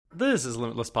This is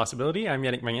Limitless Possibility. I'm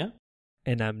Yannick Magnan.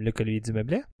 And I'm Luc-Olivier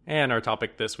Dumeuble. And our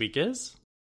topic this week is...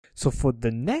 So for the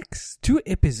next 2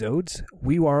 episodes,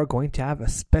 we are going to have a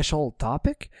special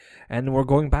topic, and we're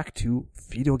going back to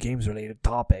video games related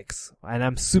topics. And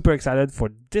I'm super excited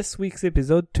for this week's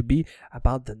episode to be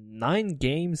about the 9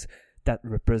 games that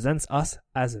represents us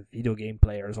as video game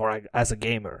players or as a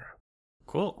gamer.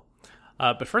 Cool.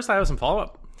 But first I have some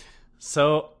follow-up.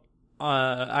 So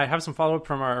I have some follow-up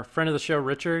from our friend of the show,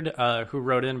 Richard, who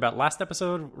wrote in about last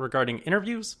episode regarding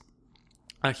interviews.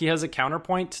 He has a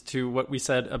counterpoint to what we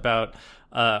said about,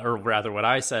 or rather what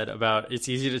I said about it's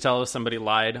easy to tell if somebody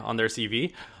lied on their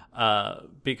CV,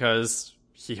 because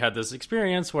he had this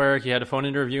experience where he had a phone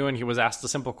interview and he was asked a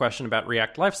simple question about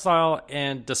React lifestyle,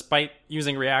 and despite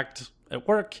using React at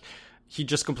work, he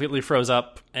just completely froze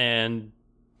up and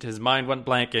his mind went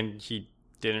blank and he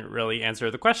didn't really answer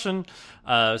the question.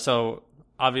 So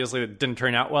obviously it didn't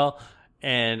turn out well.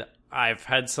 And I've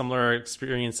had similar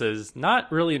experiences,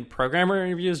 not really in programmer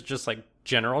interviews, just like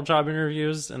general job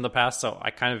interviews in the past. So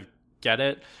I kind of get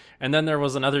it. And then there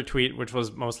was another tweet, which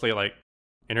was mostly like,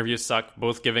 interviews suck,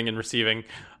 both giving and receiving,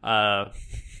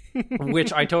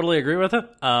 which I totally agree with it.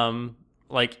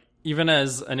 Like, even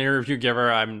as an interview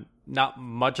giver, I'm not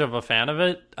much of a fan of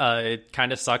it. It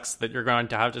kind of sucks that you're going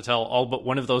to have to tell all but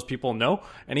one of those people no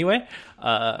anyway.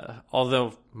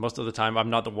 Although most of the time I'm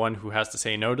not the one who has to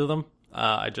say no to them.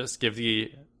 I just give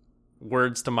the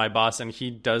words to my boss and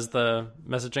he does the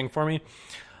messaging for me.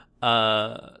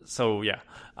 So yeah.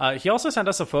 He also sent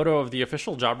us a photo of the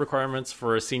official job requirements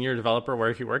for a senior developer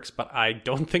where he works, but I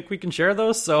don't think we can share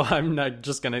those, so I'm not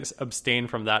just going to abstain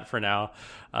from that for now.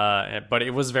 But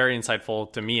it was very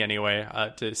insightful to me anyway,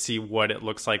 to see what it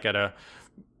looks like at a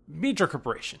major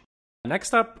corporation.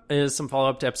 Next up is some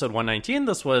follow-up to episode 119.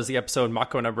 This was the episode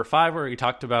Mako number 5, where we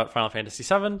talked about Final Fantasy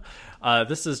VII.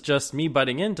 This is just me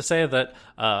butting in to say that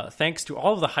thanks to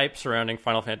all of the hype surrounding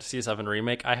Final Fantasy VII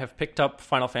Remake, I have picked up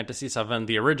Final Fantasy VII,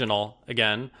 the original,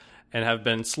 again, and have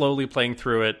been slowly playing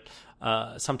through it,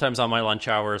 sometimes on my lunch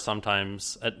hour,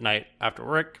 sometimes at night after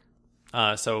work.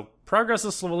 So progress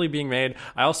is slowly being made.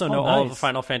 I also know all of the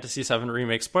Final Fantasy VII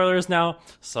Remake spoilers now,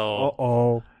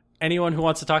 so... Anyone who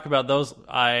wants to talk about those,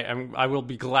 I will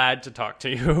be glad to talk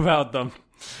to you about them.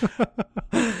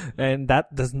 And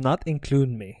that does not include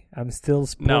me. I'm still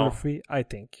spoiler-free, I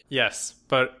think. Yes,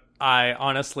 but I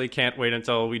honestly can't wait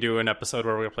until we do an episode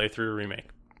where we play through Remake.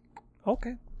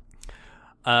 Okay.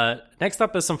 Next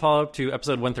up is some follow-up to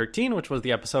episode 113, which was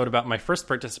the episode about my first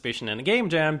participation in a game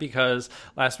jam, because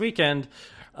last weekend...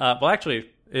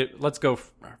 let's go...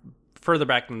 further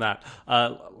back than that.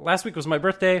 Last week was my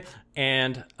birthday,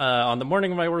 and on the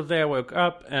morning of my birthday, I woke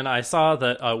up and I saw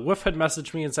that Woof had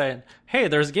messaged me and said, "Hey,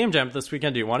 there's a game jam this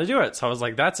weekend. Do you want to do it?" So I was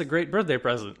like, "That's a great birthday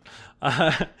present."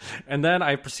 And then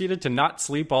I proceeded to not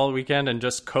sleep all weekend and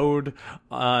just code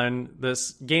on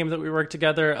this game that we worked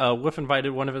together. Woof invited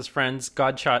one of his friends,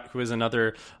 Godshot, who is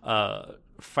another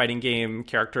fighting game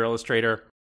character illustrator.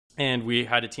 And we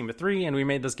had a team of 3, and we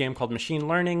made this game called Machine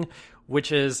Learning,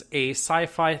 which is a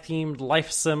sci-fi themed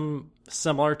life sim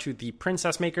similar to the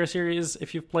Princess Maker series,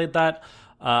 if you've played that.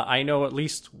 I know at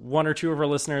least 1 or 2 of our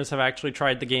listeners have actually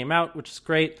tried the game out, which is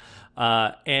great.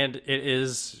 And it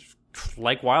is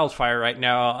like wildfire right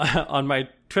now. On my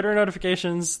Twitter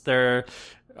notifications, there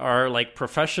are like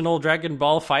professional Dragon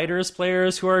Ball FighterZ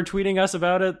players who are tweeting us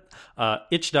about it.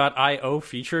 Itch.io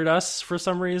featured us for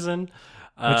some reason.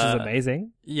 Which is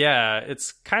amazing. Yeah,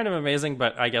 it's kind of amazing,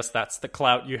 but I guess that's the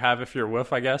clout you have if you're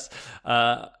Woof, I guess.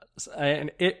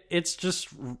 And it's just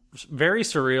very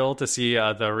surreal to see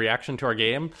the reaction to our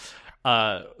game.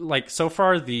 Like, so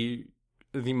far, the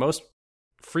most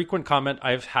frequent comment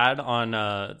I've had on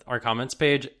our comments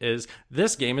page is,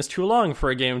 "This game is too long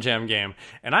for a Game Jam game."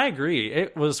 And I agree.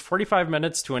 It was 45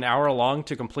 minutes to an hour long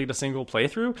to complete a single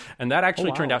playthrough, and that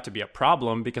actually turned out to be a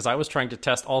problem because I was trying to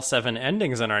test all 7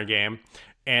 endings in our game,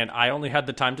 and I only had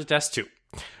the time to test 2.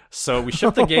 So we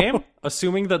shipped the game,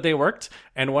 assuming that they worked,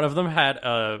 and one of them had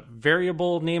a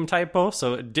variable name typo,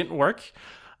 so it didn't work.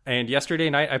 And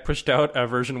yesterday night, I pushed out a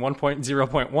version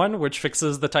 1.0.1, which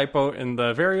fixes the typo in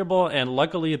the variable, and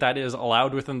luckily that is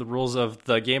allowed within the rules of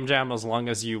the Game Jam as long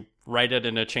as you write it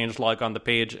in a changelog on the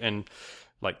page, and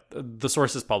like the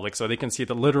source is public, so they can see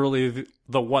that literally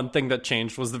the one thing that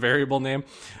changed was the variable name.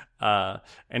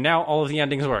 And now all of the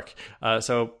endings work.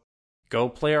 So go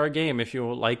play our game if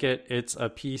you like it. It's a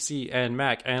PC and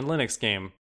Mac and Linux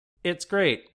game. It's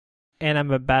great. And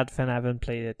I'm a bad fan. I haven't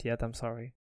played it yet. I'm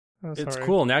sorry. Oh, It's sorry.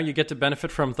 cool. Now you get to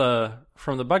benefit from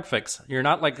the bug fix. You're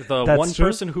not like the That's one true.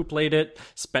 person who played it,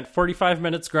 spent 45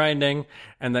 minutes grinding,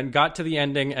 and then got to the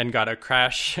ending and got a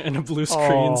crash and a blue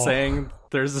screen Oh. saying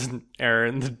there's an error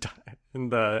in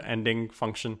the ending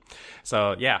function.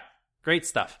 So yeah, great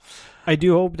stuff. I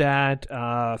do hope that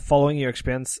following your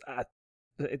experience,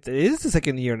 it is the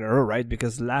second year in a row, right?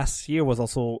 Because last year was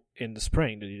also in the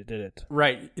spring that you did it.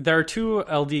 Right. There are 2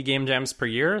 LD game jams per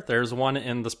year. There's one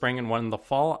in the spring and one in the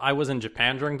fall. I was in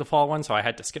Japan during the fall one, so I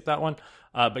had to skip that one.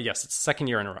 But yes, it's the second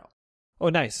year in a row. Oh,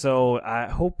 nice. So I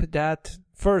hope that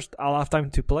first I'll have time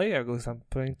to play because I'm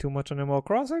playing too much on Animal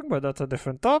Crossing, but that's a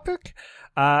different topic.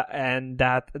 And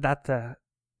that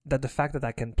the fact that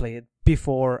I can play it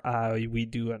before we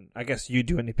do, I guess you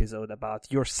do an episode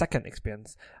about your second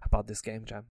experience about this game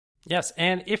jam. Yes,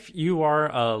 and if you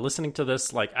are listening to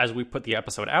this like as we put the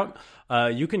episode out,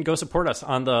 you can go support us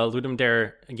on the Ludum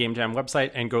Dare Game Jam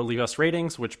website and go leave us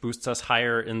ratings, which boosts us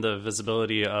higher in the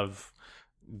visibility of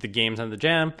the games and the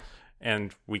jam,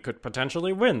 and we could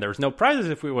potentially win. There's no prizes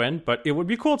if we win, but it would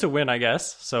be cool to win, I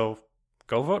guess, so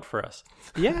go vote for us.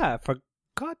 Yeah, I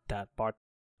forgot that part.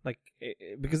 Like,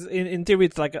 because in theory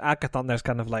it's like a hackathon, there's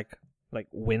kind of like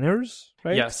winners,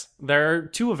 right? Yes, there are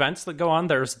 2 events that go on.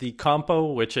 There's the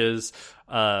Compo, which is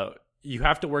you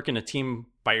have to work in a team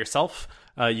by yourself.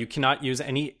 You cannot use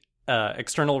any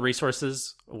external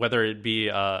resources, whether it be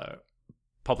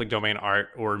public domain art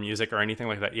or music or anything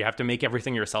like that. You have to make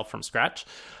everything yourself from scratch.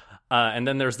 And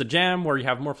then there's the Jam, where you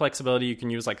have more flexibility. You can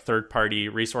use like third-party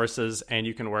resources, and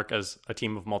you can work as a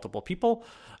team of multiple people.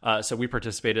 So we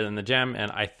participated in the Jam,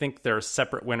 and I think there are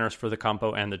separate winners for the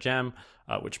Compo and the Jam,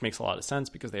 which makes a lot of sense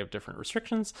because they have different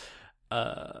restrictions.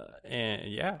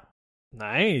 And yeah.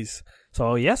 Nice.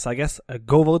 So yes, I guess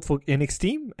go vote for NX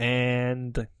team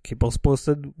and keep us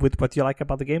posted with what you like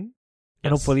about the game.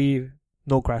 And Yes. hopefully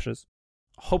no crashes.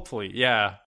 Hopefully,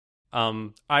 yeah.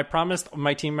 I promised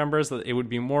my team members that it would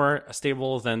be more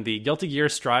stable than the Guilty Gear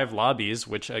Strive lobbies,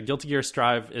 which Guilty Gear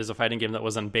Strive is a fighting game that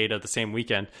was on beta the same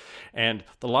weekend, and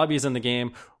the lobbies in the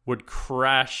game would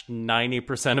crash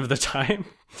 90% of the time.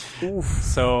 Oof.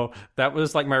 So that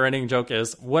was like my running joke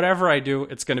is whatever I do,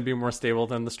 it's going to be more stable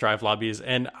than the Strive lobbies.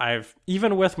 And I've,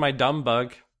 even with my dumb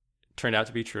bug, turned out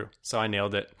to be true. So I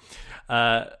nailed it.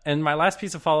 And my last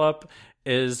piece of follow-up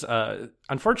is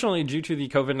unfortunately due to the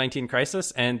COVID-19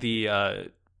 crisis and the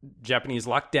Japanese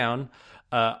lockdown,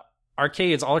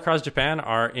 arcades all across Japan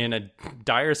are in a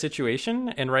dire situation.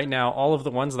 And right now, all of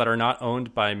the ones that are not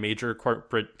owned by major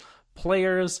corporate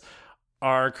players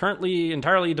are currently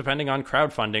entirely depending on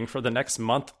crowdfunding for the next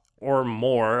month or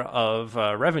more of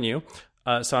revenue.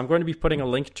 So I'm going to be putting a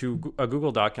link to a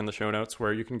Google Doc in the show notes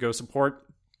where you can go support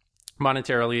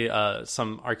monetarily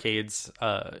some arcades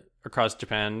across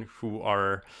Japan who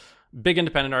are big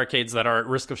independent arcades that are at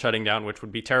risk of shutting down, which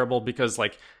would be terrible because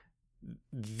like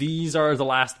these are the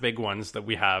last big ones that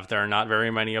we have. There are not very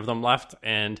many of them left.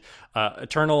 And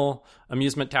Eternal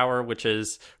Amusement Tower, which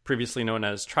is previously known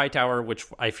as Tri Tower, which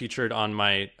I featured on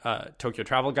my Tokyo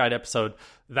Travel Guide episode,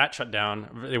 that shut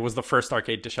down. It was the first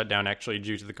arcade to shut down actually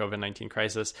due to the COVID-19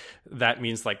 crisis. That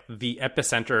means like the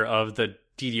epicenter of the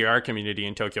DDR community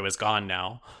in Tokyo is gone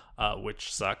now,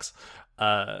 which sucks.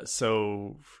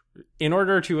 So in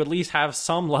order to at least have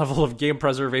some level of game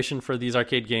preservation for these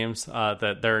arcade games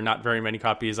that there are not very many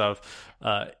copies of,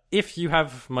 if you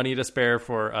have money to spare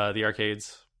for the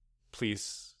arcades,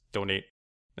 please donate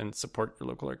and support your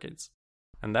local arcades.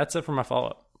 And that's it for my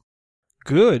follow-up.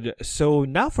 Good. So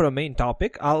now for the main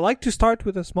topic, I'd like to start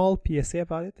with a small PSA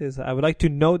about it. Is I would like to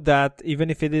note that even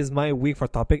if it is my week for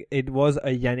topic, it was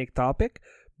a Yannick topic.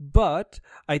 But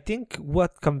I think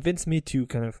what convinced me to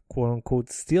kind of quote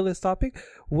unquote steal this topic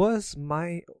was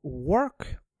my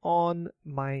work on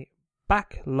my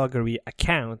backloggery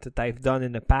account that I've done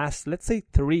in the past, let's say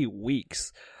 3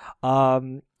 weeks.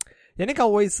 Yannick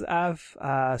always have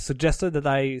suggested that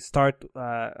I start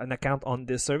an account on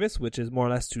this service, which is more or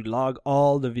less to log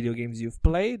all the video games you've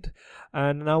played.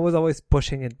 And I was always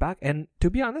pushing it back. And to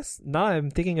be honest, now I'm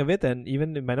thinking of it, and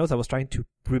even in my notes, I was trying to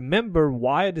remember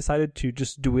why I decided to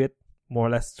just do it more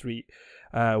or less 3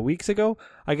 weeks ago.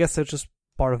 I guess it's just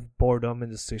part of boredom in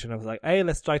the situation. I was like, hey,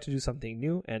 let's try to do something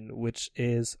new, and which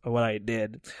is what I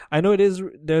did. I know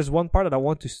there's one part that I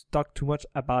want to talk too much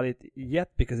about it yet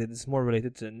because it is more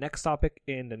related to the next topic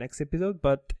in the next episode,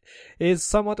 but it is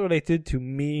somewhat related to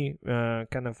me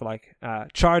kind of like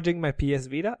charging my PS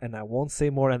Vita, and I won't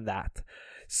say more than that.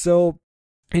 So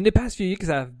in the past few weeks,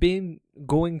 I've been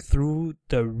going through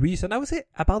the recent, I would say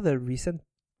about the recent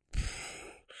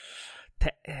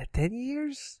 10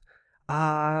 years.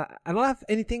 I don't have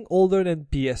anything older than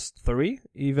PS3,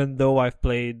 even though I've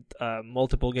played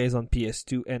multiple games on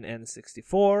PS2 and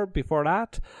N64 before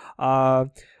that.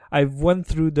 I went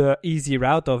through the easy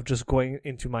route of just going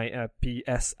into my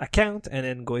PS account and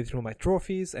then going through my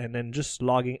trophies and then just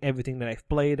logging everything that I've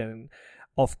played, and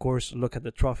of course look at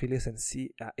the trophy list and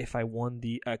see if I won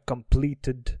the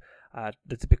completed,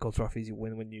 the typical trophies you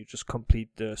win when you just complete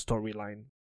the storyline.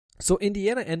 So in the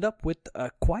end, I end up with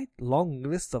a quite long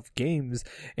list of games,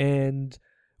 and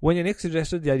when Yannick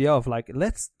suggested the idea of like,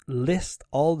 let's list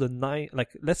all the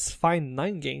let's find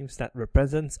 9 games that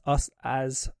represents us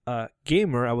as a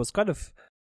gamer, I was kind of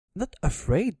not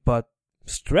afraid, but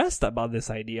stressed about this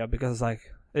idea, because like,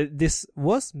 this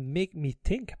was make me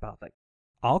think about like,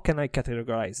 how can I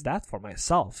categorize that for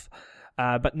myself?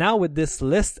 But now with this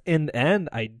list in the end,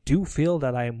 I do feel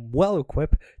that I am well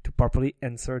equipped to properly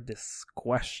answer this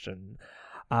question.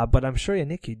 But I'm sure,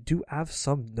 Yannick, you do have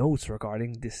some notes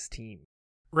regarding this team.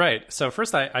 Right. So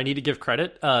first, I need to give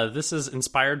credit. This is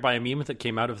inspired by a meme that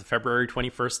came out of the February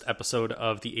 21st episode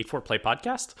of the 8-4 Play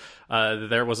podcast.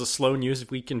 There was a slow news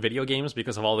week in video games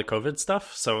because of all the COVID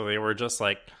stuff. So they were just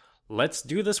like, let's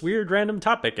do this weird random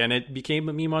topic. And it became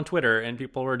a meme on Twitter and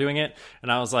people were doing it.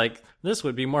 And I was like, this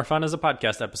would be more fun as a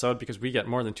podcast episode because we get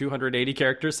more than 280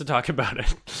 characters to talk about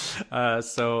it.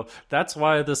 So that's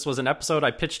why this was an episode.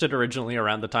 I pitched it originally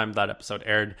around the time that episode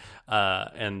aired.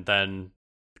 And then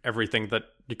everything that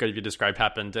you described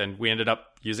happened, and we ended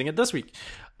up using it this week.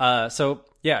 So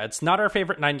yeah, it's not our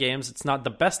favorite 9 games. It's not the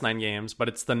best 9 games, but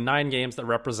it's the 9 games that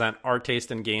represent our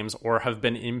taste in games or have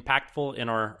been impactful in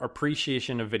our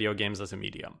appreciation of video games as a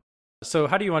medium. So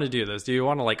how do you want to do this? Do you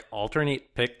want to like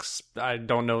alternate picks? I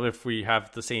don't know if we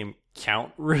have the same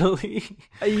count really.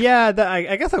 Yeah,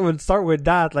 I guess I would start with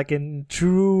that, like in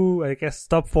true, I guess,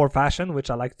 top 4 fashion, which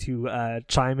I like to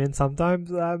chime in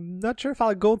sometimes. I'm not sure if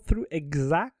I'll go through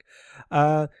exact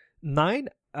 9.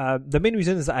 The main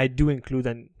reason is I do include,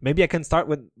 and maybe I can start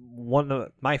with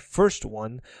my first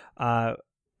one,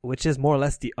 which is more or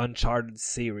less the Uncharted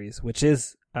series, which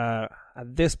is at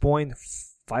this point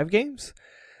 5 games.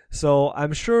 So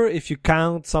I'm sure if you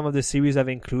count some of the series I've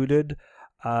included,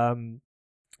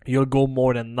 you'll go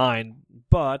more than 9.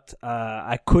 But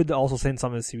I could also say in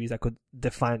some of the series I could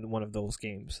define one of those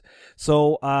games.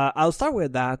 So I'll start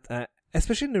with that.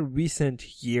 Especially in the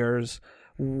recent years,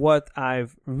 what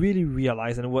I've really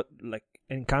realized and what like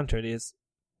encountered is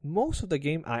most of the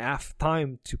game I have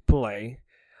time to play.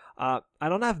 I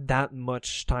don't have that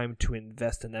much time to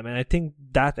invest in them, and I think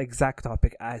that exact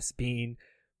topic has been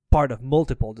part of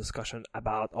multiple discussion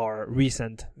about our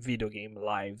recent video game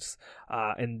lives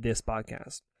in this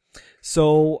podcast.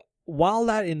 So while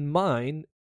that in mind,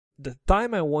 the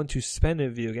time I want to spend in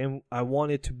a video game, I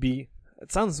want it to be,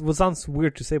 it sounds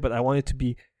weird to say, but I want it to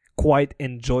be quite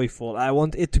enjoyable. I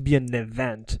want it to be an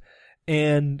event.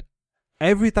 And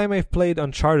every time I've played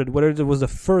Uncharted, whether it was the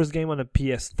first game on the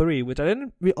PS3, which I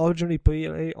didn't originally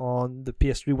play on the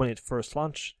PS3 when it first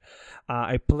launched,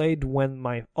 I played when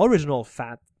my original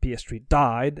fat PS3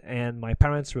 died and my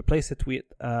parents replaced it with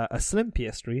a slim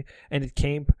PS3, and it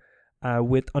came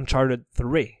with Uncharted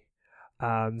 3.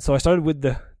 So I started with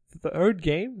the third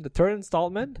game, the third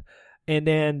installment, and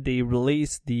then they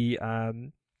released the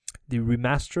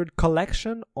remastered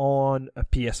collection on a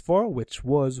PS4, which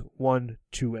was 1,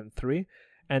 2, and 3.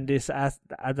 And this at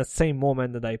the same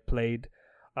moment that I played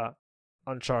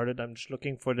Uncharted. I'm just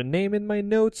looking for the name in my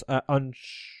notes.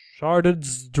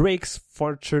 Uncharted's Drake's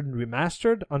Fortune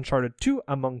Remastered, Uncharted 2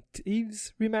 Among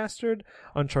Thieves Remastered,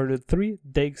 Uncharted 3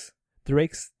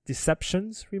 Drake's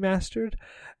Deceptions Remastered.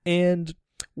 And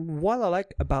what I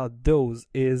like about those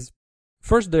is,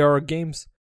 first, there are games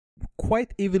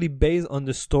quite heavily based on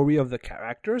the story of the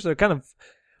characters. They're kind of,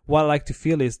 what I like to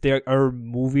feel is they're a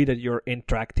movie that you're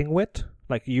interacting with.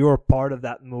 Like, you're part of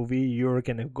that movie, you're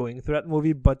kind of going through that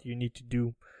movie, but you need to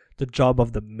do the job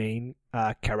of the main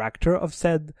character of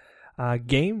said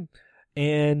game.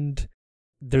 And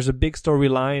there's a big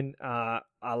storyline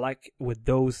I like with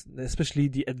those, especially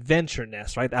the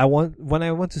adventure-ness, right? When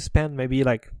I want to spend maybe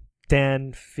like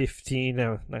 10, 15,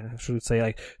 I should say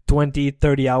like 20,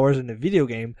 30 hours in a video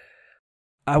game,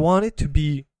 I want it to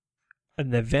be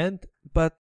an event,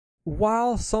 but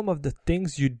while some of the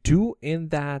things you do in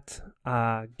that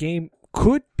game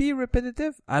could be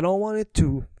repetitive, I don't want it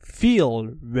to feel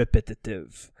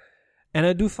repetitive. And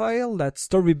I do feel that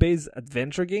story-based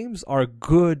adventure games are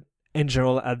good in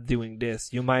general at doing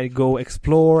this. You might go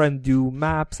explore and do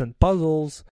maps and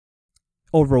puzzles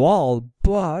overall,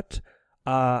 but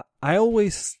I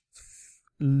always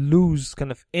lose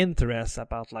kind of interest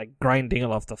about like grinding a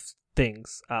lot of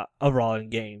things overall in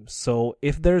games. So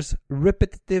if there's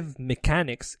repetitive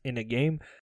mechanics in a game,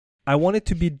 I want it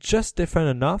to be just different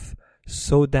enough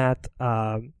so that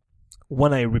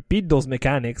when I repeat those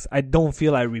mechanics, I don't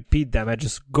feel I repeat them. I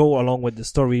just go along with the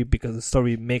story because the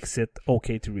story makes it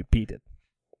okay to repeat it.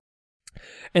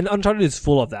 And Uncharted is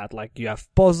full of that. Like, you have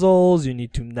puzzles, you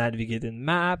need to navigate in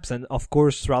maps, and of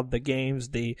course throughout the games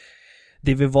they've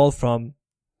evolved from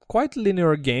quite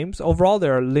linear games. Overall,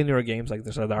 there are linear games. Like,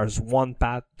 there's one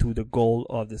path to the goal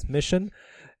of this mission,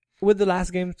 with the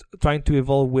last game trying to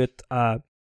evolve with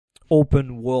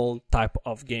open world type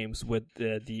of games with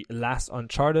the last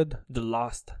Uncharted, The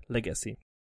Lost Legacy.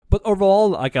 But overall,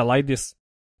 like, I like this.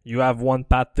 You have one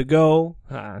path to go.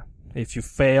 If you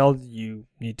failed, you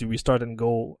need to restart and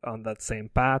go on that same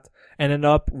path and end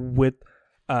up with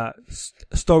a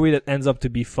story that ends up to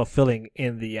be fulfilling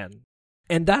in the end.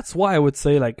 And that's why I would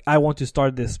say, like, I want to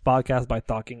start this podcast by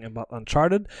talking about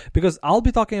Uncharted, because I'll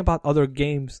be talking about other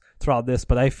games throughout this,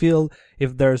 but I feel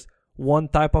if there's one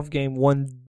type of game,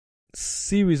 one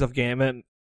series of game, and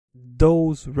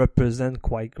those represent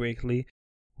quite greatly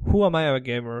who am I as a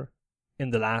gamer in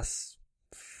the last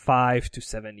 5 to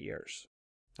 7 years.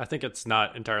 I think it's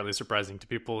not entirely surprising to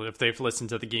people if they've listened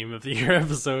to the Game of the Year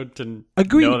episode to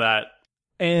Agreed. know that.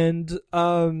 And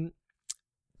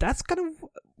that's kind of,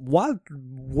 while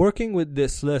working with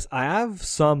this list, I have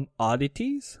some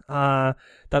oddities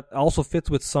that also fits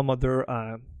with some other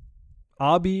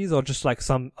hobbies or just like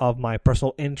some of my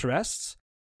personal interests.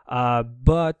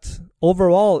 But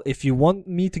overall, if you want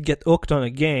me to get hooked on a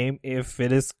game, if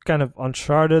it is kind of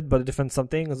Uncharted but different some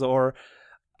things, or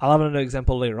I'll have another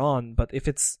example later on, but if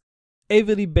it's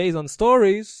heavily based on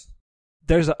stories,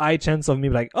 there's a high chance of me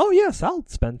like, oh yes, I'll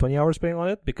spend 20 hours playing on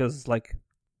it, because like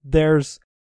there's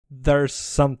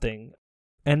something.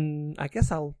 And I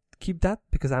guess I'll keep that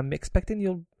because I'm expecting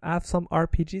you'll have some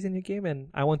RPGs in your game, and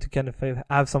I want to kind of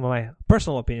have some of my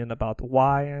personal opinion about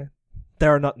why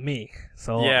they're not me.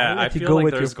 So yeah, I feel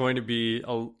like there's going to be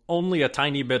only a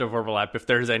tiny bit of overlap, if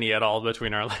there's any at all,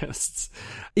 between our lists.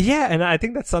 Yeah, and I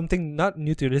think that's something not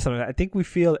new to this. I think we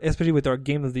feel, especially with our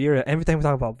Game of the Year, every time we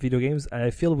talk about video games,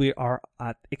 I feel we are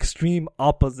at extreme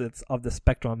opposites of the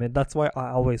spectrum, and that's why I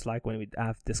always like when we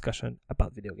have discussion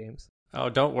about video games. Oh,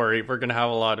 don't worry. We're going to have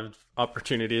a lot of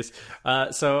opportunities.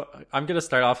 So I'm going to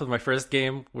start off with my first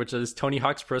game, which is Tony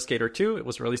Hawk's Pro Skater 2. It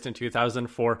was released in 2000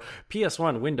 for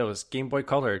PS1, Windows, Game Boy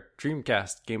Color,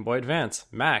 Dreamcast, Game Boy Advance,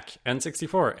 Mac,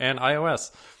 N64, and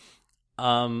iOS.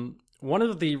 One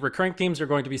of the recurring themes you're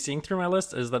going to be seeing through my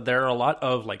list is that there are a lot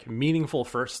of like meaningful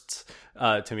firsts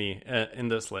to me in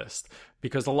this list,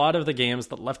 because a lot of the games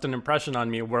that left an impression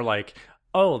on me were like,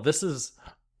 oh, this is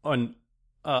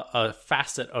a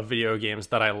facet of video games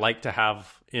that I like to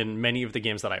have in many of the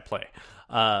games that I play.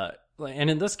 And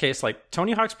in this case, like,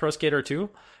 Tony Hawk's Pro Skater 2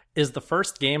 is the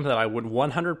first game that I would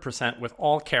 100% with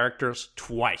all characters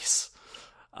twice.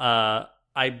 I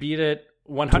beat it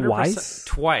 100%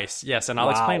 twice. Yes, and I'll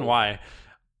explain why.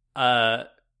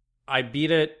 I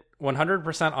beat it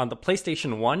 100% on the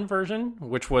PlayStation 1 version,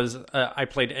 which was I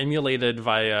played emulated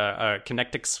via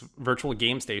Connectix Virtual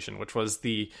Game Station, which was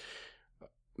the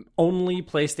only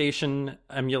PlayStation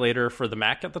emulator for the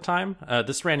Mac at the time.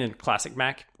 This ran in classic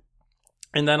Mac.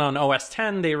 And then on OS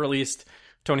X, they released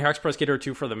Tony Hawk's Pro Skater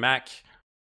 2 for the Mac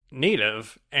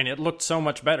native, and it looked so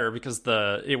much better because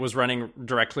it was running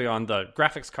directly on the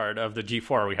graphics card of the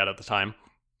G4 we had at the time.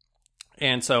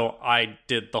 And so I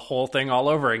did the whole thing all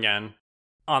over again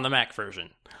on the Mac version.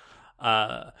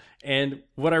 And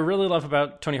what I really love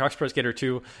about Tony Hawk's Pro Skater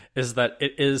 2 is that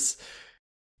it is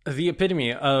the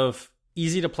epitome of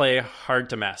easy to play, hard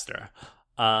to master.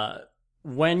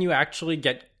 When you actually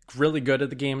get really good at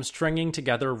the game, stringing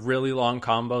together really long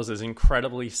combos is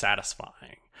incredibly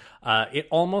satisfying. It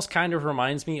almost kind of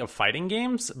reminds me of fighting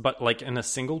games, but like in a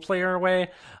single player way.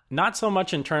 Not so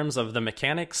much in terms of the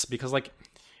mechanics, because like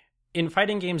in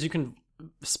fighting games, you can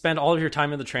spend all of your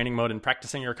time in the training mode and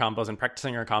practicing your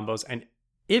combos. And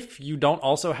if you don't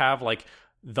also have like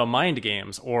the mind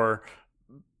games or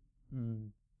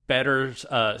better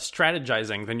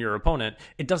strategizing than your opponent,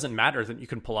 it doesn't matter that you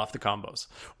can pull off the combos.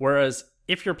 Whereas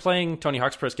if you're playing Tony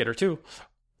Hawk's Pro Skater 2,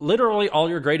 literally all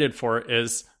you're graded for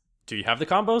is, do you have the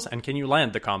combos and can you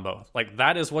land the combo? Like,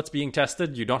 that is what's being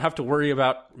tested. You don't have to worry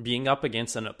about being up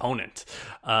against an opponent.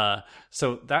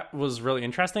 So that was really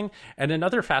interesting. And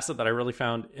another facet that I really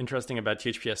found interesting about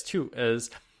THPS 2 is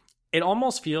it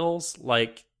almost feels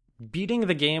like beating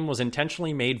the game was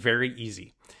intentionally made very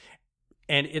easy.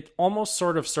 And it almost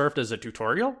sort of served as a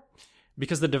tutorial,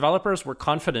 because the developers were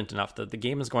confident enough that the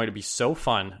game is going to be so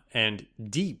fun and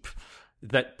deep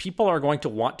that people are going to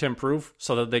want to improve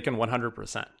so that they can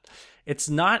 100%. It's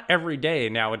not every day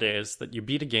nowadays that you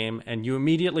beat a game and you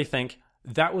immediately think,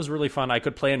 that was really fun, I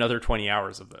could play another 20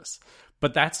 hours of this.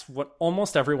 But that's what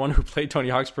almost everyone who played Tony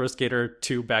Hawk's Pro Skater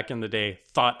 2 back in the day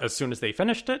thought as soon as they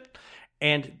finished it.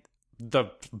 And the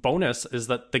bonus is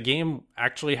that the game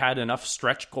actually had enough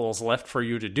stretch goals left for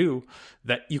you to do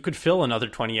that you could fill another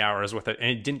 20 hours with it, and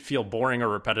it didn't feel boring or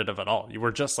repetitive at all. You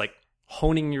were just like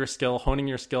honing your skill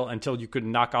until you could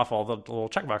knock off all the little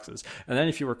checkboxes. And then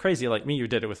if you were crazy like me, you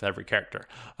did it with every character,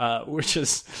 which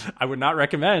is, I would not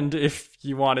recommend if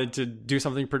you wanted to do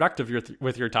something productive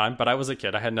with your time. But I was a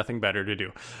kid. I had nothing better to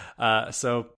do.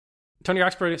 So Tony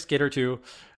Hawk's Pro Skater 2,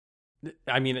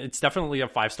 I mean, it's definitely a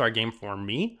 5-star game for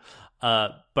me.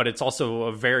 But it's also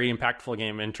a very impactful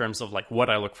game in terms of like what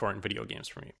I look for in video games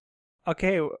for me.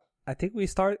 Okay, I think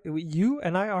you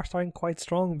and I are starting quite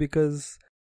strong, because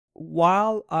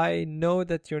while I know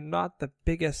that you're not the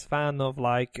biggest fan of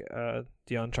like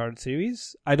the Uncharted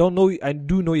series, I do know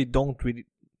you don't really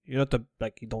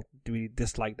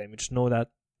dislike them. You just know that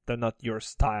they're not your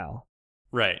style.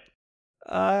 Right.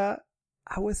 I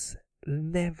was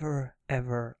never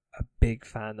ever a big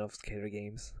fan of skater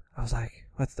games. I was like,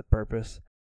 what's the purpose?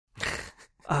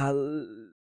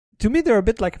 To me, they're a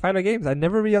bit like fighter games. I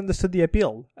never really understood the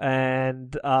appeal.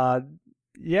 And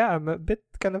yeah, I'm a bit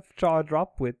kind of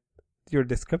jaw-dropped with your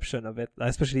description of it,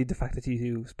 especially the fact that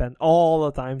you spend all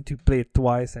the time to play it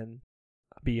twice and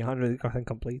be 100%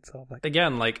 complete. So like,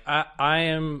 again, like I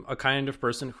am a kind of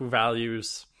person who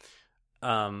values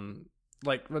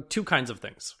like two kinds of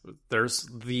things. There's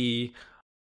the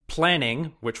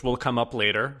planning, which will come up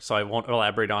later, so I won't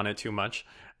elaborate on it too much.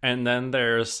 And then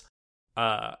there's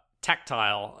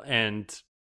tactile, and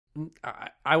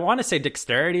I want to say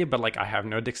dexterity, but like I have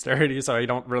no dexterity, so I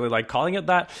don't really like calling it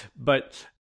that. But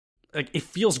like, it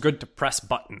feels good to press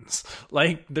buttons.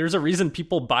 Like, there's a reason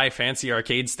people buy fancy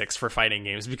arcade sticks for fighting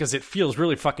games, because it feels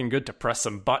really fucking good to press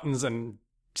some buttons and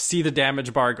see the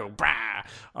damage bar go brah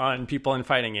on people in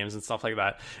fighting games and stuff like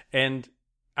that. And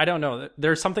I don't know,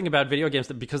 there's something about video games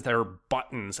that, because there are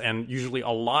buttons, and usually a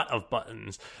lot of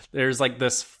buttons, there's like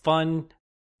this fun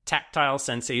tactile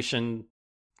sensation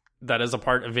that is a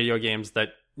part of video games that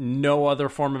no other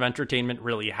form of entertainment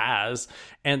really has.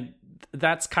 And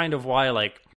that's kind of why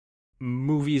like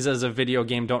movies as a video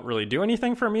game don't really do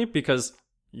anything for me, because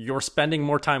you're spending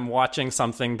more time watching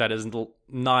something that is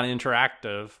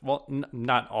non-interactive. Well,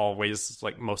 not always,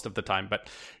 like most of the time, but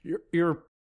you're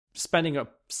spending a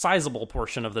sizable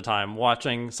portion of the time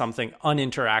watching something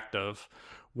uninteractive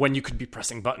when you could be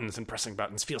pressing buttons, and pressing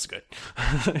buttons feels good.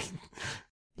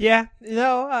 Yeah,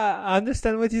 I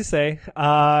understand what you say.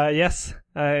 Yes,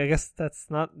 I guess that's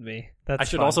not me. I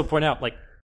should also point out, like,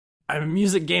 I'm a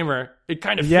music gamer. It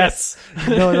kind of fits.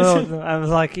 No. I was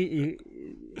like, we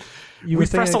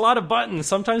press a lot of buttons,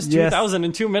 sometimes 2,000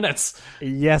 in 2 minutes.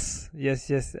 Yes.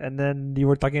 And then you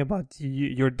were talking about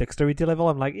your dexterity level.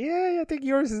 I'm like, yeah, I think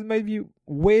yours is maybe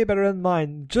way better than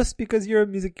mine, just because you're a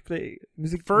music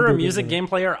game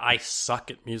player. I suck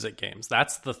at music games.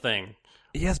 That's the thing.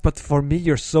 Yes, but for me,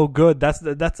 you're so good.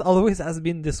 That's always has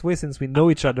been this way since we know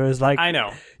each other. It's like, I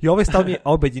know. You always tell me,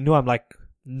 oh, but I'm like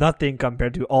nothing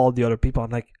compared to all the other people.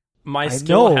 I'm like, my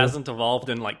skill hasn't evolved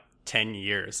in like 10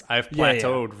 years. I've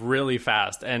plateaued really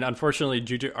fast. And unfortunately,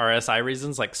 due to RSI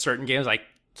reasons, like certain games I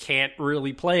can't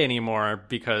really play anymore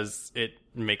because it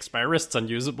makes my wrists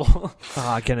unusable.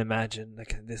 I can imagine.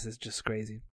 Like, this is just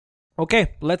crazy.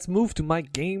 Okay, let's move to my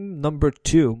game number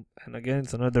 2. And again,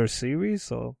 it's another series,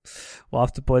 so we'll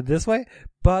have to put it this way.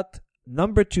 But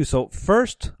number 2. So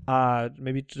first,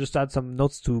 maybe just add some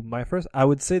notes to my first. I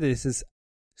would say this is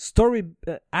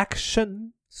story-based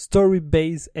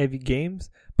heavy games,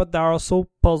 but there are also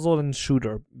puzzle and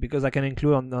shooter, because I can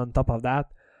include on top of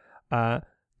that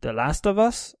The Last of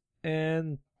Us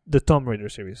and the Tomb Raider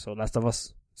series. So Last of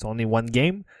Us, it's only one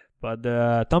game, but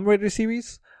the Tomb Raider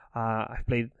series, I've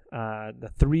played the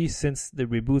 3 since the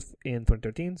reboot in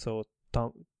 2013. So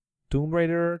Tomb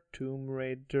Raider,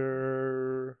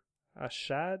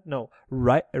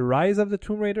 Rise of the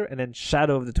Tomb Raider, and then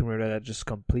Shadow of the Tomb Raider that just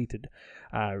completed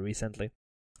recently.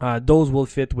 Those will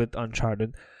fit with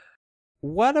Uncharted.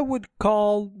 What I would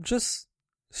call just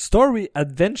story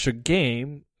adventure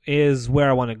game is where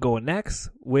I want to go next,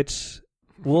 which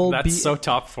will be... That's so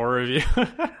top 4 of you.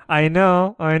 I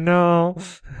know.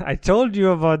 I told you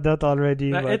about that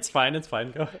already. But, it's fine.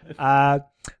 Go ahead.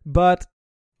 But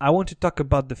I want to talk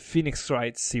about the Phoenix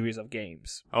Wright series of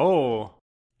games. Oh.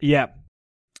 Yeah.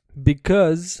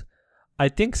 Because I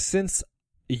think since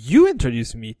you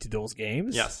introduced me to those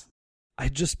games... Yes.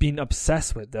 I've just been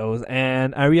obsessed with those,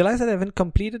 and I realized that I haven't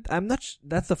completed. I'm not.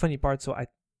 That's the funny part. So I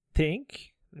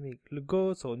think, let me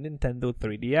go. So Nintendo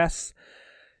 3DS.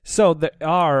 So there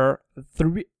are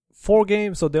 4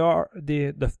 games. So there are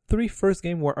the 3 first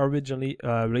games were originally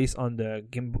released on the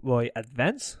Game Boy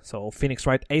Advance. So Phoenix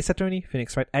Wright Ace Attorney,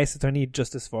 Phoenix Wright Ace Attorney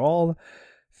Justice for All,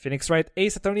 Phoenix Wright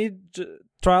Ace Attorney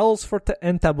Trials for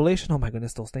and Tabulation. Oh my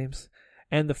goodness, those names.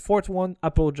 And the 4th one,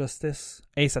 Apollo Justice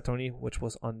Ace Attorney, which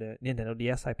was on the Nintendo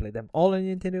DS. I played them all on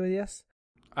Nintendo DS.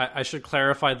 I should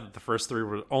clarify that the first 3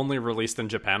 were only released in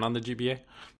Japan on the GBA.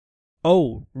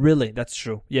 Oh, really? That's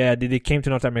true. Yeah, they came to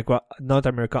North America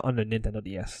on the Nintendo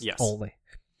DS. Yes. Only.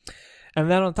 And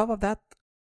then on top of that,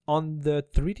 on the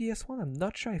 3DS one, I'm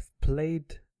not sure I've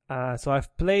played. So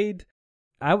I've played.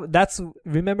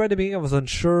 Remember at the beginning I was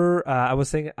unsure. I was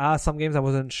saying some games I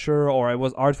wasn't sure, or it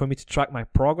was hard for me to track my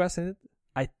progress in it.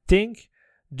 I think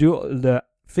the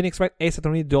Phoenix Wright Ace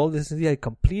Attorney Dual Destiny I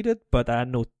completed, but I had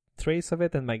no trace of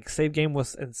it, and my save game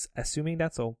was assuming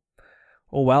that. So,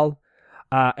 oh well.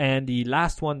 And the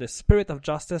last one, the Spirit of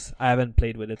Justice, I haven't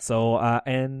played with it. So,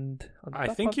 and I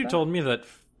think you told me that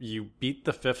you beat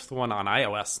the 5th one on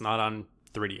iOS, not on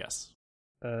 3DS.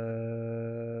 I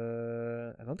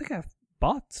don't think I've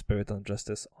bought Spirit of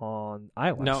Justice on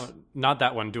iOS. No, not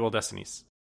that one. Dual Destinies.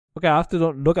 Okay, I have to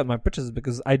look at my purchases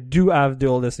because I do have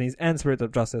Dual Destinies and Spirit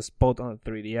of Justice both on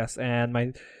 3DS, and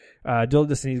my Dual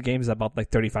Destinies game is about like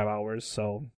 35 hours.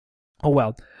 So. Oh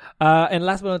well. And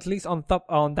last but not least, on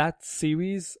that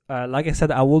series, like I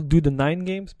said, I will do the 9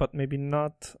 games, but maybe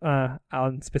not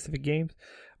on specific games.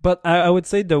 But I would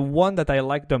say the one that I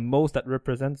like the most that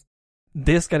represents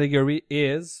this category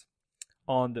is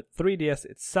on the 3DS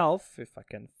itself. If I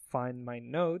can find my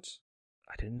notes.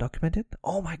 I didn't document it.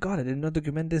 Oh my god, I did not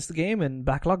document this game in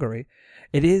Backloggery.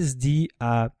 It is the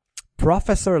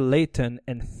Professor Layton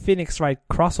and Phoenix Wright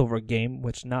crossover game,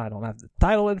 which now I don't have the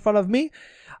title in front of me.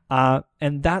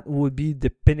 And that would be the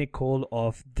pinnacle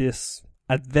of this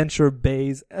adventure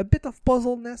base. A bit of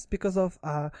puzzleness because of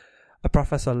a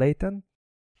Professor Layton.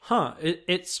 Huh.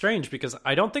 It's strange because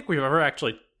I don't think we've ever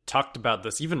actually talked about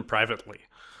this, even privately.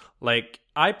 Like,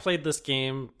 I played this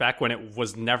game back when it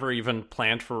was never even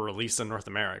planned for release in North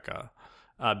America.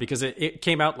 Because it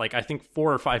came out, like, I think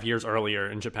 4 or 5 years earlier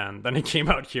in Japan than it came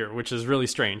out here, which is really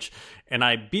strange. And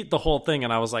I beat the whole thing,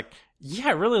 and I was like, yeah,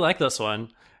 I really like this one.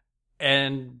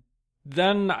 And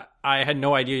then I had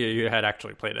no idea you had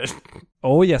actually played it.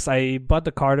 Oh, yes, I bought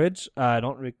the cartridge. I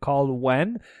don't recall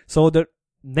when. So the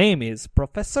name is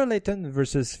Professor Layton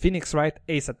versus Phoenix Wright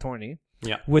Ace Attorney.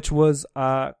 Yeah. Which was...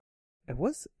 It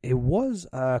was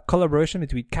a collaboration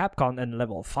between Capcom and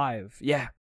Level 5. Yeah.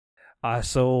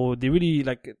 So they really,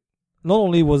 like, not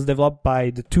only was developed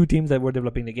by the 2 teams that were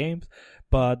developing the games,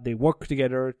 but they worked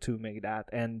together to make that.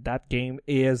 And that game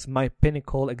is my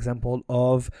pinnacle example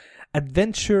of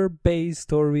adventure-based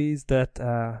stories that,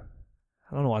 I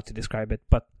don't know how to describe it,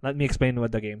 but let me explain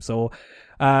what the game. So,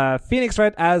 Phoenix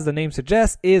Wright, as the name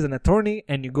suggests, is an attorney,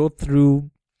 and you go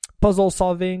through puzzle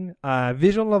solving,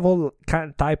 visual novel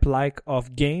kind type like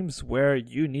of games where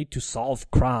you need to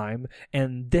solve crime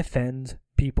and defend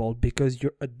people because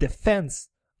you're a defense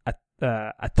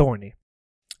attorney.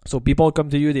 So people come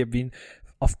to you, they've been,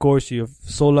 of course, you're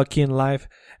so lucky in life,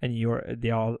 and they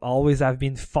always have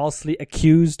been falsely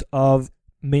accused of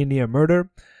mainly a murder,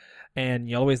 and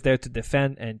you're always there to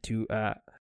defend and to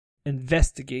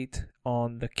investigate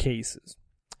on the cases.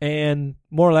 And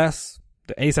more or less,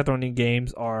 the Ace Attorney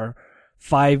games are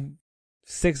 5-6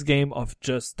 games of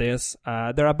just this.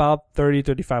 They're about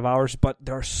 30-35 hours, but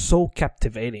they're so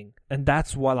captivating. And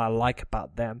that's what I like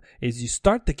about them, is you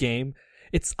start the game,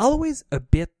 it's always a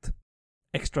bit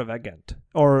extravagant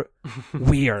or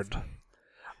weird.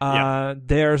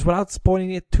 There's, without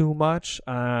spoiling it too much,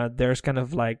 there's kind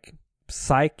of like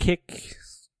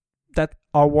psychics that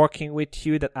are working with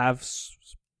you that have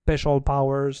special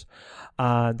powers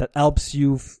that helps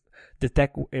you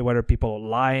detect whether people are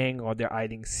lying or they're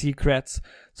hiding secrets,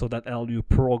 so that helps you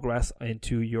progress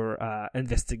into your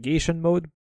investigation mode.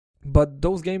 But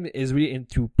those games is really in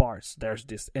 2 parts. There's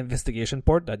this investigation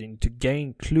part that you need to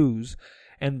gain clues,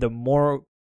 and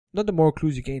not the more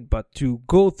clues you gain, but to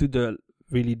go through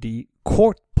the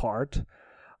court part,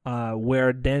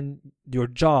 where then your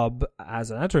job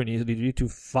as an attorney is literally to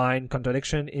find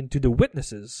contradiction into the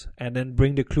witnesses and then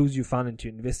bring the clues you found into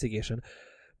investigation.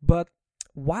 But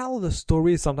while the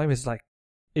story sometimes is like,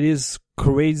 it is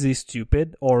crazy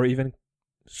stupid or even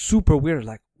super weird,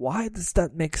 like, why does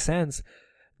that make sense?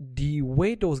 The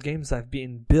way those games have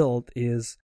been built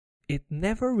is, it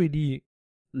never really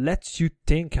lets you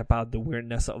think about the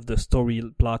weirdness of the story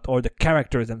plot or the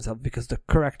characters themselves, because the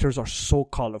characters are so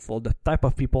colorful. The type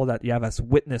of people that you have as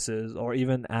witnesses or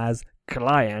even as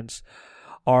clients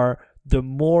are the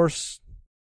more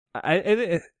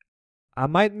I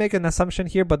might make an assumption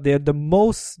here, but they're the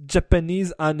most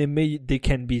Japanese anime they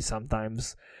can be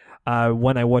sometimes.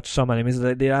 When I watch some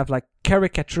animes, they have like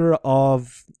caricature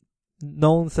of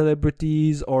known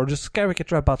celebrities or just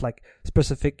caricature about like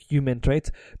specific human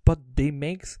traits, but they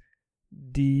makes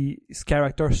the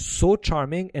character so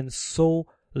charming and so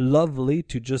lovely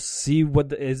to just see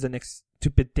what is the next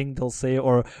stupid thing they'll say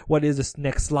or what is this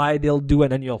next slide they'll do,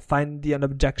 and then you'll find an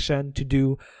objection to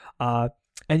do, and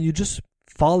you just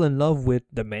fall in love with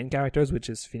the main characters, which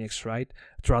is Phoenix Wright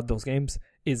throughout those games,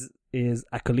 is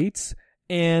acolytes,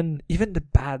 and even the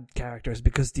bad characters,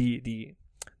 because the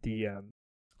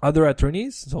other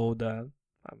attorneys, so I'm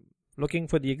looking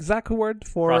for the exact word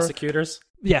for prosecutors.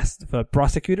 Yes, the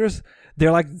prosecutors.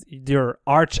 They're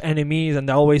arch enemies and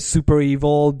they're always super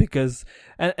evil because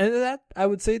and that I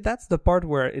would say that's the part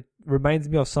where it reminds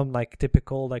me of some like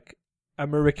typical like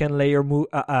American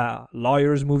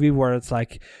lawyers movie where it's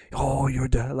like, oh, you're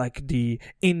the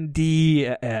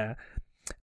indie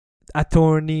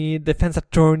defense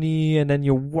attorney, and then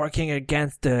you're working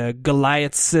against the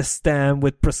Goliath system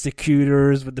with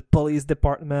prosecutors, with the police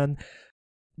department.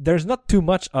 There's not too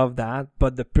much of that,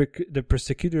 but the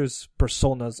prosecutors'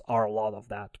 personas are a lot of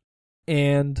that.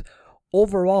 And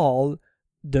overall,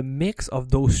 the mix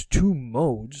of those two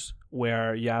modes,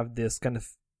 where you have this kind of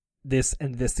this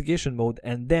investigation mode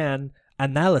and then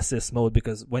analysis mode,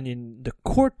 because when you're in the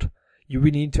court, you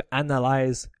really need to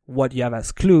analyze what you have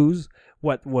as clues,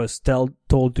 what was told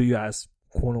to you as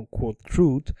quote-unquote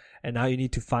truth, and now you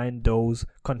need to find those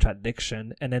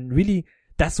contradiction. And then really,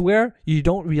 that's where you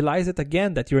don't realize it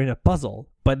again that you're in a puzzle,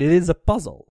 but it is a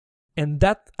puzzle. And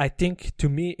that, I think, to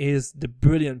me, is the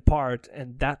brilliant part,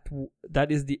 and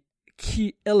that is the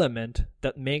key element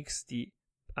that makes the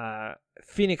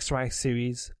Phoenix Wright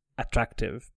series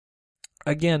attractive.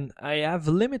 Again, I have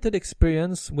limited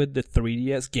experience with the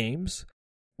 3DS games.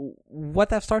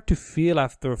 What I've started to feel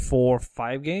after 4 or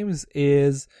 5 games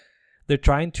is they're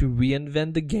trying to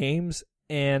reinvent the games,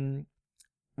 and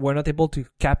we're not able to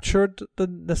capture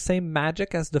the same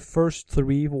magic as the first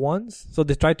 3 ones. So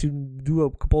they try to do a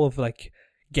couple of like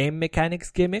game mechanics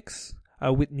gimmicks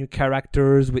with new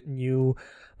characters, with new,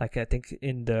 like I think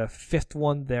in the 5th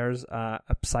one there's a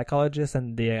psychologist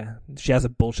and she has a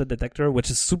bullshit detector,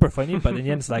 which is super funny, but in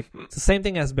the end it's the same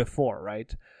thing as before,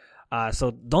 right?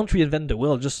 So don't reinvent the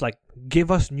wheel, just like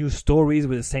give us new stories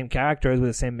with the same characters, with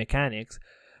the same mechanics.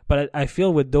 But I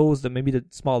feel with those, that maybe the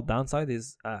small downside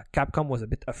is Capcom was a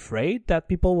bit afraid that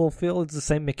people will feel it's the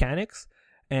same mechanics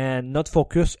and not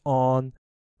focus on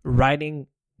writing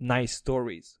nice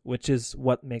stories, which is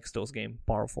what makes those games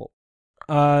powerful.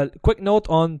 Quick note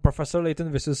on Professor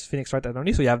Layton versus Phoenix Wright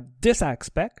Attorney. So you have this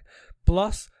aspect,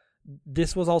 plus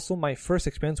this was also my first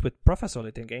experience with Professor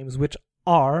Layton games, which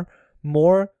are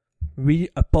more really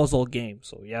a puzzle game.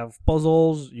 So you have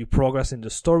puzzles, you progress in the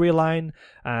storyline.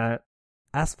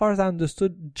 As far as I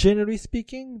understood, generally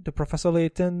speaking, the Professor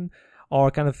Layton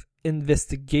are kind of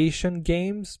investigation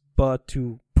games, but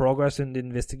to progress in the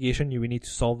investigation, you will need to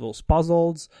solve those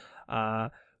puzzles.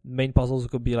 Main puzzles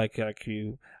could be like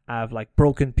you have like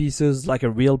broken pieces, like a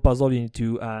real puzzle. You need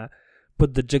to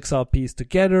put the jigsaw piece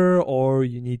together, or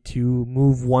you need to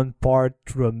move one part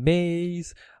through a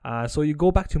maze. So you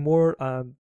go back to more,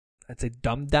 I'd say,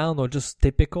 dumbed down or just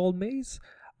typical maze.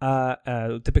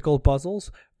 Typical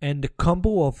puzzles, and the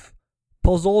combo of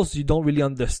puzzles you don't really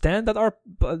understand that are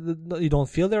you don't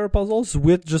feel they are puzzles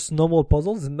with just normal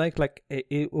puzzles, and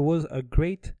it was a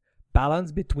great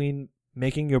balance between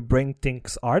making your brain think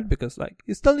hard, because like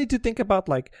you still need to think about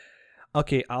like,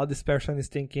 okay, how this person is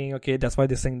thinking, okay, that's why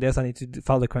they're saying this, I need to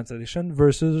follow the translation,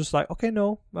 versus just like, okay,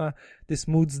 no, this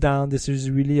moods down, this is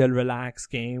really a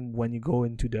relaxed game when you go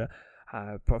into the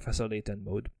Professor Layton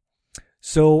mode.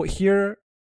 So here,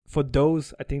 for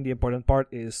those, I think the important part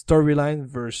is storyline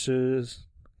versus,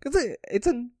 because it's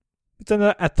an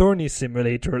attorney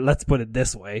simulator, let's put it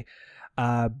this way,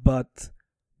 but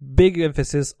big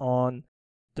emphasis on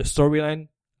the storyline,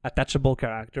 attachable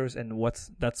characters, and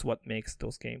that's what makes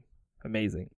those games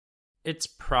amazing. It's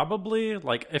probably,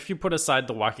 like, if you put aside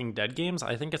the Walking Dead games,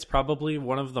 I think it's probably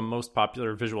one of the most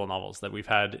popular visual novels that we've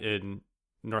had in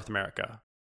North America,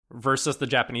 versus the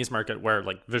Japanese market, where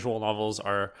like visual novels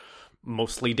are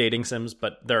mostly dating sims,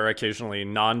 but there are occasionally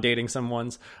non-dating sim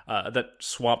ones that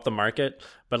swap the market.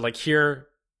 But like here,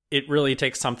 it really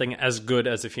takes something as good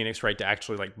as a Phoenix Wright to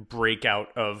actually like break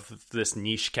out of this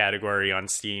niche category on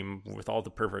Steam with all the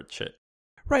pervert shit.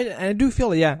 Right, and I do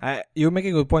feel, you're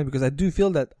making a good point, because I do feel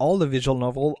that all the visual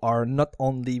novels are not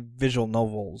only visual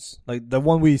novels. Like, the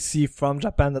one we see from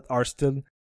Japan that are still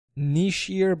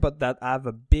nichier, but that have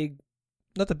a big,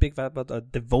 not a big fan, but a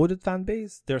devoted fan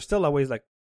base. They're still always like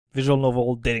visual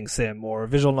novel dating sim, or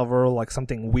visual novel like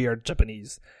something weird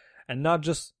Japanese, and not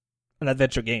just an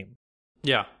adventure game.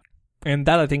 Yeah. And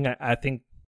that, I think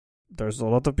there's a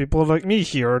lot of people like me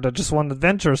here that just want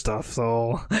adventure stuff,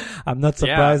 so I'm not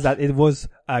surprised that it was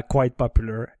quite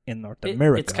popular in North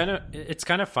America. It's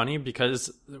kind of funny, because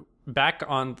back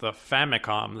on the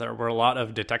Famicom, there were a lot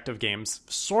of detective games,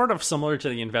 sort of similar to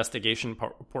the investigation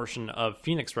portion of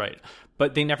Phoenix Wright,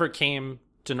 but they never came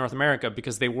to North America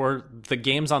because they were the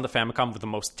games on the Famicom with the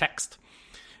most text,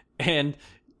 and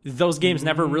those games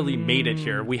never really made it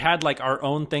here. We had like our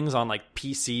own things on like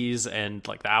PCs and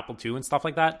like the Apple II and stuff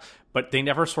like that, but they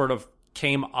never sort of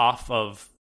came off of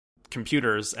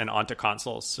computers and onto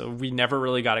consoles. So we never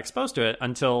really got exposed to it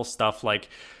until stuff like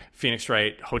Phoenix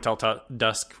Wright, Hotel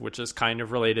Dusk, which is kind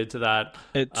of related to that.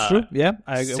 It's true, yeah.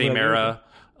 Same era.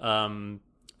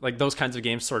 Like those kinds of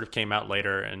games sort of came out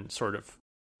later and sort of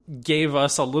gave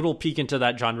us a little peek into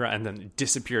that genre, and then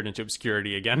disappeared into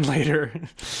obscurity again later.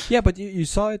 Yeah, but you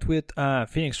saw it with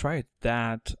Phoenix Wright,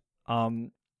 that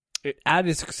it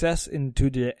added success into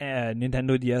the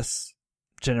Nintendo DS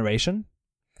generation.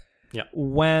 Yeah.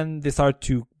 When they started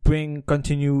to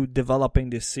continue developing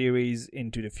this series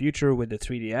into the future with the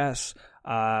 3DS,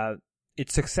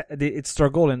 it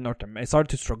struggled in North America. It started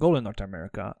to struggle in North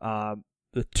America.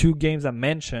 The two games I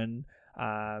mentioned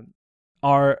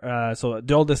are so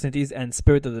The Old Destinies and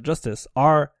Spirit of the Justice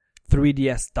are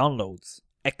 3DS downloads,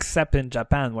 except in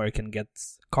Japan where you can get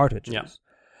cartridges.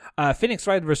 Yeah. Phoenix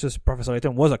Wright versus Professor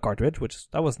Layton was a cartridge,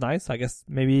 that was nice. I guess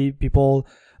maybe people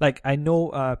I know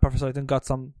Professor Layton got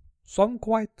some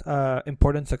quite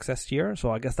important success here, so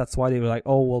I guess that's why they were like,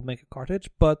 oh, we'll make a cartridge.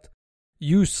 But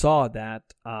you saw that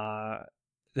the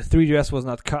 3DS was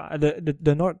not the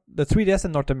 3DS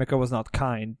in North America was not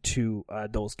kind to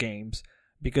those games,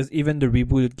 because even the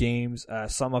rebooted games,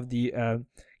 some of the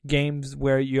games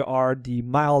where you are the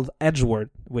mild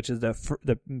Edgeworth, which is the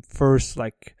first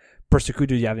like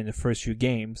persecutor you have in the first few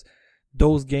games,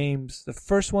 those games, the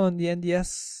first one on the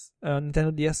NDS,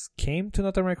 Nintendo DS, came to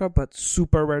North America, but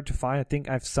super rare to find. I think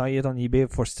I've saw it on eBay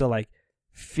for still like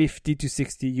 50 to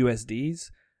 60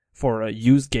 USDs for a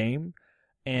used game.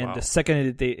 And wow. The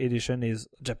second edition is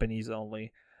Japanese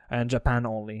only and Japan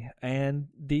only. And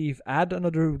they've added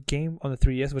another game on the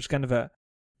 3DS, which is kind of a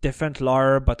different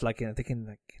lore, but like in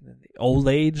the old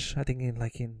age,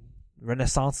 in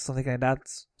Renaissance, something like that,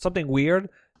 something weird.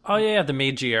 Oh yeah, the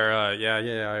Meiji era.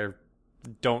 Yeah. I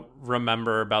don't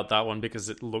remember about that one because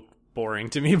it looked boring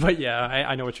to me, but yeah,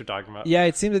 I know what you're talking about. Yeah,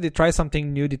 it seems that they tried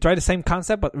something new. They tried the same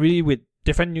concept, but really with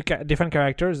different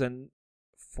characters. And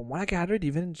from what I gathered,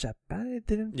 even in Japan, it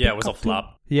didn't. Yeah, it was a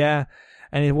flop. Yeah,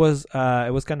 and it was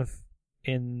kind of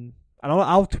in, I don't know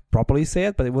how to properly say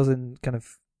it, but it was in kind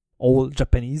of old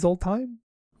Japanese old time.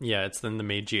 Yeah, it's in the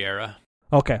Meiji era.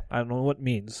 Okay, I don't know what it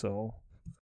means, so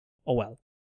oh well.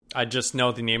 I just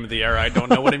know the name of the era. I don't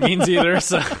know what it means either.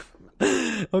 So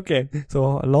okay,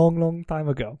 so a long time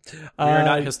ago. We're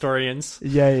not historians.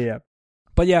 Yeah.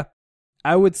 But yeah,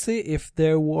 I would say if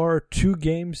there were two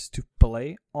games to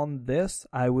play on this,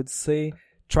 I would say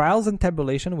Trials and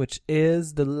Tribulation, which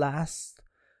is the last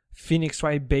Phoenix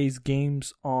Wright based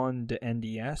games on the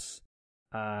NDS.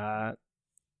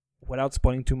 Without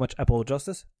spoiling too much Apple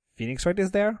Justice, Phoenix Wright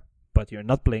is there, but you're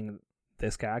not playing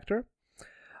this character.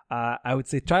 I would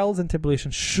say Trials and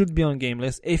Tribulation should be on game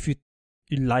list if you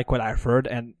like what I've heard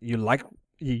and you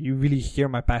really hear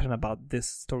my passion about this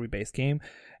story-based game.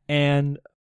 And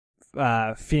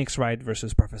Phoenix Wright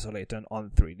versus Professor Layton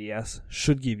on 3DS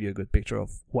should give you a good picture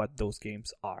of what those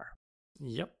games are.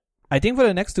 Yep. I think for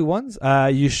the next two ones,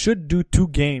 you should do two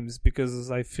games, because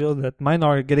I feel that mine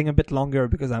are getting a bit longer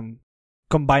because I'm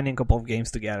combining a couple of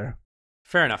games together.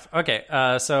 Fair enough. Okay,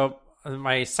 so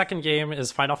my second game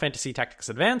is Final Fantasy Tactics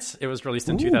Advance. It was released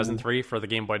in 2003 for the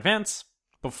Game Boy Advance.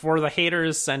 Before the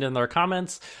haters send in their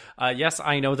comments, yes,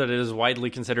 I know that it is widely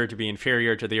considered to be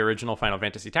inferior to the original Final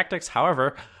Fantasy Tactics.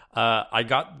 However, I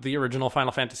got the original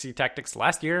Final Fantasy Tactics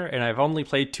last year, and I've only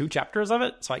played 2 chapters of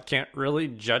it, so I can't really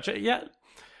judge it yet.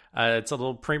 It's a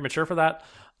little premature for that.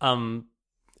 And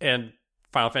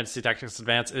Final Fantasy Tactics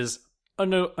Advance is a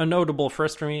notable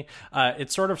first for me.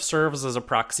 It sort of serves as a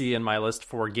proxy in my list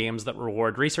for games that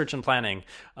reward research and planning.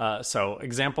 So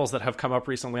examples that have come up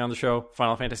recently on the show: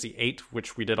 Final Fantasy VIII,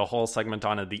 which we did a whole segment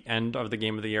on at the end of the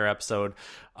Game of the Year episode.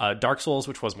 Dark Souls,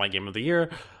 which was my Game of the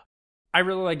Year. I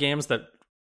really like games that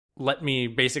let me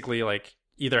basically like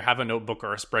either have a notebook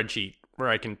or a spreadsheet where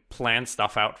I can plan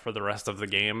stuff out for the rest of the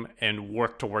game and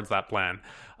work towards that plan.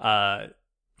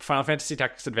 Final Fantasy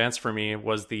Tactics Advance for me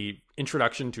was the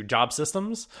introduction to job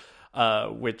systems,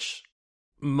 which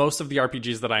most of the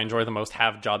RPGs that I enjoy the most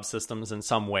have job systems in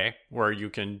some way, where you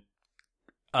can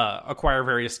acquire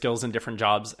various skills in different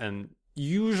jobs and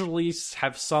usually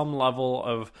have some level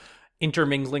of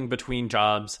intermingling between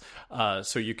jobs,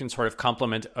 so you can sort of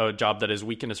complement a job that is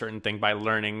weak in a certain thing by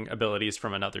learning abilities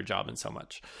from another job and so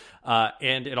much.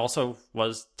 And it also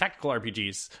was tactical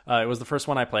RPGs. It was the first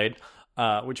one I played,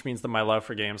 which means that my love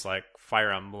for games like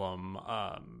Fire Emblem,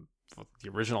 the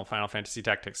original Final Fantasy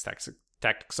Tactics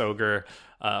Ogre,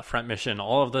 Front Mission,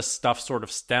 all of this stuff sort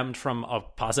of stemmed from a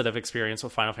positive experience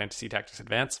with Final Fantasy Tactics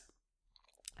Advance.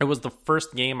 It was the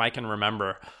first game I can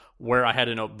remember where I had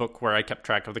a notebook where I kept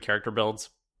track of the character builds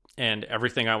and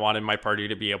everything I wanted my party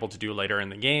to be able to do later in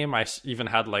the game. I even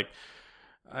had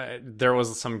there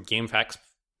was some GameFAQs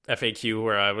FAQ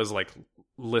where I was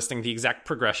listing the exact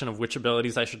progression of which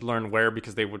abilities I should learn where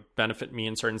because they would benefit me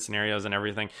in certain scenarios and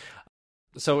everything.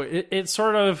 So it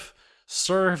sort of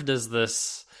served as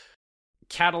this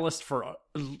catalyst for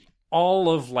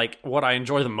all of what I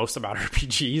enjoy the most about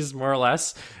RPGs, more or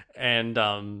less. And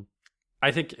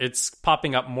I think it's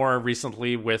popping up more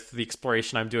recently with the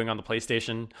exploration I'm doing on the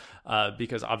PlayStation,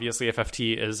 because obviously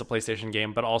FFT is a PlayStation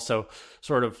game, but also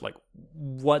sort of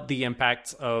what the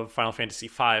impact of Final Fantasy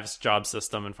V's job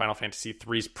system and Final Fantasy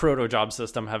III's proto job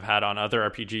system have had on other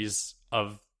RPGs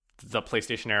of the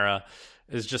PlayStation era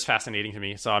is just fascinating to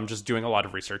me. So I'm just doing a lot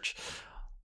of research.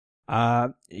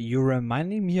 You're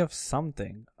reminding me of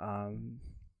something.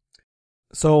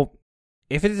 So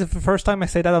if it is the first time I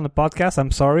say that on the podcast,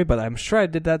 I'm sorry, but I'm sure I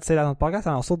say that on the podcast, and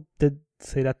I also did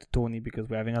say that to Tony because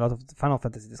we're having a lot of Final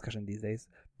Fantasy discussion these days.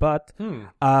 But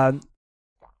do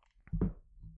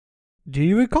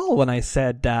you recall when I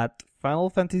said that Final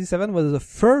Fantasy VII was the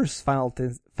first Final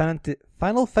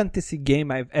Fantasy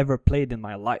game I've ever played in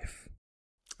my life?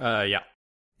 Yeah.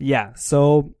 Yeah,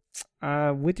 so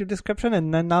with your description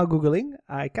and then now Googling,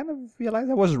 I kind of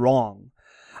realized I was wrong.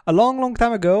 A long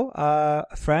time ago,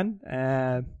 a friend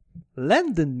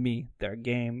lended me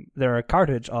their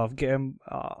cartridge of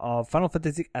Final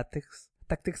Fantasy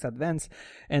Tactics Advance,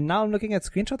 and now I'm looking at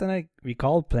screenshot and I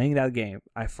recall playing that game.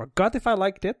 I forgot if I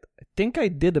liked it. I think I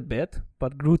did a bit,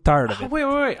 but grew tired of it.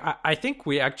 Wait. I think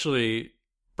we actually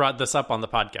brought this up on the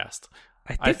podcast.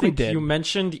 I think we did. You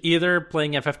mentioned either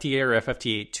playing FFTA or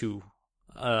FFTA 2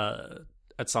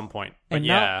 at some point. But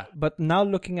but now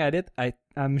looking at it,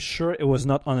 I'm sure it was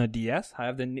not on a DS. I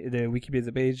have the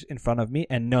Wikipedia page in front of me,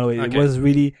 and no, it was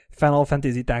really Final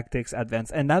Fantasy Tactics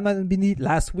Advance. And that might be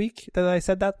last week that I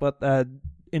said that, but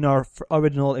in our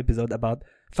original episode about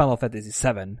Final Fantasy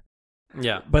VII.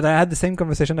 Yeah. But I had the same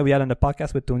conversation that we had on the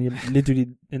podcast with Tony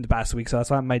literally in the past week, so that's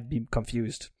why I might be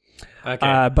confused.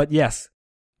 Okay. But yes,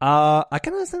 I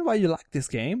can understand why you like this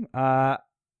game.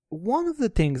 One of the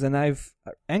things, and I've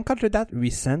encountered that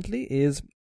recently, is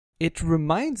it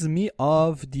reminds me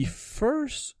of the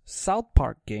first South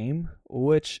Park game,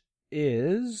 which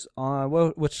is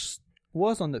which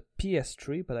was on the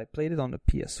PS3, but I played it on the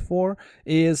PS4.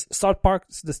 Is South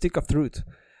Park's The Stick of Truth,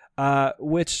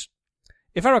 which,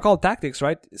 if I recall, tactics,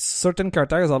 right? Certain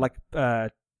characters are like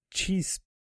chess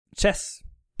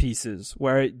pieces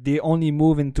where they only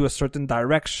move into a certain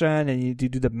direction, and you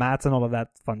do the maths and all of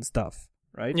that fun stuff.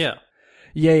 Right? Yeah.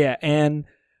 And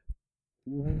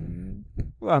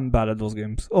I'm bad at those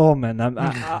games. Oh man,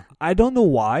 I don't know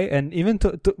why. And even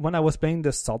when I was playing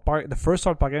the first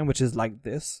South Park game, which is like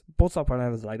this, both South Park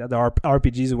games like that. There are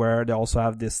RPGs where they also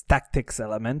have this tactics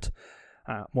element,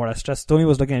 more or less chess. Tony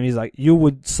was looking at me, he's like, "You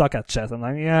would suck at chess." I'm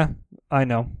like, "Yeah, I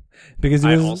know." Because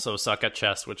I also suck at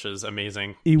chess, which is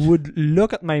amazing. He would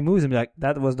look at my moves and be like,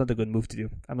 "That was not a good move to do."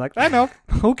 I'm like, "I know.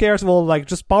 Who cares? We'll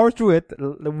just power through it,"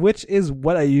 which is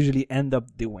what I usually end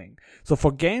up doing. So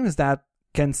for games that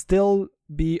can still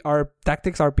be our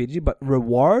tactics RPG, but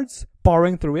rewards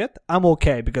powering through it, I'm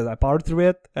okay because I powered through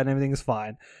it and everything is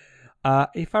fine.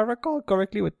 If I recall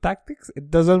correctly with tactics, it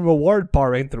doesn't reward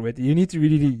powering through it. You need to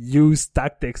really use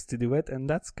tactics to do it, and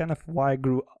that's kind of why I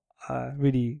grew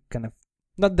really kind of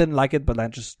didn't like it, but I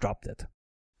just dropped it.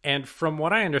 And from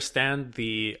what I understand,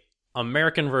 the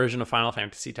American version of Final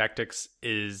Fantasy Tactics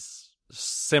is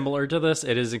similar to this.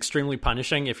 It is extremely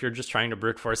punishing if you're just trying to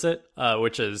brute force it,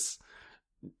 which is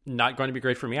not going to be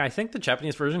great for me. I think the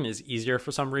Japanese version is easier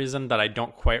for some reason that I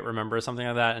don't quite remember, something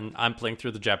like that, and I'm playing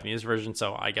through the Japanese version,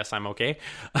 so I guess I'm okay.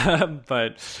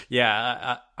 But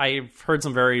yeah, I've heard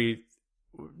some very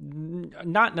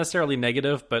not necessarily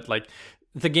negative, but like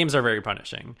the games are very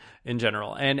punishing in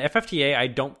general. And FFTA I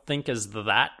don't think is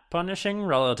that punishing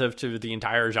relative to the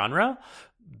entire genre,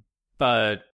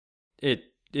 but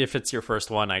if it's your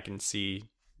first one, I can see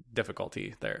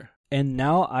difficulty there. And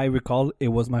now I recall it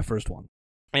was my first one.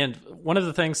 And one of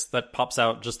the things that pops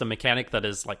out, just a mechanic that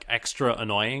is like extra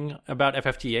annoying about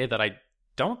FFTA that I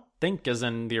don't think is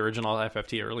in the original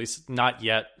FFT, or at least not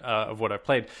yet of what I've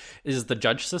played, is the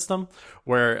judge system,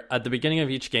 where at the beginning of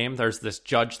each game there's this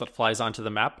judge that flies onto the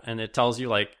map, and it tells you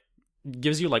like,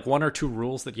 gives you like 1 or 2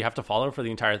 rules that you have to follow for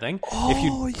the entire thing. If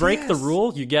you break the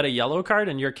rule, you get a yellow card,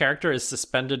 and your character is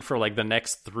suspended for like the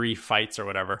next 3 fights or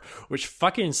whatever, which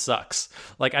fucking sucks.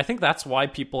 Like, I think that's why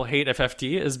people hate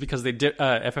FFT, is because they did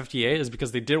FFTA is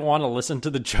because they didn't want to listen to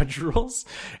the judge rules,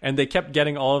 and they kept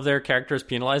getting all of their characters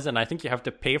penalized, and I think you have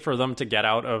to pay for them to get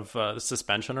out of the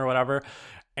suspension or whatever.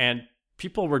 And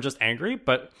people were just angry.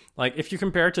 But like, if you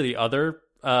compare it to the other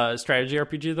strategy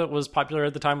RPG that was popular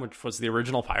at the time, which was the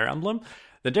original Fire Emblem,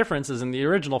 the difference is in the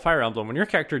original Fire Emblem, when your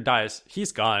character dies,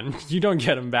 he's gone. You don't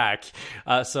get him back.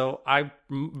 So I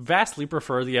vastly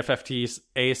prefer the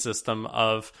FFTA system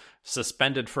of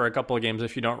suspended for a couple of games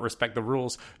if you don't respect the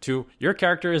rules, to your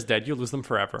character is dead, you lose them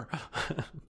forever.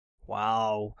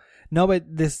 Wow. No, but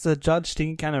this judge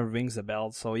thing kind of rings a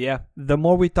bell. So yeah, the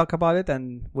more we talk about it,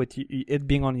 and with it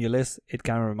being on your list, it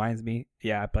kind of reminds me,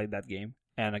 yeah, I played that game.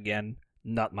 And again,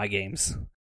 not my games.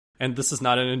 And this is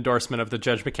not an endorsement of the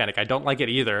judge mechanic. I don't like it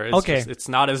either. It's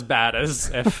not as bad as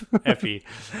FE.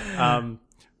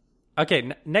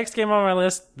 Okay, next game on my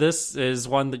list. This is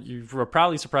one that you were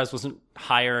probably surprised wasn't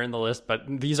higher in the list, but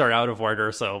these are out of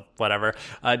order, so whatever.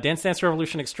 Dance Dance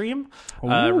Revolution Extreme,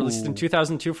 released in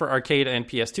 2002 for arcade and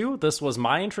PS2. This was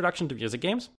my introduction to music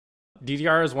games.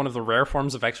 DDR is one of the rare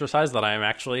forms of exercise that I am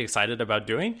actually excited about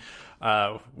doing,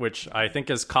 which I think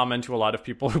is common to a lot of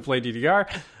people who play DDR.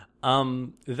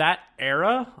 That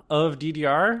era of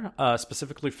DDR,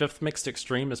 specifically Fifth Mixed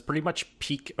Extreme, is pretty much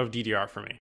peak of DDR for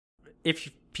me. If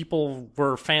people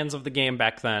were fans of the game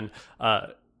back then,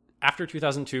 after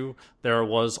 2002, there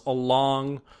was a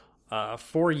long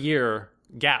 4-year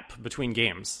gap between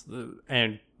games,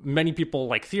 and many people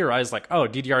like theorize like, oh,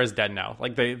 DDR is dead now.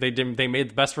 Like they made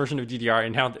the best version of DDR,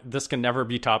 and now this can never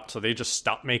be topped, so they just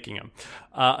stopped making them.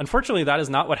 Unfortunately, that is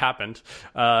not what happened.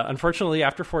 Unfortunately,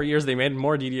 after 4 years, they made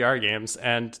more DDR games,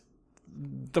 and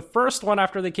the first one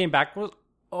after they came back was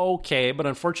okay, but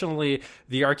unfortunately,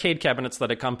 the arcade cabinets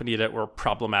that accompanied it were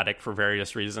problematic for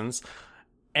various reasons.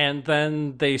 And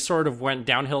then they sort of went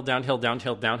downhill. Then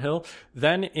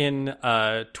in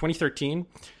 2013,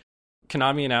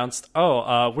 Konami announced,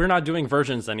 we're not doing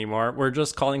versions anymore. We're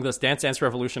just calling this Dance Dance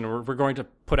Revolution. We're going to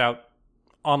put out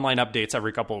online updates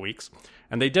every couple of weeks.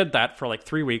 And they did that for like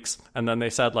 3 weeks. And then they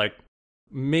said, like,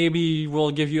 maybe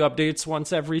we'll give you updates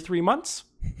once every 3 months.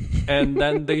 And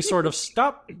then they sort of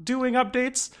stopped doing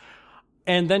updates.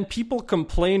 And then people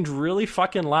complained really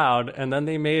fucking loud, and then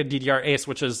they made DDR Ace,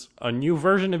 which is a new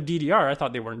version of DDR. I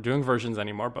thought they weren't doing versions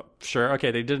anymore, but sure, okay,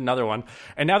 they did another one.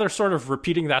 And now they're sort of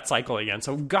repeating that cycle again.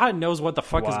 So God knows what the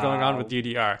fuck is going on with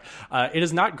DDR. It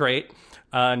is not great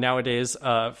nowadays.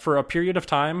 For a period of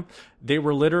time, they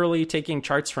were literally taking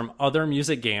charts from other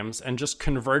music games and just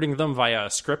converting them via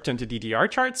a script into DDR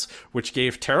charts, which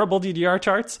gave terrible DDR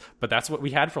charts, but that's what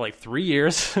we had for like 3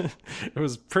 years. It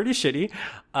was pretty shitty.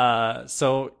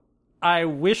 So I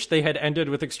wish they had ended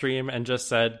with Extreme and just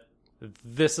said,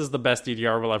 this is the best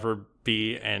DDR will ever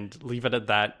be, and leave it at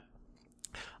that.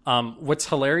 What's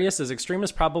hilarious is Extreme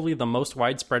is probably the most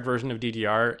widespread version of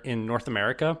DDR in North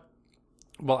America,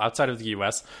 well, outside of the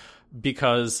US,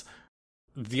 because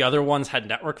the other ones had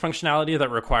network functionality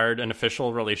that required an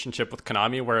official relationship with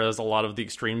Konami, whereas a lot of the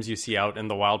Extremes you see out in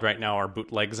the wild right now are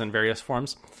bootlegs in various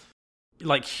forms.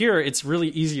 Like here, it's really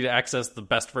easy to access the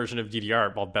best version of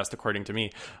DDR, well, best according to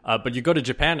me. But you go to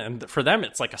Japan, and for them,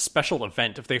 it's like a special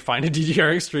event if they find a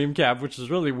DDR Extreme cab, which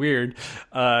is really weird.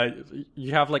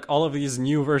 You have like all of these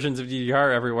new versions of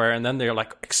DDR everywhere, and then they're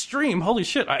like, Extreme, holy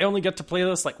shit, I only get to play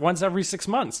this like once every 6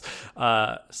 months.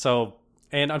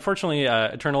 And unfortunately,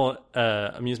 Eternal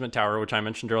Amusement Tower, which I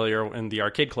mentioned earlier in the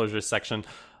arcade closures section,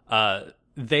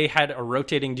 they had a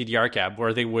rotating DDR cab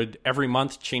where they would every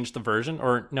month change the version,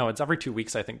 or no, it's every 2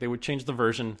 weeks, I think. They would change the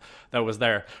version that was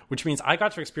there, which means I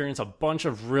got to experience a bunch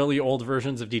of really old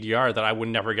versions of DDR that I would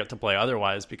never get to play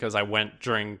otherwise, because I went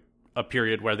during a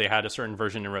period where they had a certain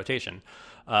version in rotation.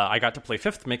 I got to play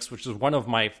Fifth Mix, which is one of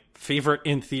my favorite,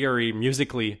 in theory,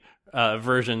 musically,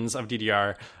 versions of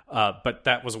DDR, but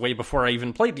that was way before I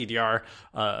even played DDR,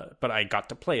 but I got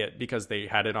to play it because they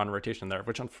had it on rotation there,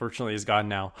 which unfortunately is gone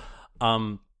now.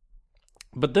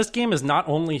 But this game is not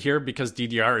only here because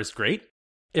DDR is great.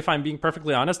 If I'm being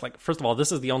perfectly honest, like, first of all,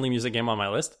 this is the only music game on my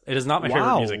list. It is not my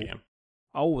favorite music game.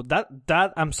 Oh,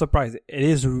 that I'm surprised. It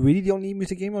is really the only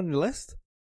music game on your list?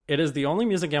 It is the only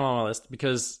music game on my list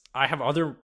because I have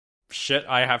other shit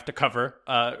I have to cover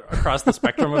across the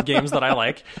spectrum of games that I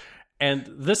like. And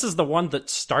this is the one that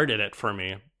started it for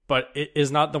me. But it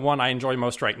is not the one I enjoy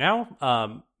most right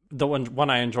now. The one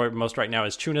I enjoy most right now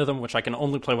is Tunism, which I can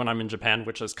only play when I'm in Japan,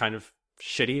 which is kind of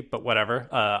shitty, but whatever.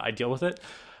 I deal with it.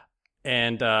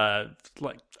 And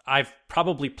like I've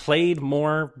probably played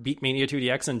more Beatmania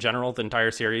 2DX in general, the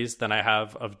entire series, than I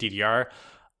have of DDR.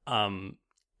 And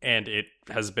it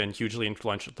has been hugely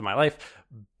influential to my life.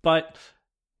 But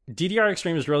DDR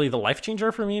Extreme is really the life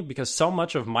changer for me because so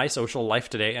much of my social life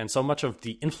today and so much of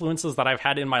the influences that I've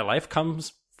had in my life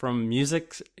comes from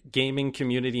music gaming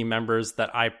community members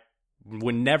that I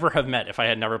would never have met if I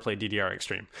had never played DDR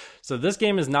Extreme. So this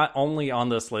game is not only on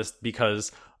this list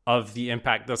because of the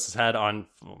impact this has had on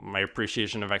my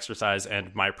appreciation of exercise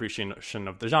and my appreciation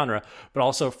of the genre, but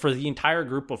also for the entire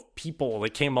group of people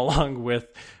that came along with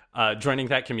joining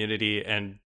that community.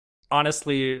 And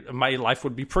honestly, my life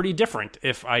would be pretty different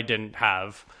if I didn't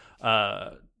have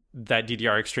that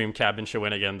DDR Extreme cab in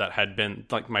Shawinigan that had been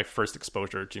like my first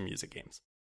exposure to music games.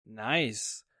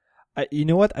 Nice. You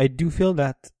know what? I do feel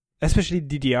that, especially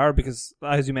DDR, because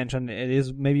as you mentioned, it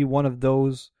is maybe one of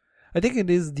those. I think it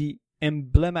is the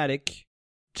emblematic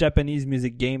Japanese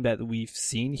music game that we've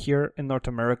seen here in North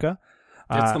America.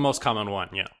 It's the most common one,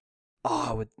 yeah.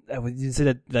 Oh, I would say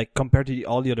that, like, compared to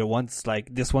all the other ones,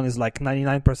 like, this one is like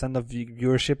 99% of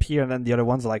viewership here, and then the other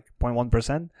one's like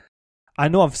 0.1%. I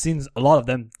know I've seen a lot of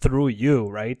them through you,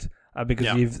 right?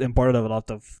 Because you've imported a lot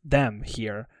of them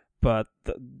here. But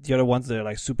the other ones, they're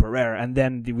like super rare. And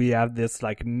then we have this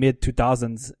like mid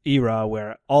 2000s era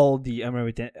where all the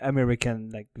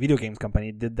American like video games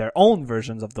company did their own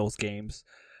versions of those games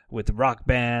with Rock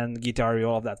Band, Guitar Hero,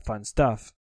 all of that fun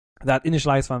stuff that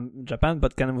initialized from Japan,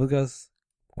 but kind of was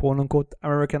quote unquote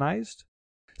Americanized.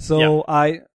 So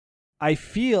I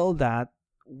feel that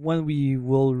when we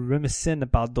will reminisce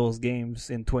about those games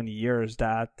in 20 years,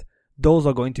 that those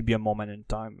are going to be a moment in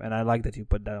time. And I like that you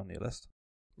put that on your list.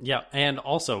 Yeah, and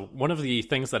also, one of the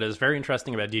things that is very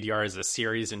interesting about DDR as a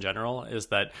series in general is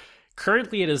that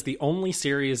currently it is the only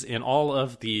series in all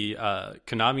of the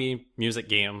Konami music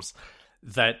games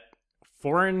that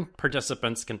foreign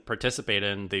participants can participate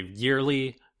in the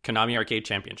yearly Konami Arcade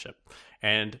Championship.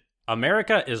 And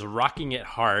America is rocking it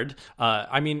hard.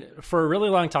 I mean, for a really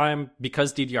long time,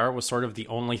 because DDR was sort of the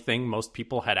only thing most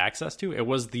people had access to, it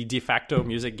was the de facto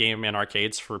music game in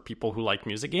arcades for people who like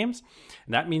music games.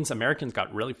 And that means Americans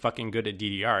got really fucking good at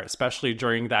DDR, especially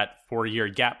during that 4-year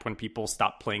gap when people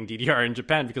stopped playing DDR in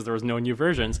Japan because there was no new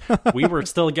versions. We were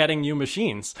still getting new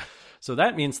machines. So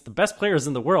that means the best players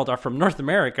in the world are from North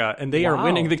America, and they are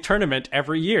winning the tournament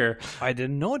every year. I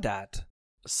didn't know that.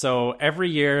 So every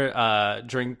year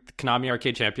during the Konami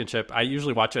Arcade Championship, I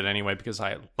usually watch it anyway because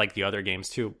I like the other games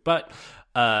too. But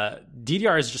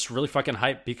DDR is just really fucking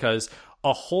hype because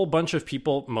a whole bunch of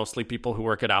people, mostly people who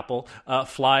work at Apple,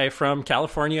 fly from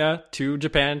California to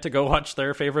Japan to go watch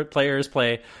their favorite players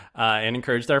play and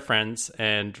encourage their friends.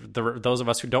 And those of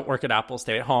us who don't work at Apple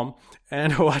stay at home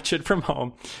and watch it from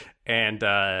home. And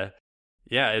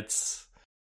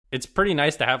it's pretty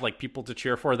nice to have like people to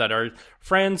cheer for that are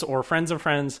friends or friends of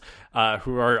friends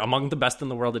who are among the best in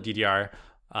the world at DDR.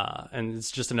 And it's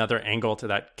just another angle to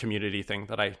that community thing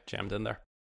that I jammed in there.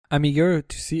 I'm eager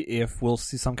to see if we'll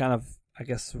see some kind of, I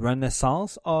guess,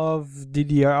 renaissance of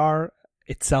DDR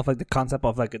itself, like the concept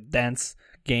of like a dance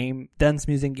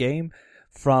music game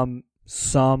from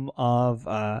some of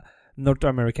North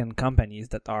American companies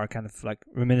that are kind of like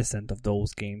reminiscent of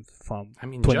those games from. I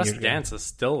mean, Just Dance is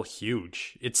still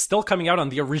huge. It's still coming out on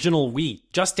the original Wii.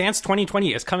 Just Dance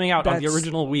 2020 is coming out on the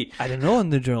original Wii. I don't know on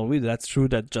the original Wii. That's true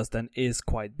that Just Dance is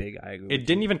quite big. I agree. It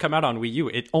didn't even come out on Wii U.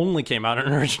 It only came out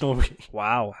on original Wii.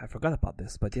 Wow, I forgot about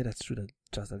this. But yeah, that's true that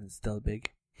Just Dance is still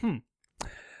big.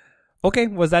 Okay,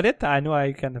 was that it? I know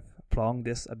I kind of prolonged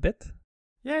this a bit.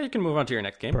 Yeah, you can move on to your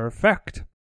next game. Perfect.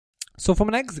 So for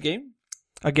my next game,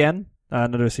 again,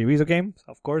 another series of games,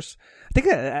 of course.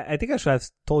 I think I should have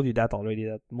told you that already,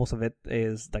 that most of it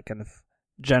is that kind of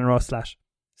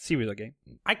genre/series of game.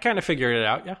 I kind of figured it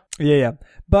out, yeah. Yeah.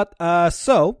 But,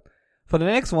 so, for the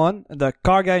next one, the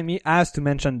car guy in me has to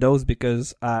mention those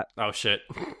because, oh shit.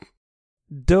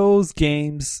 those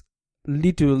games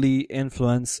literally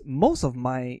influence most of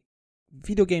my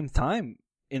video game time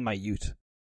in my youth.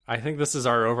 I think this is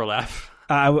our overlap.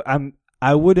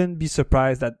 I wouldn't be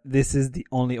surprised that this is the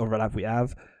only overlap we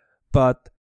have, but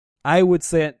I would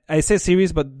say, I say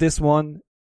series, but this one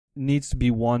needs to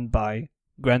be won by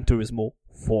Gran Turismo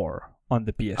 4 on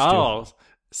the PS2. Oh,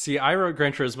 see, I wrote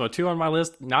Gran Turismo 2 on my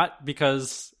list, not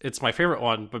because it's my favorite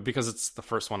one, but because it's the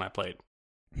first one I played.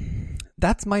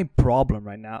 That's my problem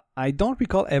right now. I don't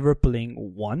recall ever playing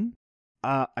 1.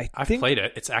 I've played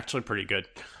it. It's actually pretty good.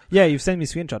 Yeah, you've sent me a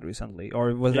screenshot recently.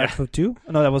 Or was that for 2?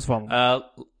 No, that was from...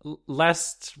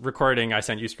 Last recording, I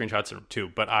sent you screenshots of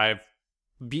 2, but I've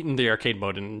beaten the arcade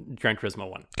mode in Gran Turismo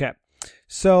 1. Okay.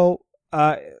 So,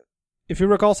 if you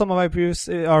recall some of my previous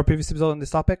episode on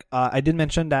this topic, I did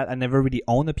mention that I never really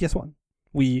owned a PS1.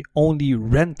 We only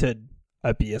rented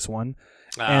a PS1.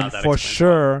 And for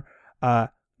sure,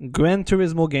 Gran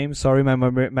Turismo games, sorry, my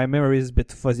memory is a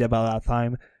bit fuzzy about that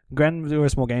time. Gran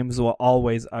Turismo games were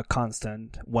always a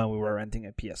constant when we were renting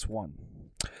a PS1.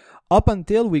 Up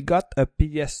until we got a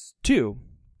PS2.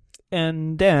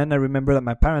 And then I remember that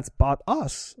my parents bought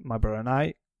us, my brother and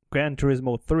I, Gran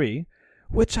Turismo 3,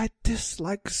 which I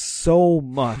dislike so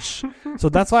much. So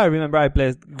that's why I remember I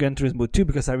played Gran Turismo 2,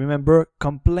 because I remember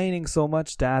complaining so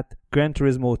much that Gran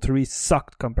Turismo 3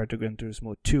 sucked compared to Gran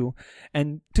Turismo 2.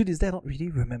 And to this day, I don't really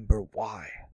remember why.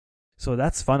 So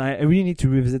that's fun. I really need to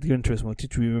revisit Gran Turismo 2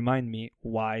 to remind me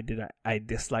why did I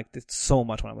disliked it so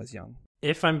much when I was young.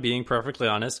 If I'm being perfectly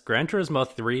honest, Gran Turismo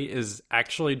 3 is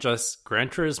actually just Gran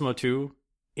Turismo 2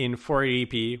 in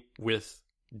 480p with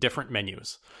different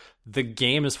menus. The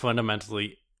game is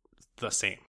fundamentally the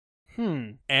same.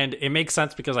 And it makes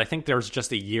sense because I think there's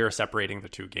just a year separating the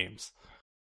two games.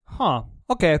 Huh.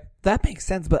 Okay, that makes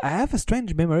sense, but I have a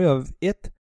strange memory of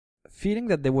it feeling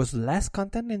that there was less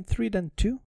content in 3 than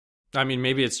 2. I mean,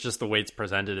 maybe it's just the way it's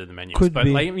presented in the menus. Could but be.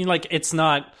 Like, I mean, like, it's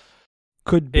not...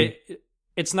 Could be.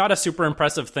 It's not a super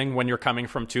impressive thing when you're coming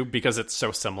from 2 because it's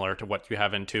so similar to what you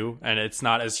have in 2, and it's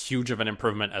not as huge of an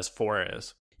improvement as 4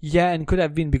 is. Yeah, and could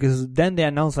have been because then they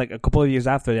announced, like a couple of years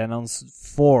after, they announced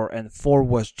 4, and 4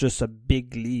 was just a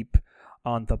big leap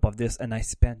on top of this, and I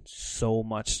spent so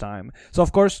much time. So,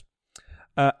 of course,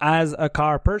 as a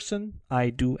car person,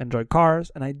 I do enjoy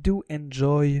cars, and I do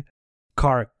enjoy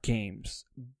car games.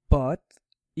 But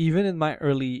even in my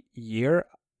early years,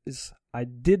 I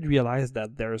did realize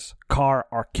that there's car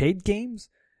arcade games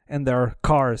and there are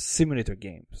car simulator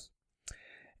games.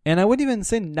 And I would even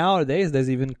say nowadays there's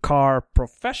even car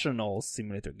professional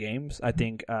simulator games. I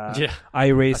think iRacing,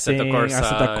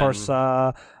 Assetto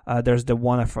Corsa. There's the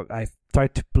one I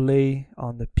tried to play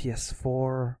on the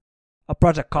PS4.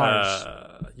 Project Cars.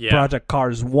 Project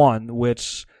Cars 1,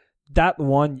 which that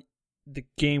one, the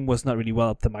game was not really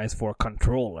well optimized for a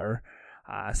controller.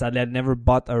 Sadly, I'd never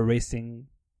bought a racing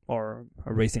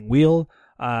wheel,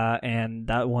 and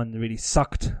that one really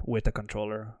sucked with a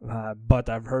controller. But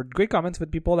I've heard great comments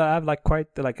with people that have quite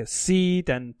a seat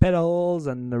and pedals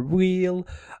and a wheel.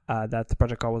 That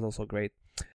Project Car was also great.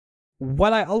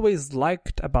 What I always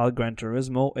liked about Gran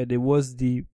Turismo, it was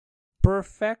the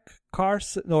perfect car,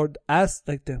 or as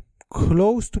the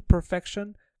close to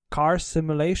perfection car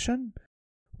simulation,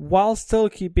 while still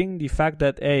keeping the fact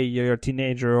that, hey, you're a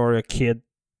teenager or a kid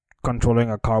controlling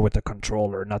a car with a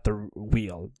controller, not a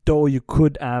wheel. Though you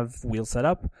could have wheel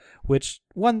setup, which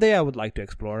one day I would like to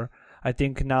explore. I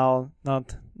think now,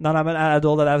 not I'm an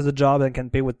adult that has a job and can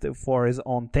pay for his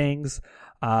own things.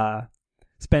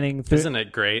 Isn't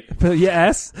it great?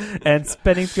 Yes, and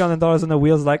spending $300 on the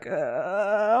wheels,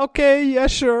 okay, yeah,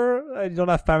 sure. I don't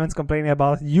have parents complaining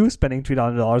about you spending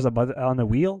 $300 on a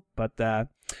wheel, but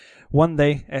one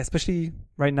day, especially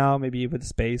right now, maybe with the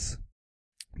space.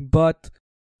 But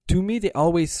to me, they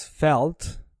always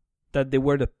felt that they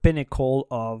were the pinnacle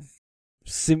of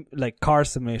car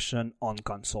simulation on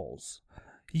consoles.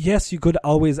 Yes, you could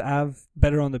always have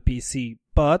better on the PC,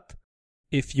 but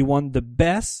if you want the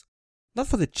best, not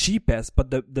for the cheapest, but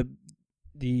the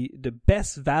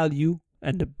best value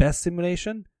and the best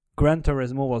simulation, Gran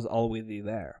Turismo was always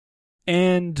there.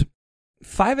 And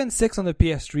 5 and 6 on the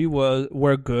PS3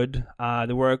 were good.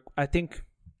 There were, I think,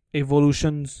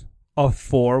 evolutions of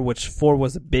 4, which 4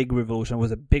 was a big revolution,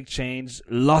 was a big change.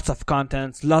 Lots of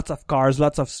content, lots of cars,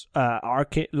 lots of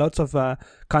arcade, lots of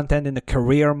content in the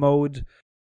career mode.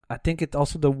 I think it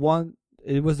was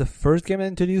the first game that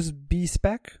introduced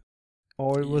B-Spec,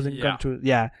 or it was in Gran Turismo.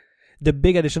 Yeah, the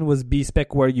big addition was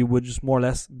B-Spec, where you would just more or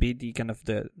less be the kind of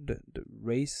the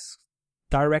race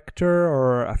director,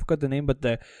 or I forgot the name,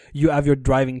 but you have your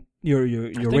driving, your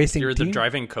racing. You're team. the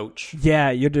driving coach.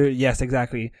 Yeah, yes,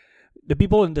 exactly. The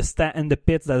people in the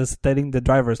pits that is telling the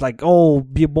drivers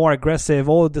be more aggressive.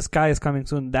 Oh, this guy is coming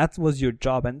soon. That was your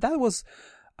job, and that was,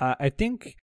 I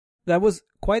think, that was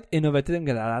quite innovative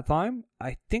at that time.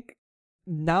 I think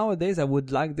nowadays I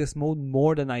would like this mode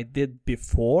more than I did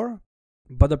before,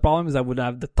 But the problem is I would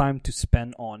have the time to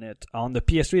spend on it. On the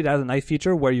PS3, it has a nice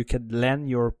feature where you could lend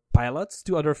your pilots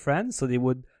to other friends, so they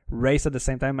would race at the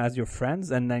same time as your friends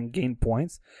and then gain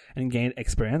points and gain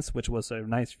experience, which was a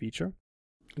nice feature.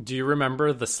 Do you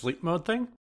remember the sleep mode thing?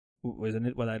 Wasn't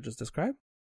it what I just described?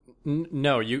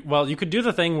 No, you could do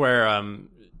the thing where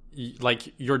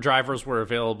like your drivers were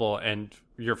available and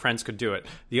your friends could do it.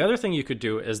 The other thing you could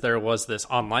do is there was this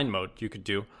online mode you could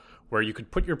do where you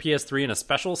could put your PS3 in a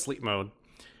special sleep mode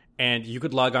and you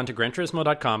could log on to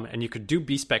GranTurismo.com and you could do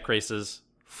B-Spec races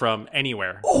from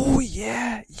anywhere. Oh,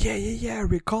 yeah.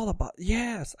 Recall about...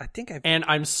 Yes, I think I've... And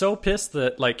I'm so pissed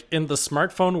that, like, in the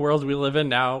smartphone world we live in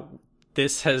now,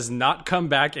 this has not come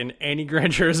back in any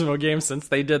Gran Turismo game since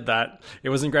they did that. It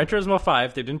was in Gran Turismo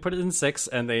 5, they didn't put it in 6,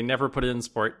 and they never put it in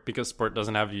Sport because Sport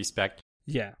doesn't have V-Spec.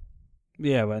 Yeah.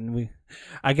 Yeah,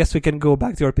 I guess we can go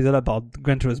back to our episode about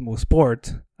Gran Turismo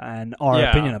Sport and our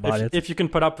opinion about it. If you can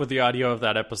put up with the audio of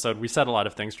that episode, we said a lot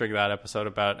of things during that episode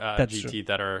about GT true.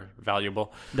 that are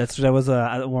valuable. That was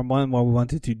one moment where we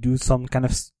wanted to do some kind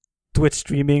of Twitch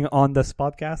streaming on this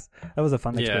podcast. That was a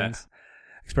fun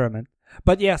experiment.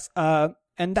 But yes, and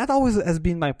that always has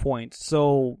been my point.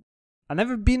 So I've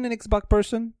never been an Xbox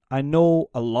person. I know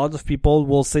a lot of people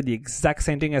will say the exact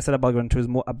same thing I said about Gran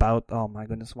Turismo about, oh my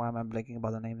goodness, why am I blanking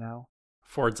about the name now?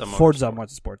 Forza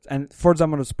Motorsports. And Forza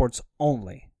Motorsports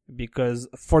only. Because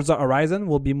Forza Horizon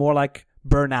will be more like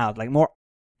Burnout, like more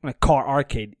like car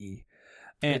arcade-y.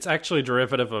 And it's actually a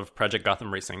derivative of Project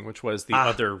Gotham Racing, which was the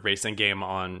other racing game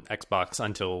on Xbox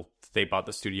until they bought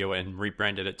the studio and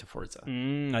rebranded it to Forza.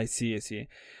 I see.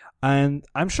 And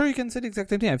I'm sure you can say the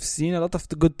exact same thing. I've seen a lot of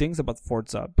the good things about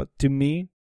Forza, but to me,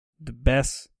 the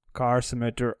best car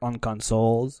simulator on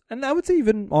consoles, and I would say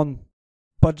even on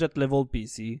budget level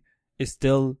PC, is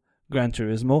still Gran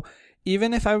Turismo.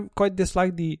 Even if I quite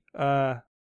dislike the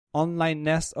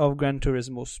online-ness of Gran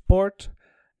Turismo Sport,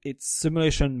 its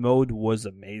simulation mode was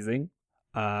amazing.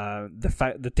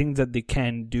 The things that they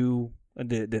can do,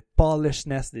 the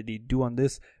polishedness that they do on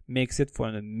this makes it for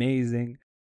an amazing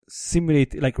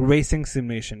racing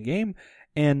simulation game.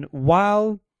 And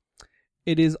while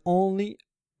it is only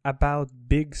about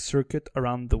big circuit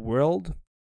around the world,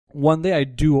 one day I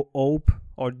do hope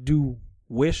or do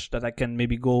wish that I can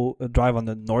maybe go drive on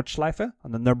the Nordschleife,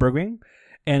 on the Nürburgring,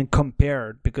 and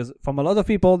compare, because from a lot of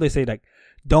people they say like,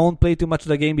 don't play too much of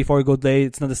the game before you go play.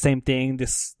 It's not the same thing. The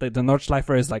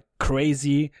Nordschleife is like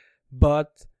crazy,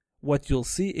 but what you'll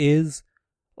see is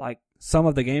like some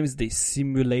of the games, they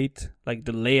simulate like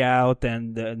the layout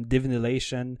and the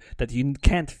divination that you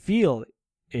can't feel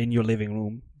in your living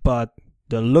room, but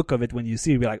the look of it when you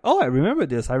see it, you're like, oh, I remember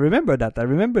this, I remember that, I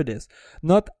remember this.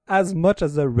 Not as much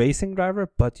as a racing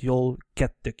driver, but you'll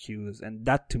get the cues, and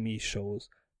that to me shows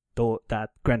though that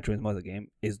Gran Turismo as a game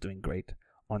is doing great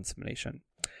on simulation.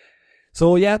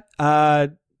 So yeah,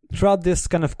 throughout this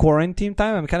kind of quarantine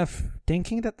time, I'm kind of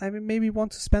thinking that I maybe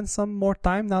want to spend some more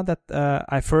time now that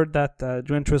I've heard that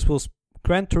Gran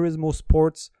Turismo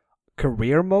Sports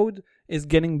career mode is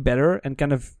getting better and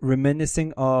kind of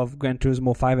reminiscing of Gran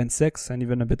Turismo 5 and 6 and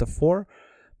even a bit of 4.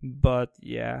 But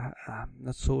yeah, I'm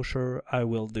not so sure I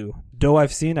will do. Though I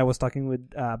was talking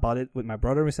about it with my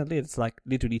brother recently, it's like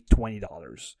literally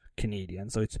 $20 Canadian.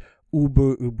 So it's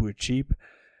uber cheap.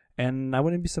 And I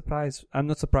wouldn't be surprised. I'm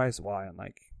not surprised why. I'm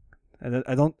like,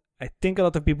 I think a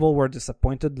lot of people were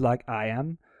disappointed like I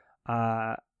am,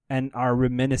 and are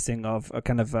reminiscing of a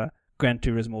kind of a Gran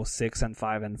Turismo 6 and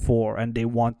 5 and 4, and they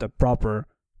want a proper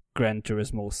Gran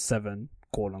Turismo 7,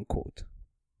 quote unquote.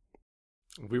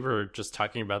 We were just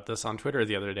talking about this on Twitter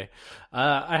the other day.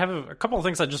 I have a couple of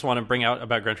things I just want to bring out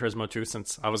about Gran Turismo 2,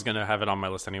 since I was going to have it on my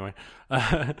list anyway.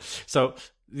 So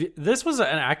this was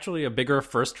actually a bigger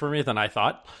first for me than I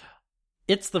thought.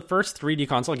 It's the first 3D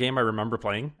console game I remember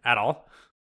playing at all,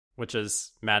 which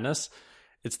is madness.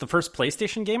 It's the first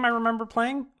PlayStation game I remember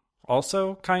playing,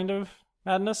 also kind of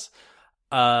madness.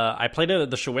 I played it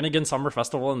at the Shawinigan Summer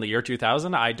Festival in the year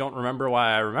 2000. I don't remember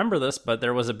why I remember this, but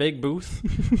there was a big booth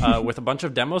with a bunch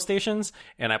of demo stations,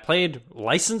 and I played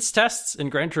license tests in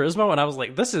Gran Turismo, and I was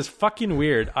like, this is fucking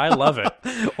weird. I love it.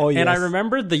 Oh, yes. And I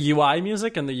remembered the UI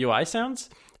music and the UI sounds,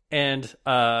 and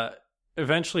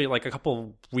eventually, like a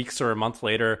couple weeks or a month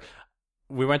later,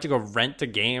 we went to go rent a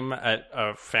game at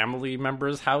a family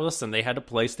member's house, and they had a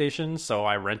PlayStation, so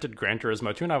I rented Gran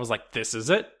Turismo 2, and I was like, this is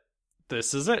it.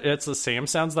 This is it. It's the same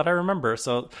sounds that I remember.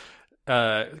 So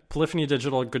Polyphony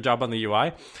Digital, good job on the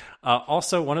UI.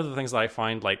 Also, one of the things that I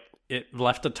find like it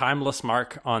left a timeless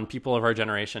mark on people of our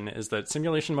generation is that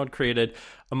simulation mode created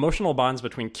emotional bonds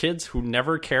between kids who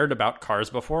never cared about cars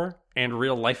before and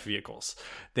real life vehicles.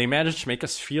 They managed to make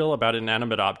us feel about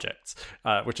inanimate objects,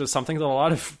 which is something that a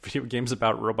lot of video games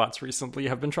about robots recently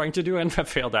have been trying to do and have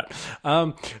failed at.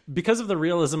 Because of the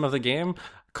realism of the game,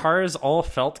 cars all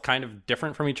felt kind of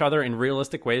different from each other in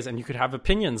realistic ways, and you could have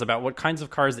opinions about what kinds of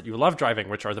cars that you love driving,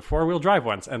 which are the four-wheel drive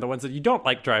ones, and the ones that you don't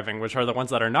like driving, which are the ones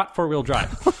that are not four-wheel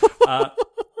drive.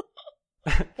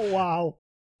 Wow.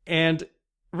 And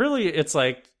really, it's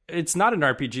like, it's not an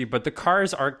RPG, but the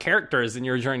cars are characters in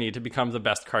your journey to become the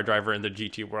best car driver in the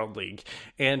GT World League.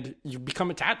 And you become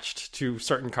attached to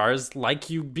certain cars like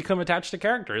you become attached to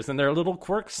characters. And there are little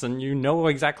quirks, and you know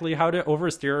exactly how to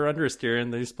oversteer or understeer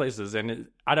in these places. And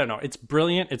I don't know, it's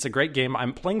brilliant. It's a great game.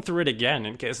 I'm playing through it again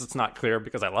in case it's not clear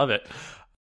because I love it.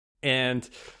 And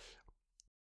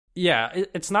yeah,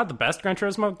 it's not the best Gran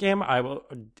Turismo game.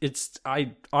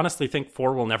 I honestly think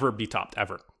 4 will never be topped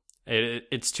ever.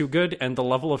 It's too good, and the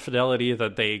level of fidelity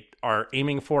that they are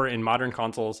aiming for in modern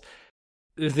consoles,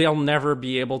 they'll never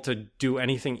be able to do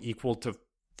anything equal to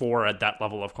 4 at that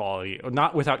level of quality,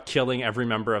 not without killing every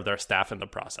member of their staff in the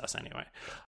process anyway.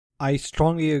 I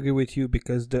strongly agree with you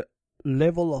because the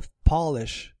level of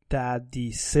polish that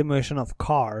the simulation of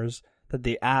cars that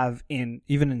they have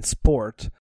even in sport,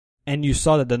 and you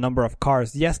saw that the number of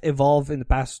cars, yes, evolved in the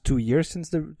past 3 years since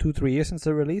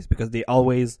the release, because they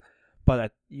always, but I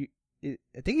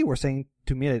think you were saying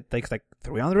to me that it takes like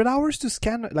 300 hours to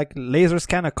scan, like laser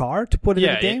scan a car to put it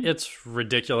in the game. It's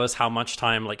ridiculous how much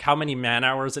time, like how many man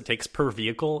hours it takes per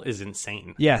vehicle is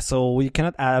insane. Yeah, so you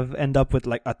cannot end up with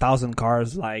like 1,000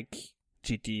 cars like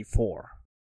GT4.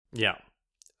 Yeah.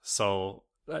 So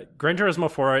Gran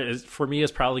Turismo 4 for me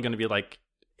is probably going to be like,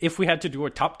 if we had to do a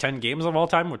top 10 games of all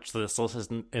time, which this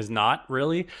list is not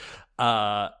really,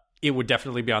 it would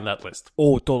definitely be on that list.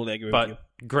 Oh, totally agree with you.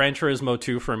 But Gran Turismo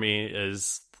 2 for me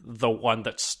is the one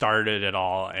that started it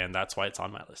all, and that's why it's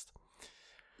on my list.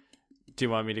 Do you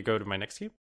want me to go to my next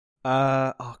game?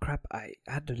 Oh crap, I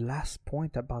had the last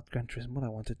point about Gran Turismo that I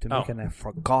wanted to make and I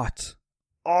forgot.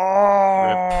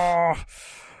 Oh! Rip.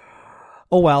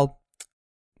 Oh well.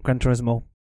 Gran Turismo,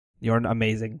 you're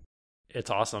amazing. It's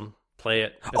awesome. Play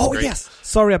it. It's great. Yes.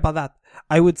 Sorry about that.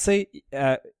 I would say,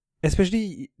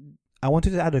 especially, I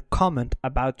wanted to add a comment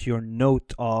about your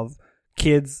note of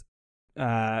kids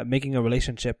making a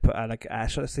relationship, like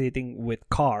associating with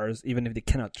cars, even if they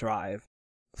cannot drive.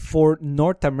 For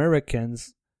North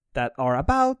Americans that are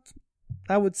about,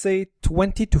 I would say,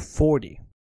 20 to 40,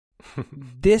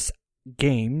 this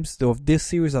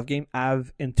series of games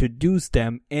have introduced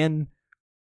them and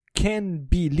can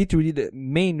be literally the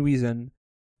main reason,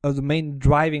 or the main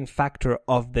driving factor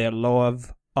of their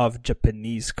love of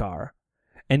Japanese car.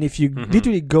 And if you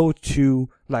literally go to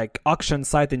like auction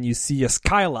site and you see a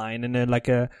Skyline and then like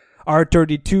a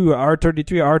R32, R33,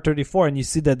 R34, and you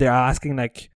see that they're asking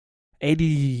like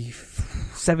 80,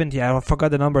 70, I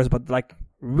forgot the numbers, but like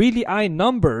really high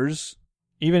numbers,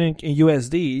 even in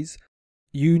USDs,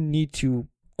 you need to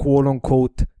quote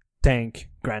unquote thank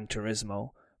Gran Turismo,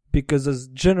 because this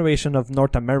generation of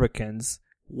North Americans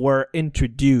were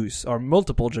introduced, or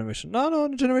multiple generation,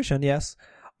 yes,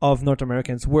 of North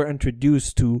Americans were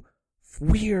introduced to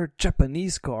weird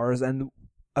Japanese cars and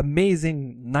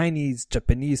amazing 90s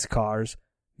Japanese cars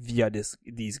via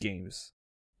these games.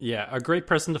 Yeah, a great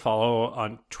person to follow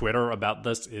on Twitter about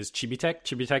this is Chibitek.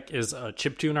 Chibitek is a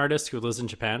chiptune artist who lives in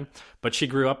Japan, but she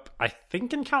grew up, I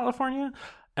think, in California.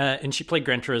 And she played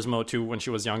Gran Turismo 2 when she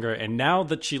was younger. And now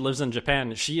that she lives in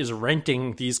Japan, she is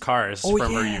renting these cars from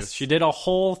her youth. She did a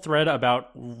whole thread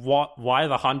about why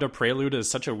the Honda Prelude is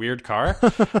such a weird car.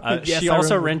 She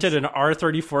also rented an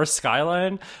R34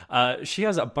 Skyline. She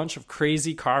has a bunch of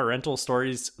crazy car rental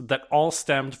stories that all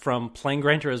stemmed from playing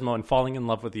Gran Turismo and falling in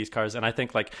love with these cars. And I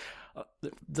think like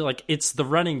it's the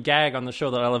running gag on the show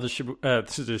that I love, the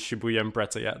Shibuya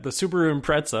Impreza, the Subaru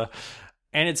Impreza.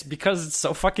 And it's because it's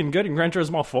so fucking good in Gran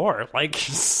Turismo 4. Like,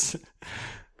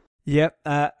 yep.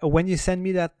 When you send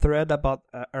me that thread about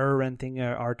her renting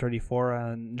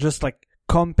R34 and just like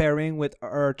comparing with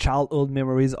her childhood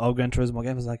memories of Gran Turismo games,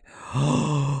 I was like,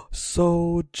 oh,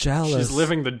 so jealous. She's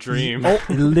living the dream. Oh,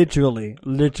 literally.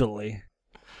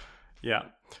 Yeah.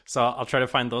 So I'll try to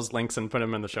find those links and put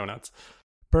them in the show notes.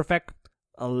 Perfect.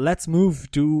 Let's move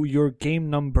to your game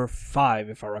number 5,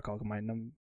 if I recall my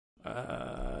number.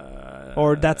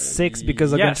 Or that's 6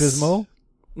 because of Gran Turismo?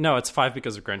 No, it's 5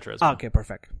 because of Gran Turismo. Okay,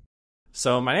 perfect.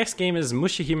 So my next game is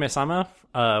Mushihime-sama,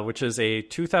 which is a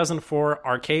 2004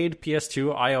 arcade,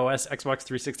 PS2, iOS, Xbox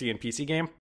 360, and PC game.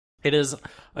 It is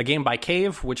a game by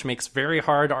Cave, which makes very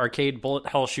hard arcade bullet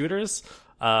hell shooters.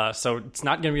 So it's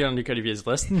not going to be on Nukadovia's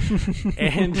list.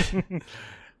 And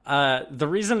the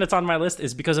reason it's on my list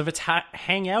is because of its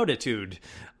hangoutitude.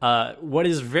 What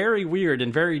is very weird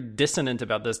and very dissonant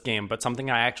about this game, but something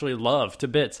I actually love to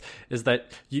bits, is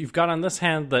that you've got on this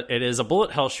hand that it is a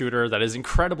bullet hell shooter that is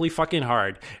incredibly fucking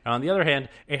hard. And on the other hand,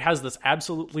 it has this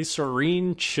absolutely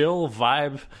serene, chill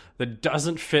vibe that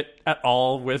doesn't fit at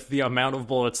all with the amount of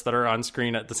bullets that are on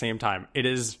screen at the same time. It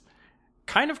is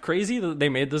kind of crazy that they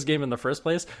made this game in the first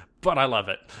place, but I love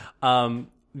it.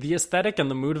 The aesthetic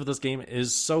and the mood of this game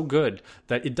is so good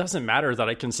that it doesn't matter that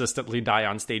I consistently die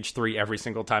on stage 3 every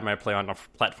single time I play on a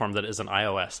platform that isn't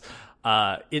iOS.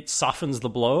 It softens the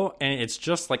blow, and it's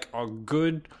just like a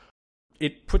good...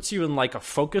 It puts you in like a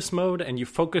focus mode, and you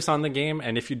focus on the game,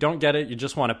 and if you don't get it, you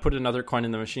just want to put another coin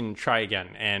in the machine and try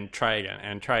again, and try again,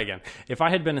 and try again. If I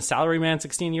had been a salaryman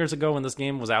 16 years ago when this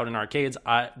game was out in arcades,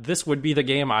 this would be the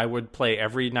game I would play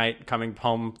every night coming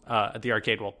home at the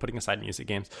arcade, well, putting aside music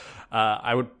games.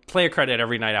 I would play a credit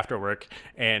every night after work,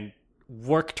 and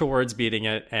work towards beating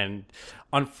it, and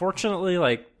unfortunately,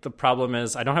 like, the problem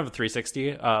is I don't have a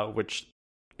 360, which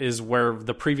is where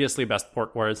the previously best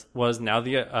port was. Now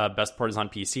the best port is on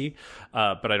PC,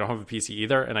 but I don't have a PC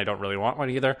either, and I don't really want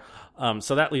one either.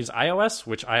 So that leaves iOS,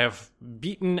 which I have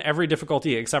beaten every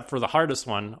difficulty except for the hardest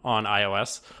one on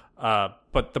iOS.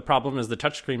 But the problem is the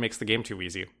touchscreen makes the game too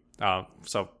easy.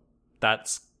 So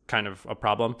that's kind of a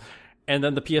problem. And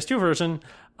then the PS2 version,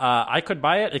 I could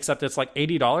buy it, except it's like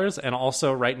 $80, and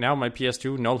also right now my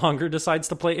PS2 no longer decides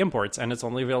to play imports, and it's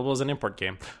only available as an import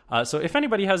game. So if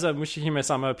anybody has a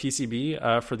Mushihime-sama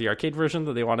PCB for the arcade version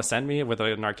that they want to send me with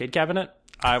an arcade cabinet,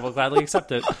 I will gladly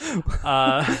accept it.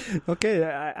 Okay,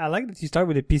 I like that you start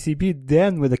with a PCB,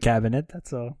 then with a cabinet,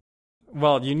 that's all.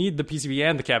 Well, you need the PCB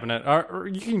and the cabinet, or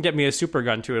you can get me a super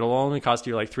gun too. It'll only cost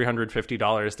you like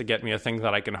 $350 to get me a thing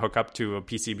that I can hook up to a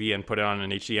PCB and put it on an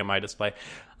HDMI display.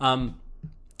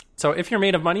 So if you're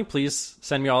made of money, please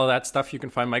send me all of that stuff. You can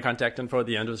find my contact info at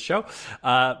the end of the show.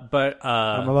 I'm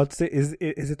about to say, is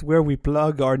it where we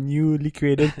plug our newly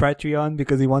created Patreon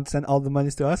because he wants to send all the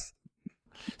monies to us?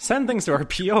 Send things to our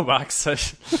PO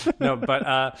box. No,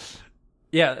 but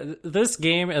yeah, this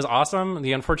game is awesome.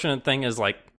 The unfortunate thing is,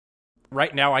 like,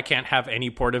 right now I can't have any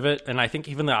port of it, and I think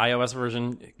even the iOS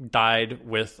version died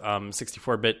with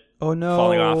 64-bit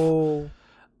falling off.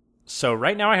 So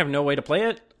right now I have no way to play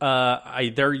it.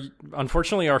 There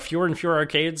unfortunately are fewer and fewer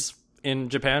arcades in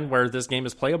Japan where this game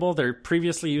is playable. There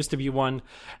previously used to be one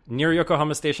near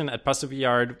Yokohama Station at Pacific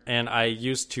Yard, and I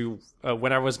used to,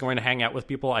 when I was going to hang out with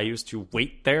people, I used to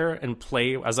wait there and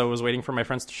play as I was waiting for my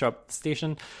friends to show up at the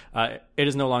station. It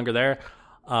is no longer there.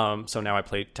 So now I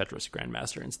play Tetris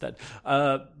Grandmaster instead.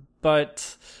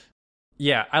 But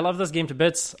yeah, I love this game to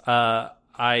bits.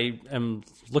 I am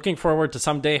looking forward to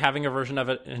someday having a version of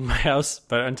it in my house,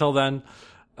 but until then,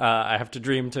 I have to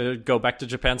dream to go back to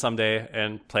Japan someday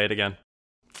and play it again.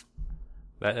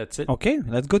 That's it. Okay,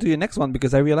 let's go to the next one,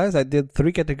 because I realized I did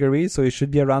 3 categories, so it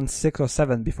should be around 6 or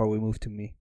 7 before we move to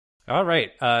me. All right,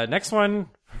 next one,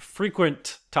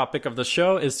 frequent topic of the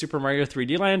show, is Super Mario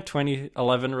 3D Land,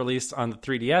 2011 release on the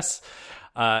 3DS.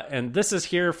 And this is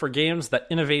here for games that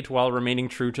innovate while remaining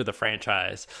true to the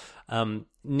franchise.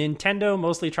 Nintendo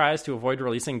mostly tries to avoid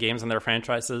releasing games in their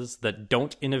franchises that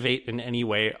don't innovate in any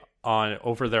way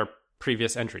over their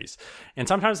previous entries. And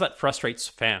sometimes that frustrates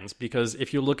fans, because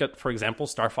if you look at, for example,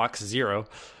 Star Fox Zero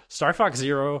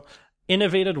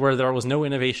innovated where there was no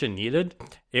innovation needed.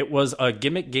 It was a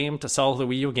gimmick game to sell the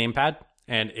Wii U gamepad,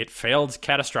 and it failed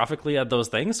catastrophically at those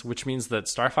things, which means that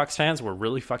Star Fox fans were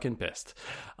really fucking pissed.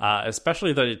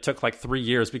 Especially that it took like 3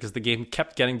 years because the game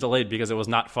kept getting delayed because it was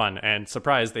not fun. And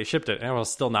surprise, they shipped it and it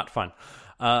was still not fun.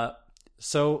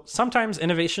 So sometimes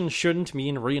innovation shouldn't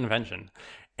mean reinvention.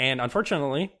 And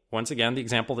unfortunately, once again, the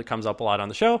example that comes up a lot on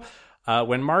the show,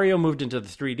 when Mario moved into the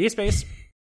 3D space,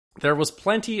 there was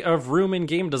plenty of room in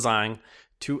game design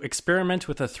to experiment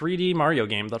with a 3D Mario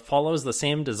game that follows the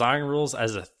same design rules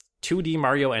as a 2D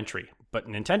Mario entry. But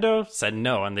Nintendo said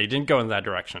no, and they didn't go in that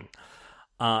direction.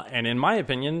 And in my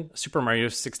opinion, Super Mario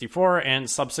 64 and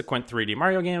subsequent 3D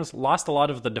Mario games lost a lot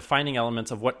of the defining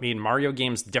elements of what made Mario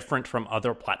games different from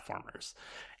other platformers.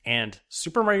 And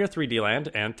Super Mario 3D Land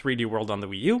and 3D World on the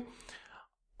Wii U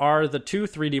are the two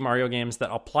 3D Mario games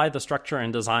that apply the structure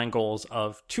and design goals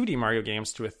of 2D Mario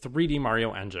games to a 3D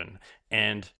Mario engine.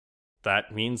 And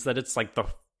that means that it's like the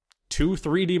two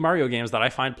 3D Mario games that I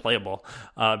find playable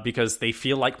because they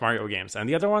feel like Mario games. And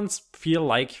the other ones feel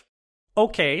like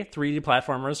okay 3D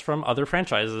platformers from other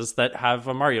franchises that have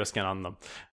a Mario skin on them.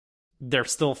 They're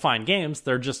still fine games.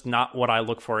 They're just not what I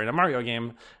look for in a Mario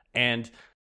game. And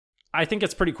I think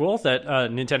it's pretty cool that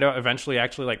Nintendo eventually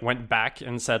actually like went back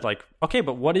and said like, okay,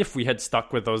 but what if we had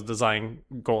stuck with those design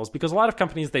goals? Because a lot of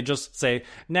companies, they just say,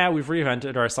 nah, we've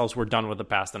reinvented ourselves, we're done with the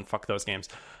past, and fuck those games.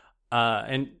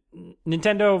 And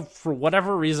Nintendo, for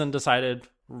whatever reason, decided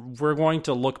we're going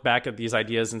to look back at these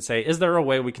ideas and say, is there a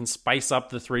way we can spice up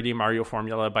the 3D Mario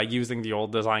formula by using the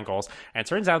old design goals? And it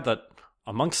turns out that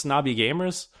amongst snobby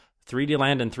gamers, 3D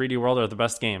Land and 3D World are the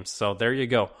best games. So there you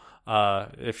go.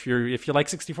 If you like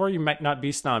 64, you might not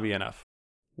be snobby enough.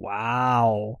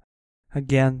 Wow.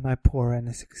 Again, my poor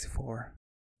N64.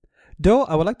 Though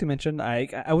I would like to mention, I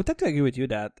would like to agree with you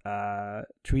that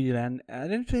 3D Land, I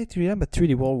didn't play 3D Land, but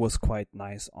 3D World was quite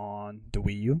nice on the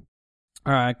Wii U.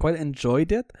 I quite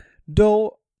enjoyed it.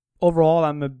 Though overall,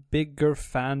 I'm a bigger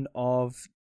fan of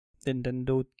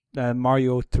Nintendo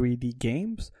Mario 3D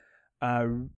games. I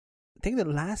think the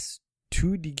last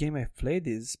 2D game I've played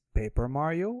is Paper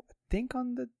Mario. I think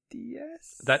on the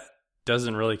DS. That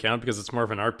doesn't really count because it's more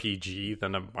of an RPG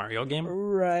than a Mario game.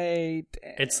 Right.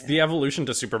 It's the evolution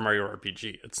to Super Mario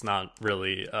RPG. It's not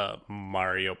really a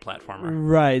Mario platformer.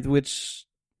 Right, which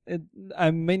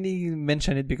I mainly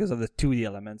mention it because of the 2D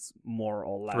elements, more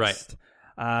or less.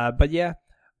 Right. But yeah,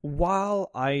 while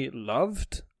I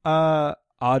loved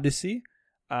Odyssey,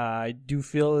 I do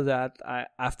feel that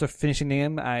after finishing the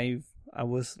game, I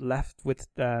was left with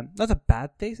not a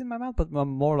bad taste in my mouth, but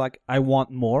more like I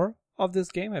want more of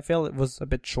this game. I felt it was a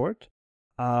bit short.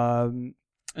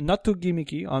 Not too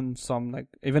gimmicky on some, like,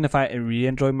 even if I really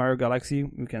enjoy Mario Galaxy,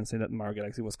 we can say that Mario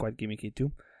Galaxy was quite gimmicky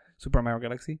too. Super Mario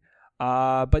Galaxy.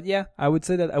 But yeah, I would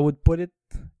say that I would put it,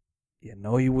 you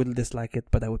know, you will dislike it,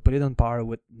 but I would put it on par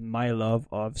with my love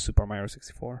of Super Mario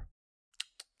 64.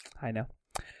 I know.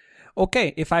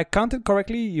 Okay, if I counted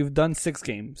correctly, you've done 6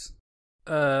 games.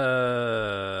 What?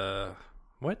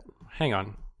 Hang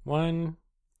on. 1,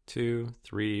 2,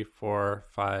 3, 4,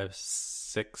 5,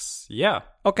 6. Yeah.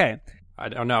 Okay. I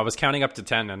don't know. I was counting up to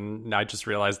 10 and I just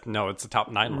realized, no, it's a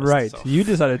top 9 list. Right. So. You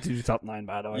decided to do top 9,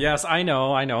 by the way. Yes, I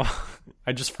know.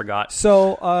 I just forgot.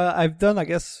 So, I've done, I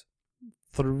guess,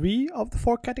 3 of the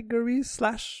 4 categories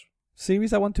 /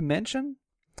 series I want to mention.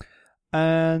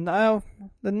 And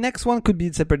the next one could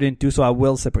be separated into 2, so I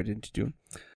will separate it into 2.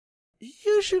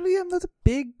 Usually, I'm not a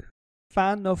big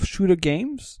fan of shooter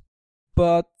games,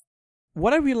 but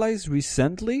what I realized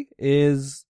recently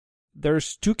is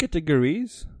there's 2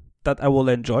 categories that I will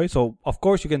enjoy. So, of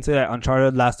course, you can say that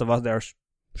Uncharted, Last of Us, they're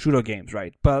shooter games,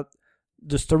 right? But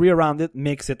the story around it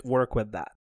makes it work with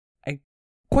that. I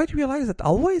quite realize that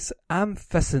always I'm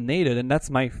fascinated, and that's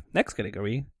my next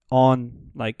category,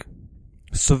 on, like,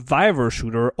 survivor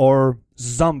shooter or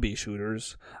zombie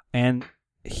shooters. And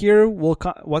here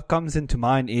what comes into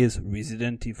mind is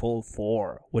Resident Evil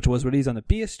 4, which was released on the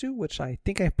PS2, which I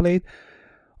think I played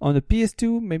on the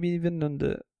PS2, maybe even on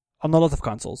a lot of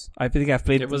consoles. I think I've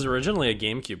played. It was originally a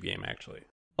GameCube game, actually.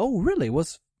 Oh, really? It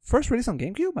was first released on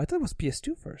GameCube? I thought it was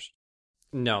PS2 first.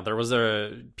 No, there was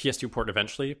a PS2 port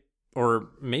eventually, or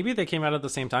maybe they came out at the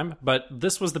same time. But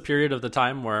this was the period of the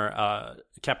time where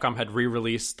Capcom had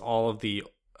re-released all of the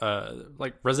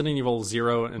like Resident Evil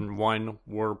 0 and 1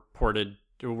 were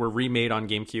remade on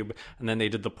GameCube, and then they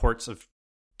did the ports of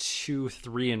 2,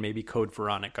 3, and maybe Code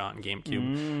Veronica on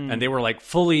GameCube, and they were like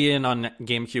fully in on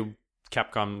GameCube.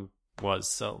 Capcom was,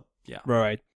 so yeah.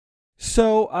 Right.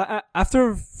 So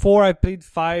after 4, I played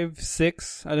 5,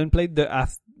 6. I didn't play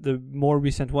the more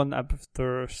recent one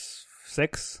after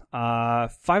 6. 5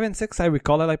 and 6, I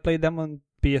recall that I played them on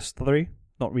PS3.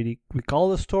 Not really recall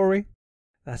the story.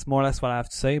 That's more or less what I have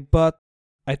to say. But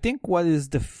I think what is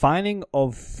defining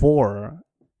of 4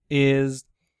 is,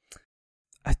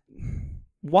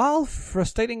 while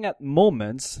frustrating at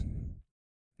moments,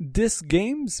 this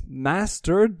game's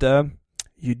mastered the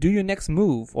you do your next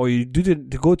move, or you do to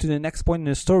go to the next point in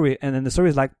the story, and then the story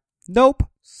is like, nope,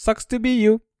 sucks to be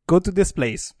you, go to this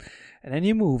place. And then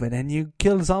you move, and then you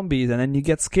kill zombies, and then you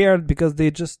get scared because they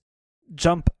just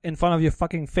jump in front of your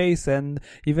fucking face. And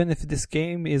even if this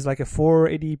game is like a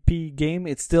 480p game,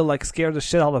 it still like scares the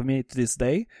shit out of me to this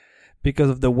day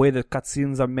because of the way the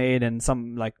cutscenes are made, and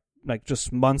some like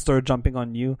just monster jumping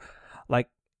on you. Like,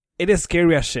 it is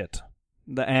scary as shit.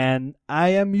 And I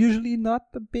am usually not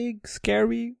a big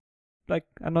scary, like,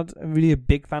 I'm not really a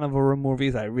big fan of horror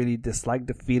movies. I really dislike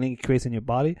the feeling it creates in your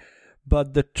body.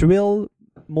 But the thrill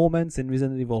moments in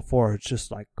Resident Evil 4 are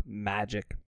just like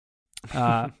magic.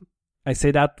 I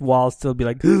say that while still be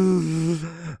like,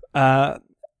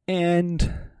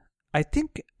 and I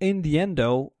think in the end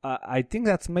though, I think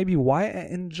that's maybe why I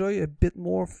enjoy a bit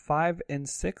more 5 and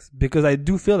 6, because I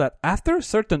do feel that after a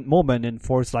certain moment in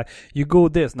 4, it's like, you go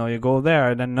this, no, you go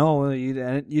there, and then no,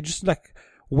 you just like,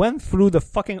 went through the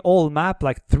fucking old map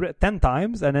like 10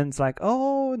 times, and then it's like,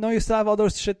 oh no, you still have other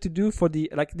shit to do for the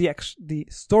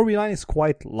storyline is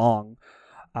quite long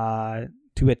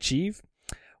to achieve.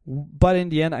 But in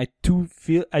the end, I do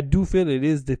feel it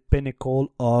is the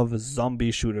pinnacle of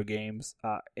zombie shooter games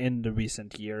in the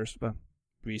recent years.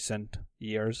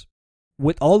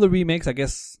 With all the remakes, I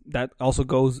guess that also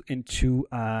goes into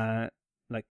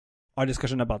like our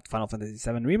discussion about Final Fantasy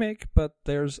VII Remake. But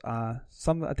there's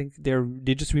some, I think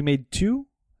they just remade 2,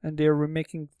 and they're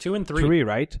remaking 2 and 3. 3,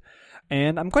 right?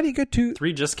 And I'm quite eager to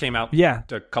 3 just came out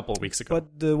a couple of weeks ago.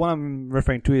 But the one I'm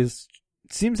referring to is,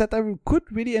 it seems that I could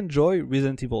really enjoy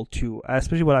Resident Evil 2,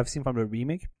 especially what I've seen from the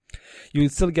remake. You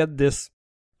still get this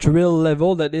thrill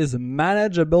level that is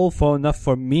manageable enough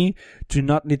for me to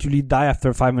not literally die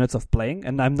after 5 minutes of playing,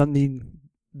 and I'm not needing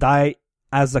die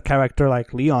as a character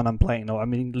like Leon I'm playing. No, I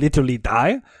mean literally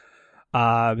die.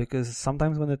 Because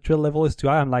sometimes when the thrill level is too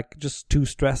high, I'm like just too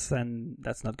stressed, and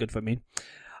that's not good for me.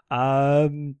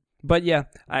 But yeah,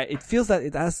 it feels that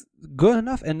it has good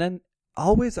enough, and then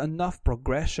always enough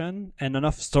progression and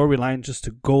enough storyline just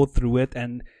to go through it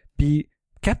and be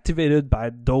captivated by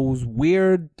those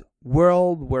weird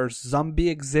world where zombie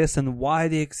exists and why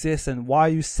they exist and why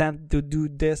you sent to do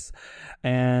this.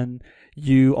 And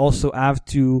you also have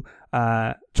to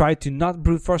try to not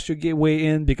brute force your way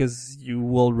in, because you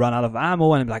will run out of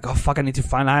ammo and be like, oh fuck, I need to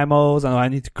find ammos and I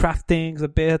need to craft things a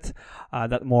bit.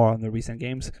 That more on the recent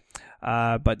games.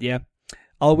 But yeah,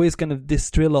 always kind of this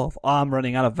thrill of, oh, I'm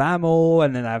running out of ammo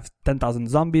and then I have 10,000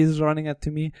 zombies running at to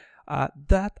me.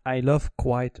 That I love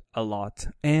quite a lot.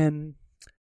 And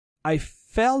I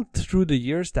felt through the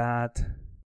years that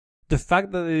the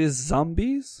fact that it is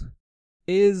zombies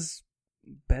is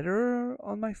better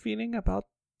on my feeling about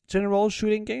general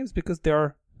shooting games, because they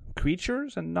are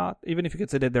creatures and not, even if you could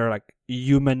say that they're like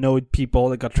humanoid people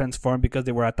that got transformed because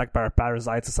they were attacked by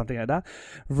parasites or something like that,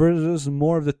 versus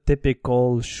more of the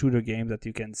typical shooter games that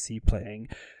you can see playing.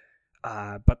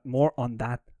 But more on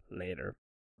that later.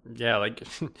 Yeah, like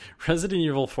Resident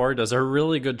Evil 4 does a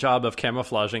really good job of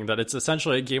camouflaging that it's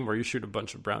essentially a game where you shoot a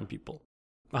bunch of brown people.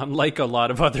 Unlike a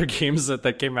lot of other games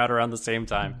that came out around the same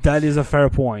time. That is a fair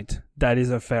point.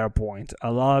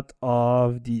 A lot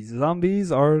of these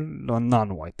zombies are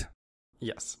non-white.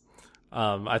 Yes.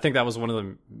 I think that was one of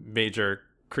the major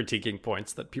critiquing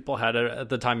points that people had at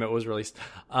the time it was released.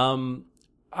 I'm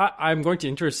going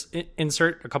to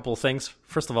insert a couple of things.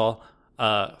 First of all,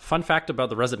 fun fact about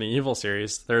the Resident Evil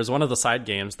series, there's one of the side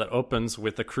games that opens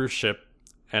with a cruise ship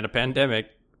and a pandemic,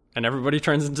 and everybody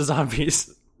turns into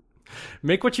zombies.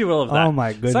 Make what you will of that. Oh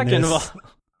my goodness. Second of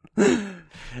all,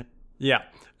 yeah,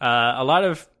 a lot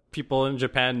of people in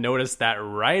Japan noticed that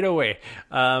right away.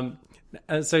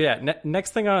 So yeah,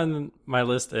 next thing on my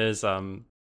list is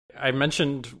I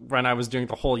mentioned when I was doing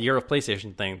the whole year of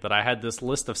PlayStation thing that I had this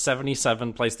list of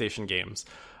 77 PlayStation games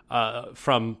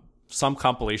from some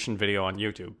compilation video on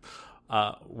YouTube,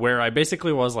 where I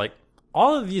basically was like,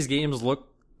 all of these games look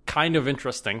kind of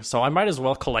interesting, so I might as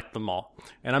well collect them all.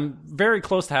 And I'm very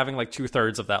close to having like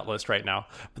 2/3 of that list right now.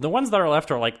 But the ones that are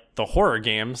left are like the horror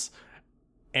games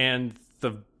and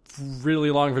the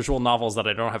really long visual novels that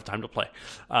I don't have time to play.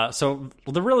 So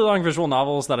the really long visual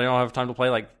novels that I don't have time to play,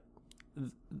 like,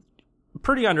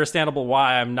 pretty understandable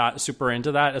why I'm not super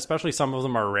into that, especially some of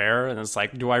them are rare, and it's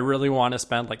like, do I really want to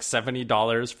spend like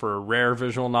 $70 for a rare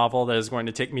visual novel that is going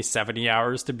to take me 70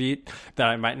 hours to beat that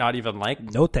I might not even like?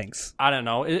 No thanks. I don't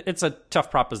know. It's a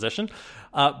tough proposition.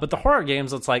 But the horror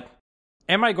games, it's like,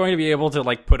 am I going to be able to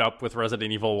like put up with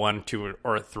Resident Evil 1, 2,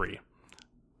 or 3?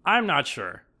 I'm not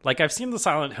sure. Like, I've seen the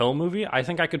Silent Hill movie. I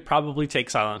think I could probably take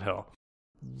Silent Hill.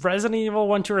 Resident Evil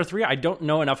 1, 2, or 3, I don't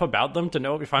know enough about them to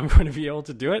know if I'm going to be able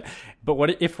to do it. But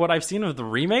what I've seen of the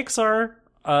remakes are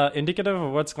indicative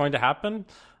of what's going to happen,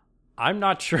 I'm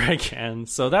not sure I can.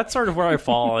 So that's sort of where I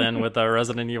fall in with the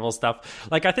Resident Evil stuff.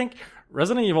 Like, I think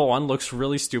Resident Evil 1 looks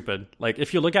really stupid. Like,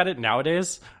 if you look at it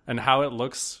nowadays and how it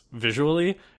looks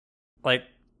visually, like,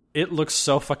 it looks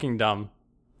so fucking dumb.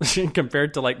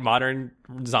 Compared to like modern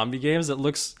zombie games, it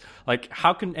looks like,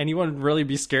 how can anyone really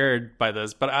be scared by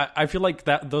this? But I feel like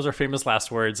that those are famous last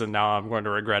words, and now I'm going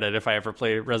to regret it if I ever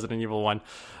play Resident Evil 1.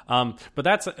 But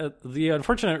that's the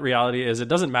unfortunate reality is it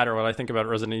doesn't matter what I think about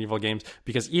Resident Evil games,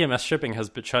 because EMS shipping has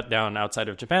been shut down outside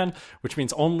of Japan, which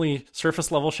means only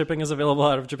surface level shipping is available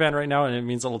out of Japan right now, and it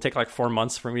means it'll take like 4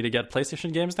 months for me to get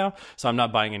PlayStation games now, so I'm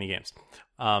not buying any games.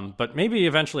 But maybe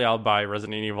eventually I'll buy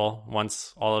Resident Evil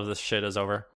once all of this shit is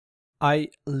over. I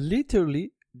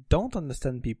literally don't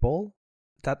understand people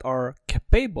that are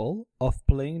capable of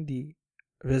playing the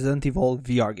Resident Evil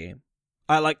VR game.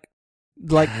 I like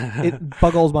it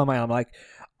boggles my mind. I'm like,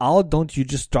 how don't you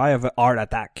just drive a hard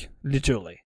attack?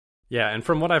 Literally. Yeah, and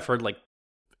from what I've heard, like,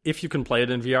 if you can play it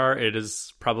in VR, it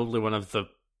is probably one of the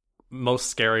most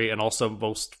scary and also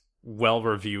most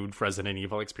well-reviewed Resident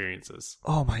Evil experiences.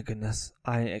 Oh my goodness.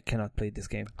 I cannot play this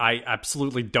game. I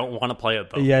absolutely don't want to play it,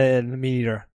 though. Yeah, me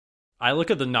neither. I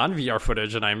look at the non-VR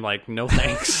footage and I'm like, no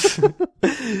thanks.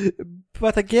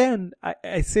 But again,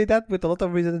 I say that with a lot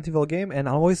of Resident Evil game, and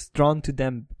I'm always drawn to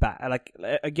them back. Like,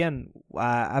 again,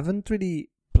 I haven't really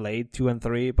played 2 and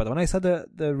 3, but when I saw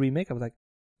the remake, I was like,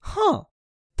 huh,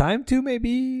 time to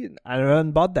maybe, I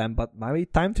haven't bought them, but maybe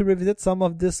time to revisit some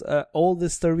of this old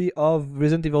history of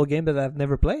Resident Evil game that I've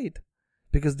never played.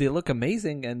 Because they look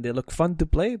amazing and they look fun to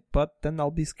play, but then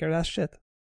I'll be scared as shit.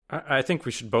 I think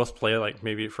we should both play, like,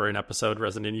 maybe for an episode,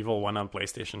 Resident Evil 1 on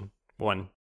PlayStation 1,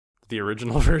 the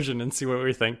original version, and see what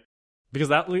we think. Because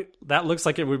that looks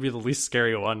like it would be the least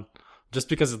scary one, just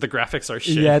because the graphics are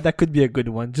shit. Yeah, that could be a good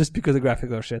one, just because the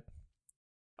graphics are shit.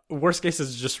 Worst case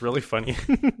is just really funny.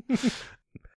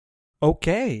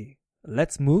 Okay,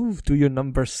 let's move to your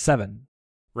number 7.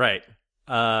 Right.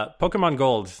 Pokemon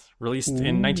Gold, released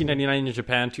in 1999 in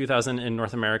Japan, 2000 in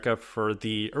North America for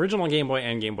the original Game Boy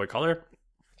and Game Boy Color.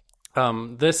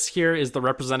 This here is the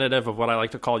representative of what I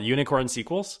like to call unicorn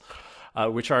sequels,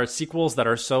 which are sequels that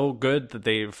are so good that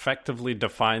they effectively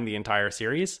define the entire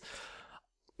series.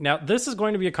 Now, this is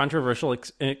going to be a controversial,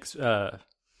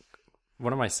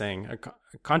 what am I saying?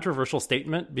 A controversial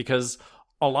statement, because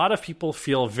a lot of people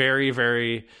feel very,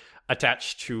 very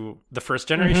attached to the first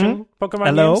generation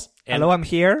Pokemon games. Hello, I'm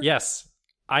here. Yes,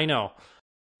 I know.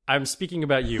 I'm speaking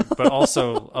about you, but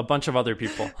also a bunch of other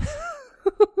people.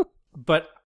 But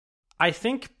I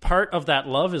think part of that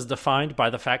love is defined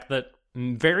by the fact that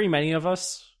very many of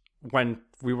us, when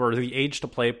we were the age to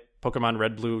play Pokemon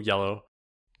Red, Blue, Yellow,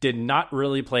 did not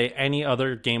really play any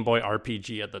other Game Boy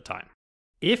RPG at the time.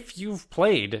 If you've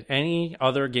played any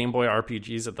other Game Boy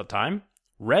RPGs at the time,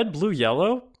 Red, Blue,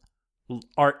 Yellow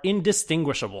are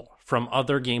indistinguishable from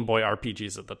other Game Boy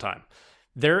RPGs at the time.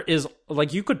 There is,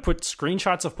 like, you could put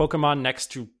screenshots of Pokemon next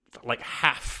to, like,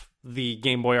 half the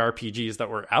Game Boy RPGs that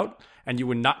were out, and you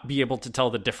would not be able to tell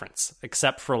the difference,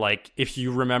 except for, like, if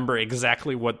you remember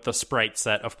exactly what the sprite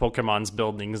set of Pokemon's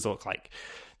buildings look like.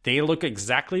 They look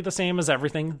exactly the same as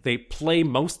everything. They play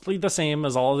mostly the same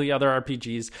as all the other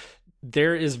RPGs.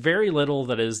 There is very little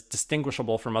that is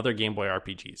distinguishable from other Game Boy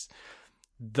RPGs.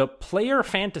 The player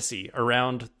fantasy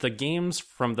around the games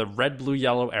from the Red, Blue,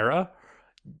 Yellow era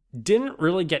didn't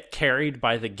really get carried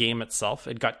by the game itself.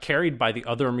 It got carried by the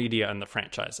other media in the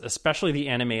franchise, especially the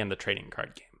anime and the trading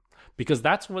card game, because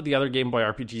that's what the other Game Boy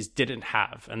RPGs didn't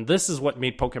have. And this is what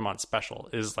made Pokemon special,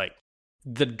 is like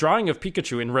the drawing of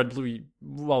Pikachu in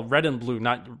Red, and Blue,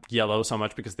 not Yellow so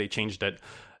much because they changed it.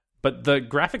 But the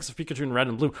graphics of Pikachu in Red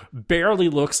and Blue barely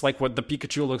looks like what the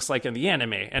Pikachu looks like in the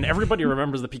anime. And everybody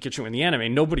remembers the Pikachu in the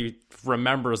anime. Nobody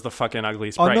remembers the fucking ugly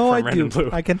sprite from Red and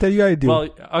Blue. I can tell you I do. Well,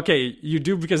 okay, you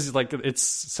do, because like it's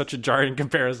such a jarring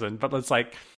comparison. But it's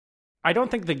like, I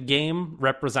don't think the game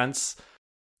represents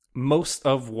most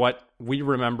of what we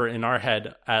remember in our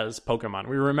head as Pokemon.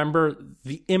 We remember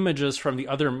the images from the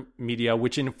other media,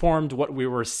 which informed what we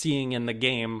were seeing in the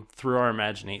game through our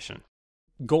imagination.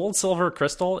 Gold, Silver,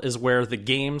 Crystal is where the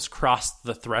games crossed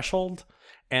the threshold,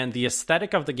 and the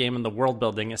aesthetic of the game and the world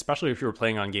building, especially if you were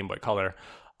playing on Game Boy Color,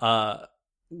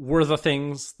 were the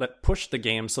things that pushed the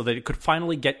game so that it could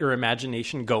finally get your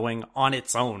imagination going on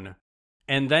its own.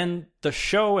 And then the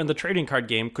show and the trading card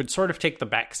game could sort of take the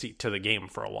backseat to the game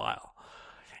for a while.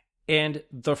 And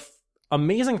the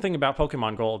amazing thing about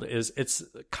Pokemon Gold is it's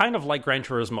kind of like Gran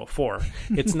Turismo 4.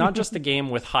 It's not just a game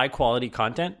with high quality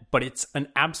content, but it's an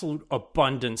absolute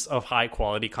abundance of high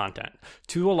quality content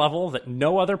to a level that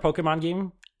no other Pokemon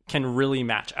game can really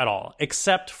match at all,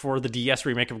 except for the DS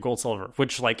remake of Gold Silver,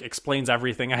 which like explains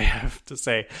everything I have to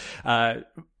say.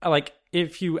 Like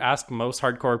if you ask most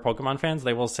hardcore Pokemon fans,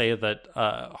 they will say that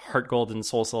Heart Gold and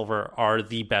Soul Silver are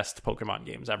the best Pokemon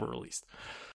games ever released.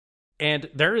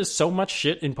 And there is so much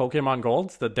shit in Pokemon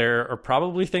Gold that there are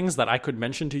probably things that I could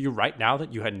mention to you right now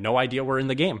that you had no idea were in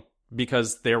the game,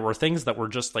 because there were things that were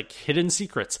just like hidden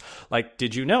secrets. Like,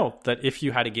 did you know that if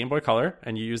you had a Game Boy Color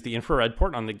and you used the infrared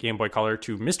port on the Game Boy Color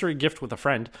to mystery gift with a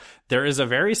friend, there is a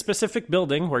very specific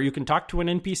building where you can talk to an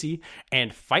NPC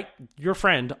and fight your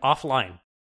friend offline.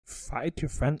 Fight your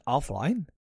friend offline?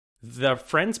 The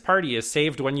friend's party is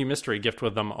saved when you mystery gift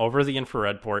with them over the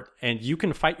infrared port, and you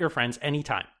can fight your friends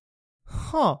anytime.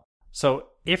 Huh. So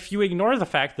if you ignore the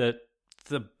fact that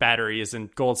the batteries in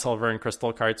Gold, Silver, and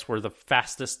Crystal carts were the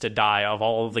fastest to die of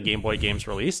all of the Game Boy games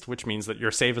released, which means that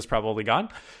your save is probably gone,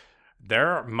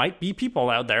 there might be people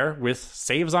out there with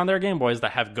saves on their Game Boys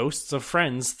that have ghosts of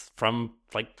friends from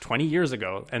like 20 years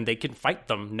ago, and they can fight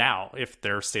them now if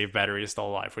their save battery is still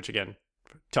alive, which again,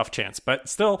 tough chance. But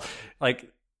still,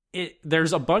 like,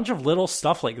 there's a bunch of little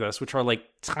stuff like this, which are like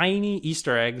tiny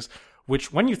Easter eggs,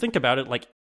 which when you think about it, like,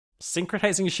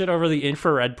 synchronizing shit over the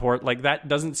infrared port, like, that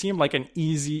doesn't seem like an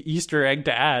easy Easter egg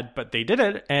to add, but they did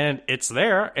it, and it's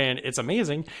there, and it's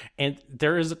amazing. And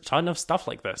there is a ton of stuff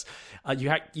like this.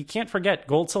 You can't forget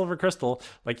Gold, Silver, Crystal.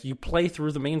 Like, you play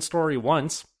through the main story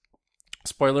once,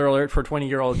 spoiler alert for a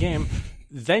 20-year-old game,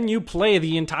 then you play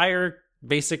the entire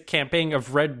basic campaign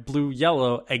of Red, Blue,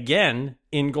 Yellow again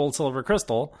in Gold, Silver,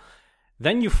 Crystal.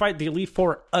 Then you fight the Elite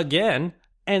Four again,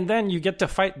 and then you get to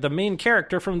fight the main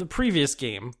character from the previous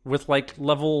game with like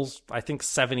levels, I think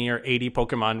 70 or 80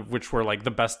 Pokemon, which were like the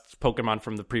best Pokemon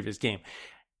from the previous game.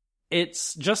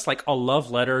 It's just like a love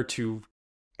letter to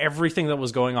everything that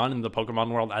was going on in the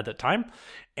Pokemon world at the time.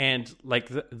 And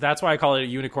like that's why I call it a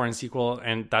unicorn sequel,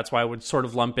 and that's why I would sort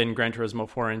of lump in Gran Turismo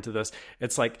 4 into this.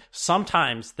 It's like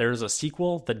sometimes there's a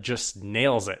sequel that just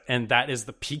nails it, and that is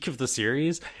the peak of the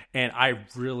series, and I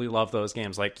really love those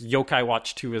games. Like Yokai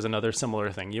Watch 2 is another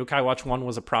similar thing. Yokai Watch 1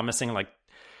 was a promising like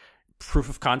proof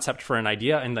of concept for an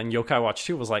idea, and then Yokai Watch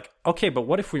 2 was like, okay, but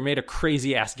what if we made a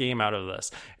crazy ass game out of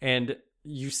this? And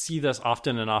you see this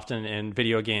often and often in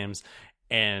video games,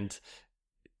 and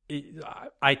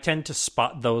I tend to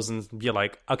spot those and be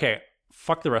like, okay,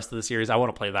 fuck the rest of the series. I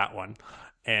want to play that one.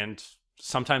 And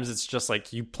sometimes it's just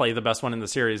like you play the best one in the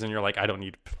series and you're like, I don't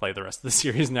need to play the rest of the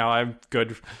series now. I'm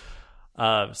good.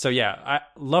 So yeah, I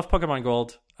love Pokemon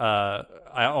Gold. I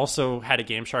also had a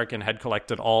Game Shark and had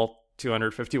collected all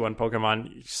 251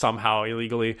 Pokemon somehow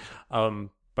illegally.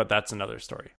 But that's another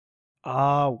story.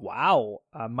 Wow.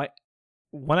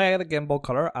 When I had a Game Boy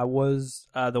Color, I was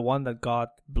the one that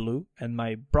got blue, and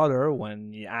my brother,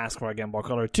 when he asked for a Game Boy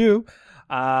Color too,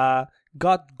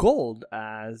 got gold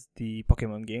as the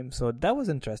Pokemon game. So that was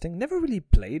interesting. Never really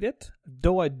played it,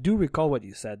 though I do recall what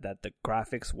you said, that the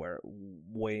graphics were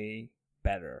way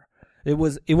better. It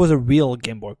was a real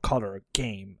Game Boy Color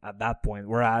game at that point,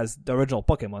 whereas the original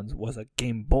Pokemon was a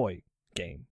Game Boy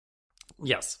game.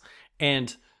 Yes,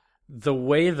 and the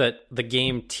way that the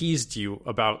game teased you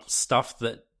about stuff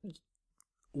that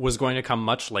was going to come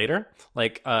much later,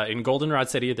 like in Goldenrod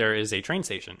City, there is a train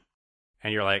station.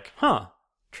 And you're like,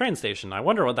 train station, I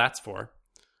wonder what that's for.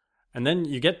 And then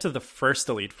you get to the first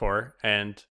Elite Four,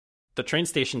 and the train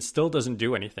station still doesn't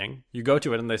do anything. You go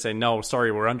to it, and they say, no, sorry,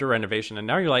 we're under renovation. And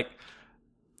now you're like,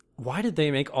 why did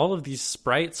they make all of these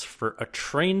sprites for a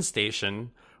train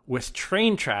station with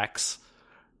train tracks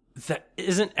that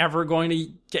isn't ever going to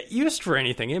get used for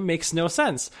anything? It makes no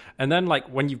sense. And then like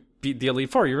when you beat the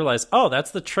Elite Four, you realize, oh,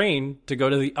 that's the train to go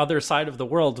to the other side of the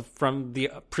world from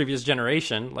the previous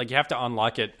generation. Like you have to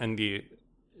unlock it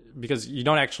because you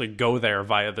don't actually go there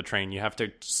via the train. You have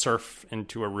to surf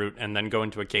into a route and then go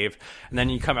into a cave, and then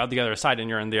you come out the other side and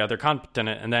you're in the other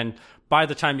continent. And then by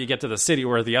the time you get to the city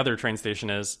where the other train station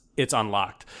is, it's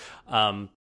unlocked.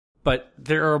 But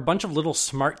there are a bunch of little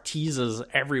smart teases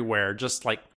everywhere, just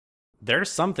like,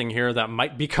 there's something here that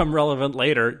might become relevant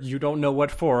later. You don't know what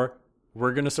for.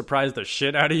 We're going to surprise the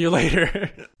shit out of you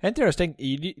later. Interesting.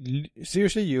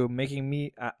 Seriously, you're making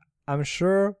me... I'm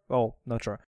sure... Oh, not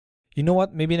sure. You know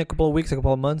what? Maybe in a couple of weeks, a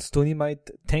couple of months, Tony might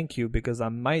thank you because I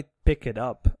might pick it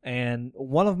up. And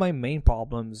one of my main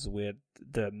problems with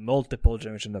the multiple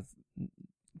generation of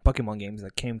Pokemon games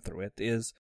that came through it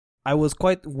is I was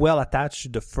quite well attached to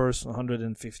the first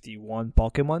 151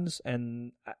 Pokemons,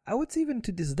 and I would say even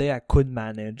to this day I could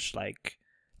manage like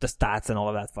the stats and all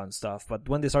of that fun stuff. But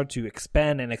when they start to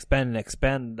expand and expand and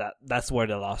expand, that's where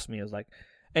they lost me. I was like,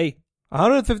 hey,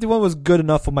 151 was good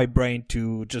enough for my brain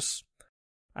to just,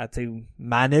 I'd say,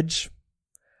 manage.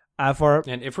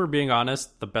 And if we're being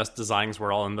honest, the best designs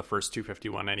were all in the first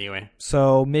 251 anyway.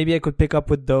 So maybe I could pick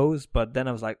up with those, but then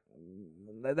I was like,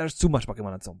 there's too much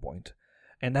Pokemon at some point.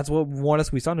 And that's what more or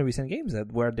less we saw in the recent games,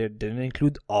 where they didn't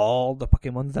include all the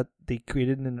Pokemon that they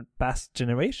created in the past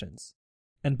generations.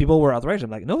 And people were outraged.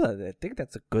 I'm like, no, I think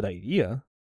that's a good idea.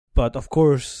 But of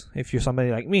course, if you're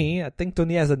somebody like me, I think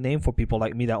Tony has a name for people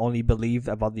like me that only believed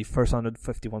about the first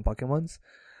 151 Pokemons.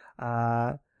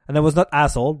 And I was not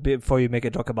asshole before you make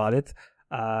a joke about it.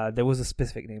 There was a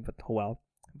specific name, but oh well.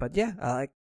 But yeah, I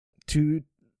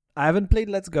haven't played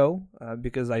Let's Go,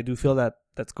 because I do feel that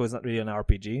Let's Go is not really an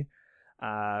RPG.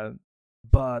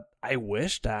 But I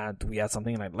wish that we had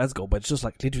something like Let's Go, but it's just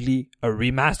like literally a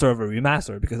remaster of a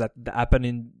remaster, because that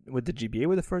happened with the GBA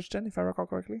with the first gen, if I recall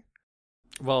correctly.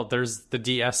 Well, there's the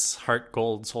DS Heart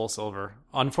Gold, Soul Silver.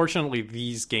 Unfortunately,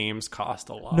 these games cost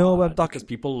a lot. No, I'm talking because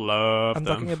people love I'm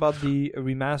them. talking about the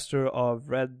remaster of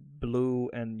Red, Blue,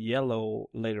 and Yellow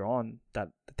later on that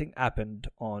I think happened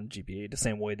on GBA the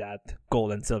same way that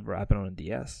Gold and Silver happened on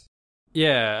DS.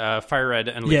 Yeah, Fire Red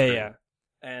and Leaf Green. Yeah.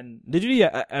 And literally,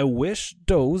 I wish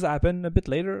those happened a bit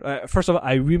later. First of all,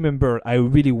 I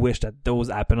really wish that those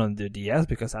happened on the DS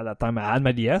because at that time I had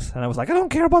my DS and I was like, I don't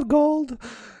care about Gold.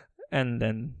 And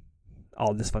then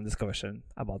all this fun discussion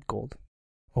about Gold.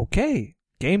 Okay,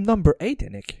 game number 8,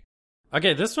 Nick.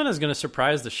 Okay, this one is going to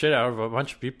surprise the shit out of a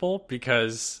bunch of people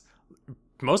because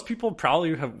most people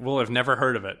probably will have never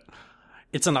heard of it.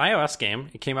 It's an iOS game.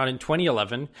 It came out in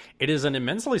 2011. It is an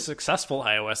immensely successful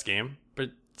iOS game, but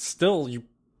still, you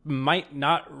might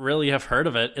not really have heard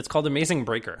of it. It's called Amazing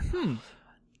Breaker.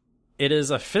 It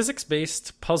is a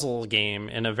physics-based puzzle game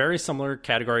in a very similar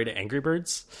category to Angry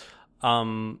Birds.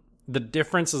 The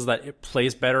difference is that it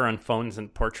plays better on phones in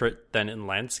portrait than in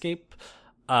landscape.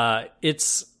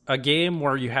 It's a game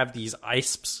where you have these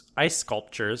ice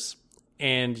sculptures,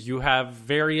 and you have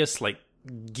various like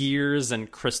gears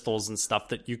and crystals and stuff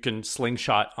that you can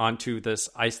slingshot onto this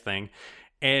ice thing.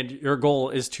 And your goal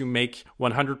is to make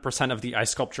 100% of the ice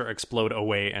sculpture explode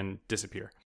away and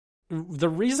disappear. The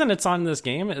reason it's on this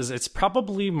game is it's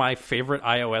probably my favorite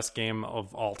iOS game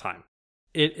of all time.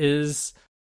 It is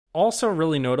also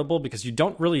really notable because you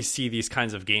don't really see these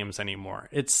kinds of games anymore.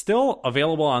 It's still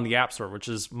available on the App Store, which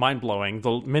is mind-blowing.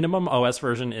 The minimum OS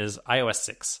version is iOS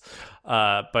 6,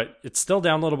 but it's still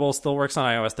downloadable, still works on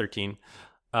iOS 13,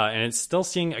 and it's still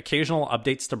seeing occasional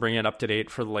updates to bring it up to date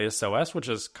for the latest OS, which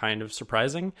is kind of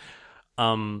surprising.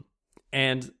 And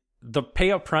the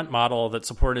pay-up-front model that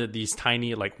supported these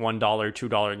tiny, like $1,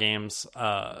 $2 games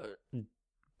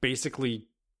basically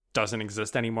doesn't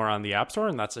exist anymore on the App Store,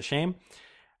 and that's a shame.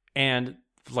 And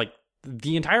like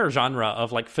the entire genre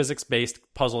of like physics-based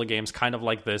puzzle games, kind of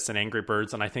like this and Angry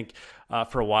Birds, and I think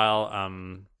for a while,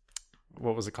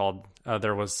 what was it called?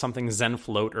 There was something Zen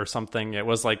Float or something. It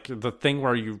was like the thing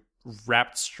where you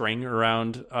wrapped string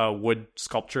around wood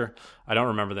sculpture. I don't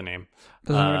remember the name.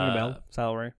 Doesn't ring a bell.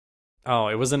 Salary. Oh,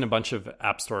 it was in a bunch of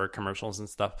App Store commercials and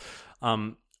stuff.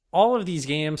 All of these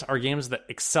games are games that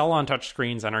excel on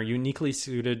touchscreens and are uniquely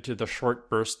suited to the short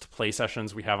burst play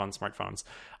sessions we have on smartphones.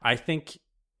 I think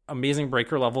Amazing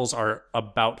Breaker levels are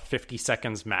about 50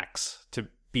 seconds max to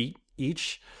beat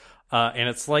each. And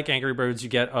it's like Angry Birds, you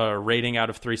get a rating out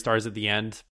of 3 stars at the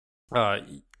end.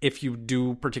 If you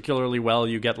do particularly well,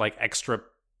 you get like extra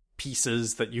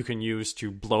pieces that you can use to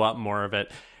blow up more of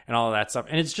it and all of that stuff.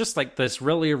 And it's just like this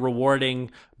really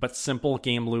rewarding but simple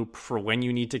game loop for when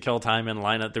you need to kill time in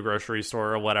line at the grocery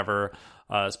store or whatever,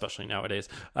 especially nowadays.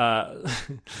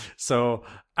 So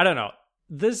I don't know.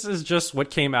 This is just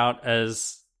what came out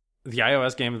as the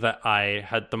iOS game that I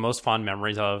had the most fond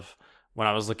memories of when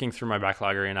I was looking through my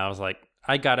backloggery, and I was like,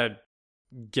 I gotta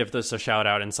give this a shout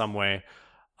out in some way.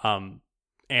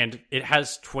 And it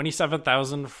has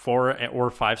 27,000 4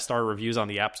 or 5-star reviews on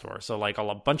the App Store. So like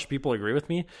a bunch of people agree with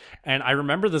me. And I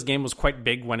remember this game was quite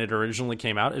big when it originally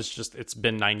came out. It's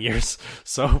been 9 years.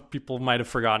 So people might have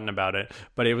forgotten about it.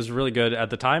 But it was really good at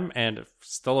the time and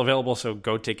still available. So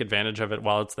go take advantage of it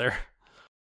while it's there.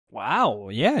 Wow,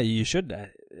 yeah, you should.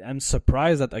 I'm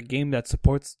surprised that a game that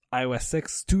supports iOS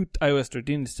 6 to iOS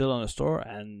 13 is still on the store.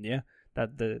 And yeah.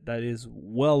 That is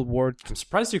well worth. I'm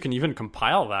surprised you can even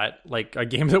compile that, like a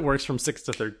game that works from 6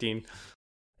 to 13.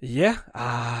 Yeah,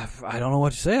 I don't know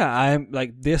what to say. I'm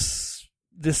like this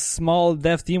small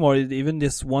dev team or even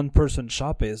this one person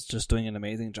shop is just doing an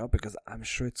amazing job because I'm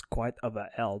sure it's quite of a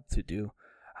help to do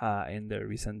in the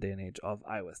recent day and age of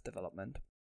iOS development.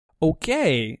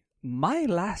 Okay, my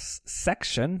last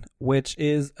section, which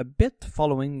is a bit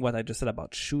following what I just said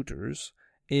about shooters,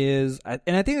 is,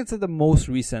 and I think it's the most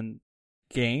recent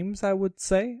games I would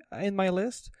say in my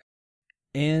list,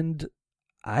 and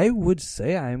I would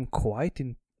say I'm quite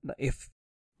in.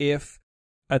 If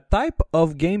a type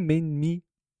of game made me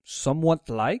somewhat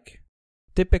like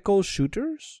typical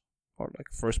shooters or like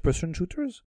first-person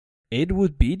shooters, it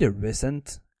would be the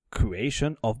recent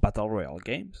creation of battle royale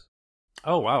games.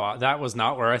 Oh wow, that was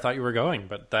not where I thought you were going,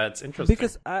 but that's interesting.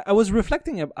 Because I was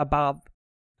reflecting about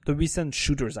the recent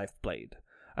shooters I've played,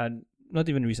 and not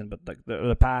even recent, but like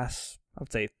the past, I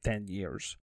would say 10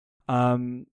 years.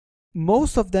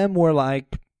 Most of them were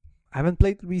like, I haven't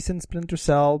played recent Splinter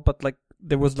Cell, but like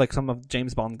there was like some of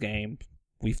James Bond games.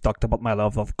 We've talked about my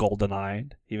love of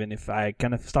GoldenEye, even if I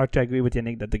kind of start to agree with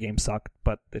Yannick that the game sucked,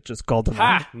 but it's just GoldenEye.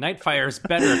 Ha! Nightfire's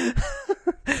better.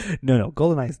 No,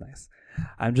 GoldenEye is nice.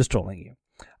 I'm just trolling you.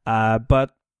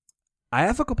 But I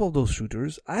have a couple of those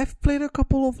shooters. I've played a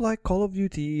couple of like Call of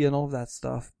Duty and all of that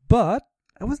stuff, but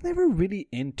I was never really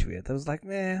into it. I was like,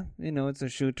 it's a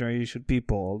shooter. You shoot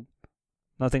people.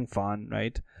 Nothing fun,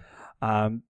 right?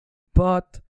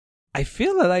 But I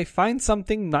feel that I find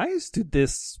something nice to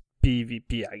this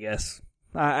PvP, I guess.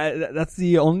 That's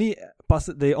the only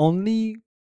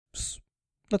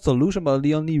not solution, but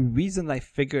the only reason I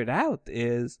figured out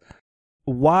is,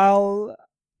 while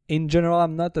in general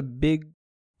I'm not a big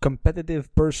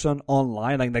competitive person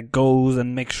online, like that goes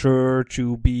and makes sure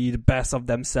to be the best of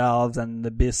themselves and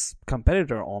the best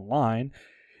competitor online,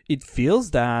 it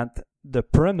feels that the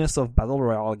premise of Battle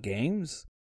Royale games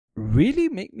really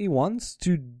make me want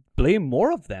to play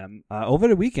more of them over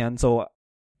the weekend. So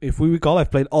if we recall,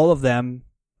 I've played all of them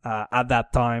at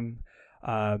that time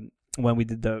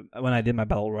when I did my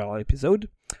Battle Royale episode.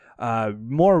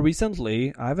 More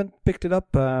recently, I haven't picked it up.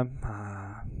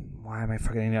 Why am I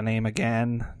forgetting the name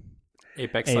again?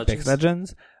 Apex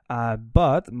Legends.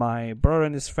 But my brother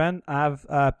and his friend have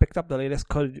picked up the latest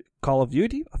Call of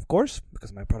Duty, of course,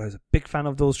 because my brother is a big fan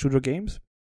of those shooter games.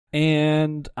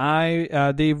 And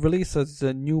they released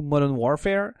a new Modern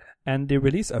Warfare, and they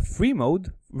released a free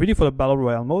mode, really for the Battle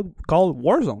Royale mode, called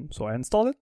Warzone. So I installed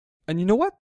it. And you know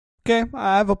what? Okay,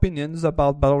 I have opinions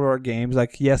about Battle Royale games.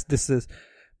 Like, yes, this is,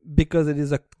 because it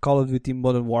is a Call of Duty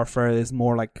Modern Warfare, it is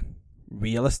more like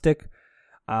realistic.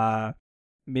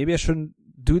 Maybe I shouldn't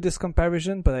do this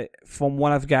comparison, but from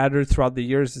what I've gathered throughout the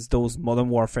years, is those Modern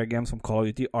Warfare games from Call of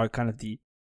Duty are kind of the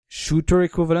shooter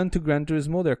equivalent to Gran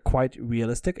Turismo. They're quite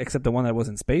realistic, except the one that was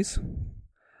in space.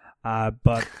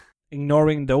 But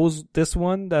ignoring this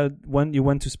one, that when you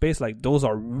went to space, like, those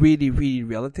are really, really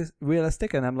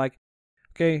realistic. And I'm like,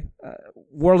 okay,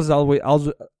 world is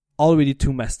already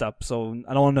too messed up, so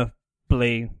I don't want to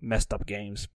play messed up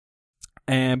games.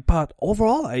 But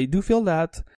overall, I do feel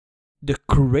that the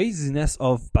craziness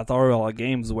of Battle Royale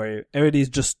games, where everybody's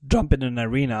just jumping in an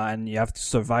arena and you have to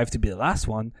survive to be the last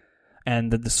one,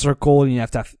 and the circle, and you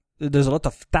have to there's a lot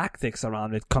of tactics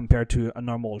around it compared to a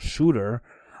normal shooter.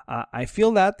 I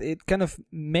feel that it kind of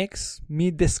makes me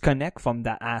disconnect from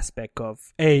that aspect of,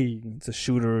 hey, it's a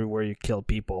shooter where you kill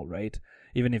people, right?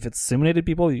 Even if it's simulated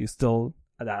people, you still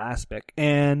at that aspect.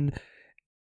 And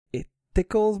it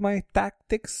tickles my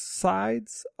tactics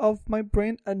sides of my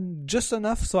brain, and just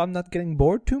enough so I'm not getting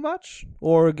bored too much,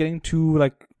 or getting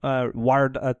too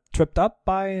tripped up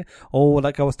by,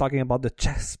 like I was talking about the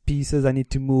chess pieces I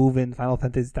need to move in Final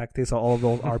Fantasy Tactics, or all of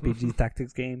those RPG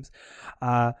tactics games.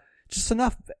 Just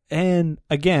enough. And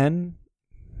again,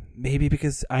 maybe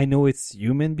because I know it's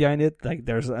human behind it, like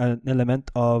there's an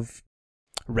element of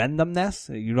randomness.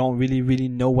 You don't really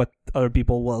know what other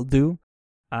people will do.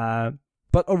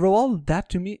 But overall, that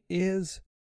to me is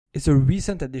a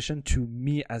recent addition to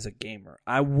me as a gamer.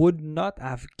 I would not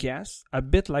have guessed, a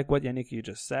bit like what Yannick you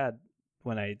just said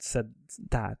when I said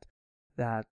that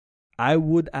I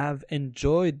would have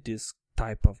enjoyed this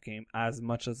type of game as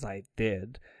much as I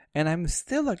did. And I'm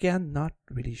still, again, not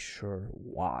really sure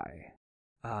why.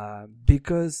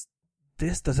 Because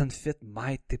this doesn't fit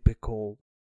my typical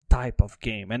type of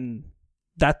game. And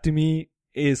that to me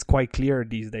is quite clear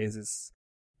these days. Is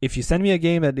if you send me a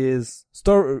game that is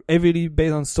heavily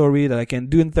based on story that I can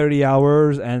do in 30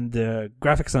 hours and the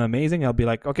graphics are amazing, I'll be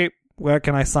like, okay, where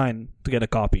can I sign to get a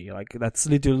copy? Like, that's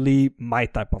literally my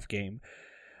type of game.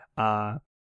 And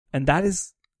that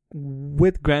is,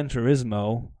 with Gran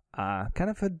Turismo, kind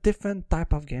of a different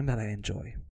type of game that I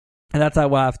enjoy. And that's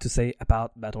what I have to say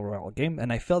about Battle Royale game.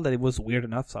 And I felt that it was weird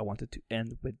enough, so I wanted to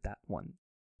end with that one.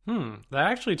 That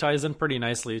actually ties in pretty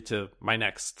nicely to my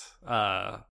next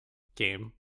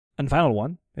game. And final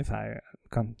one, if I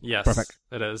come. Yes, perfect.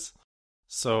 It is.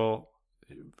 So,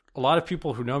 a lot of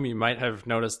people who know me might have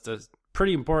noticed a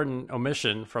pretty important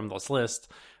omission from this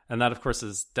list. And that, of course,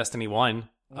 is Destiny 1.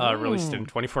 Released in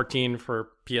 2014 for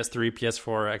PS3,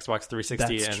 PS4, Xbox 360,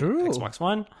 That's and true. Xbox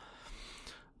One.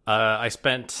 I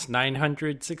spent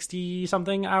 960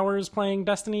 something hours playing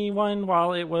Destiny 1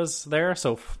 while it was there,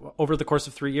 so over the course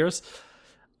of 3 years.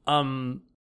 Destiny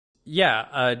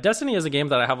is a game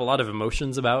that I have a lot of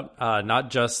emotions about, not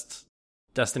just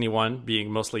Destiny 1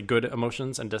 being mostly good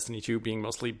emotions and Destiny 2 being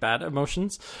mostly bad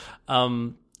emotions,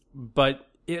 but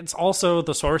it's also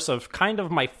the source of kind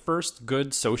of my first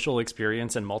good social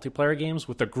experience in multiplayer games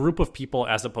with a group of people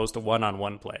as opposed to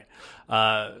one-on-one play.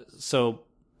 So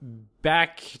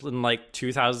back in like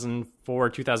 2004,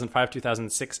 2005,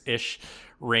 2006-ish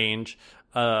range,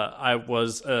 I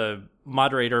was a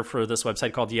moderator for this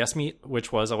website called DS Meet,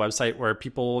 which was a website where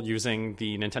people using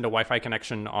the Nintendo Wi-Fi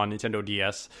connection on Nintendo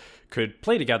DS could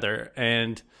play together.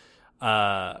 And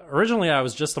originally I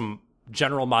was just a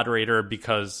general moderator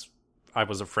because I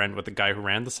was a friend with the guy who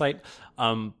ran the site.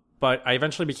 But I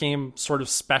eventually became sort of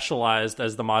specialized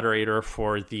as the moderator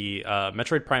for the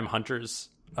Metroid Prime Hunters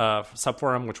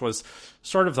subforum, which was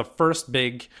sort of the first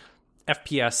big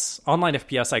online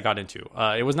FPS I got into.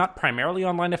 It was not primarily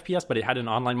online FPS, but it had an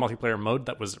online multiplayer mode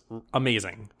that was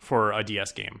amazing for a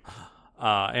DS game.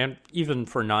 And even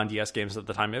for non-DS games at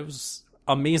the time, it was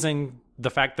amazing.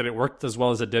 The fact that it worked as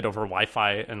well as it did over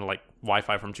Wi-Fi, and like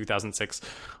Wi-Fi from 2006,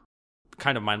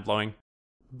 kind of mind-blowing.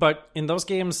 But in those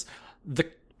games, the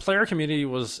player community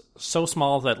was so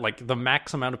small that like the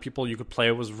max amount of people you could play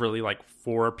was really like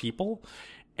 4 people,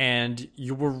 and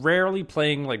you were rarely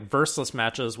playing like versus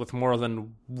matches with more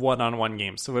than one-on-one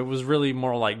games. So it was really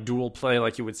more like dual play,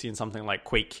 like you would see in something like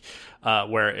Quake,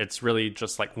 where it's really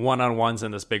just like one-on-ones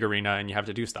in this big arena and you have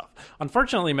to do stuff.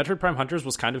 Unfortunately, Metroid Prime Hunters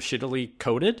was kind of shittily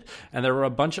coded, and there were a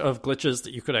bunch of glitches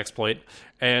that you could exploit,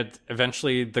 and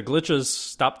eventually the glitches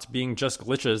stopped being just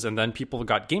glitches, and then people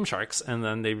got Game Sharks, and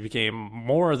then they became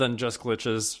more than just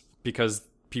glitches because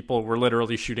people were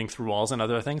literally shooting through walls and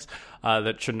other things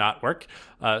that should not work.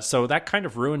 So that kind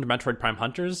of ruined Metroid Prime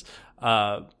Hunters.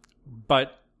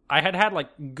 But I had like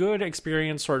good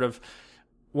experience sort of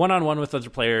one-on-one with other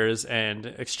players and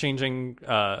exchanging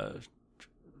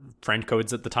friend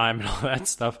codes at the time and all that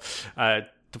stuff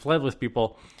to play with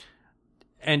people.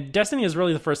 And Destiny is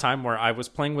really the first time where I was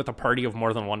playing with a party of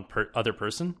more than one other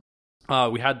person.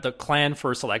 We had the Clan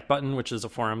for Select Button, which is a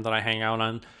forum that I hang out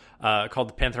on, called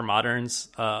the Panther Moderns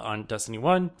on Destiny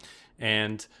 1.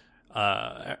 And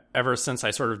ever since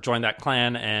I sort of joined that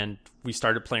clan and we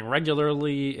started playing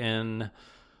regularly in...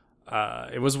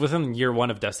 it was within year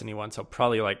 1 of Destiny 1, so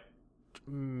probably like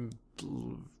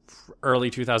early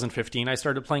 2015 I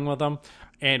started playing with them.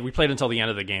 And we played until the end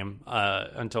of the game,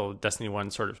 until Destiny 1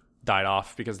 sort of died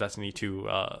off because Destiny 2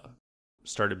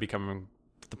 started becoming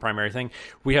the primary thing.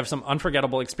 We have some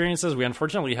unforgettable experiences. We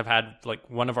unfortunately have had like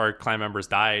one of our clan members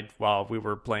died while we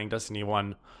were playing Destiny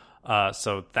 1,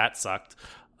 so that sucked.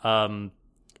 And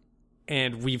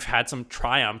we've had some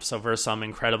triumphs over some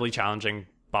incredibly challenging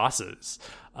bosses.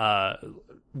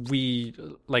 We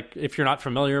like, if you're not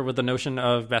familiar with the notion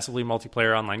of massively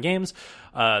multiplayer online games,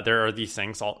 there are these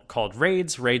things called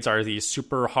raids. Raids are these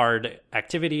super hard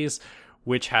activities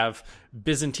which have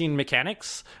Byzantine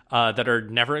mechanics that are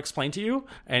never explained to you,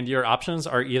 and your options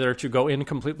are either to go in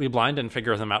completely blind and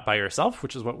figure them out by yourself,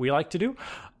 which is what we like to do,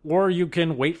 or you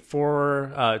can wait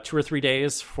for 2 or 3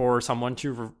 days for someone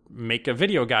to make a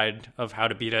video guide of how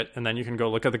to beat it, and then you can go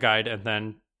look at the guide, and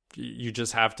then you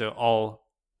just have to all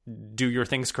do your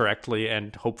things correctly,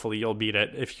 and hopefully you'll beat it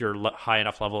if you're high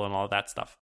enough level and all of that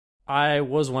stuff. I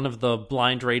was one of the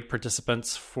blind raid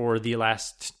participants for the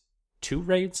last 2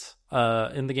 raids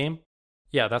in the game.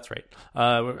 Yeah, that's right.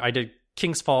 I did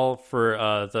King's Fall for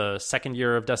the second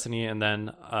year of Destiny, and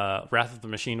then Wrath of the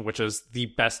Machine, which is the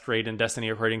best raid in Destiny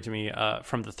according to me,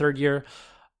 from the third year.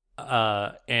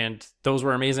 And those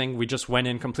were amazing. We just went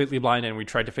in completely blind and we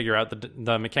tried to figure out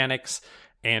the mechanics,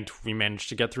 and we managed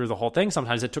to get through the whole thing.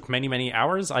 Sometimes it took many, many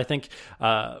hours. I think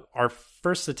our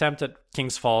first attempt at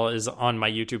King's Fall is on my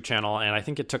YouTube channel, and I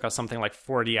think it took us something like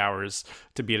 40 hours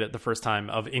to beat it the first time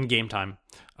of in-game time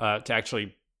to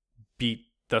actually beat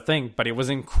the thing. But it was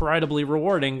incredibly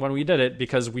rewarding when we did it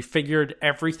because we figured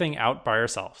everything out by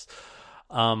ourselves.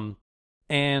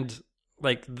 And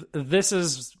like this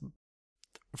is,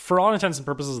 for all intents and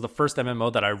purposes, the first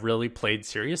MMO that I really played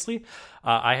seriously.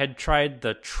 I had tried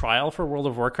the trial for World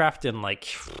of Warcraft in like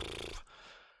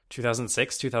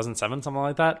 2006, 2007, something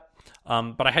like that.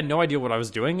 But I had no idea what I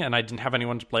was doing, and I didn't have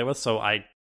anyone to play with, so I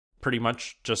pretty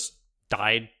much just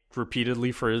died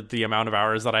repeatedly for the amount of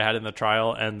hours that I had in the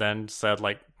trial, and then said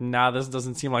like, nah, this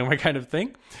doesn't seem like my kind of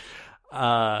thing.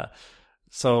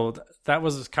 So that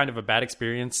was kind of a bad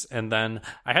experience. And then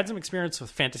I had some experience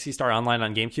with Phantasy Star Online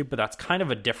on GameCube, but that's kind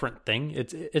of a different thing.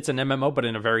 It's an MMO, but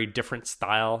in a very different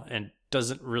style, and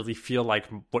doesn't really feel like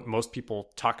what most people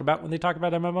talk about when they talk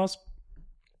about MMOs.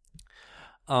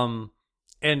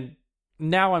 And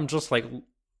now I'm just like,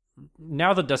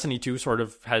 now that Destiny 2 sort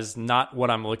of has not what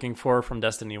I'm looking for from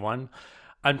Destiny 1,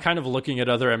 I'm kind of looking at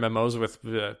other MMOs with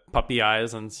puppy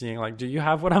eyes and seeing like, do you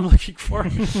have what I'm looking for?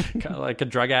 Kind of like a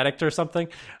drug addict or something.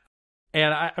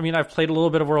 And I mean, I've played a little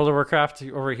bit of World of Warcraft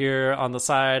over here on the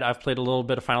side. I've played a little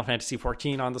bit of Final Fantasy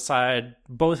XIV on the side.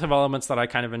 Both have elements that I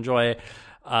kind of enjoy.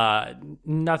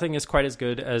 Nothing is quite as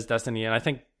good as Destiny. And I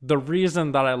think the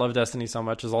reason that I love Destiny so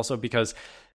much is also because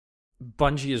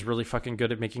Bungie is really fucking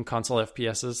good at making console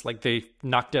FPSs. Like, they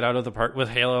knocked it out of the park with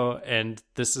Halo, and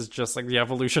this is just like the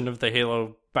evolution of the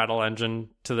Halo battle engine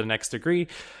to the next degree.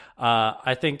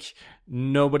 I think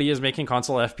nobody is making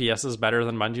console FPSs better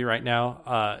than Bungie right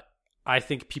now. I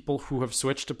think people who have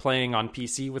switched to playing on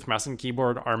PC with mouse and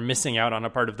keyboard are missing out on a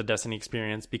part of the Destiny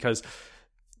experience, because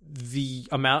the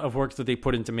amount of work that they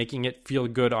put into making it feel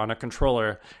good on a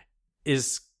controller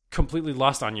is completely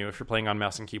lost on you if you're playing on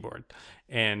mouse and keyboard.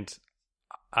 And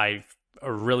I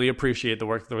really appreciate the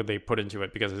work that they put into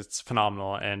it, because it's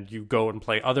phenomenal. And you go and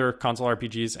play other console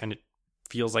RPGs and it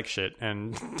feels like shit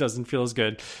and doesn't feel as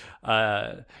good.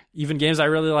 Even games I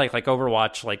really like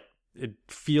Overwatch, like it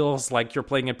feels like you're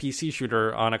playing a PC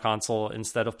shooter on a console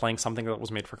instead of playing something that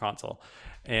was made for console.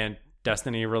 And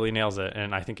Destiny really nails it,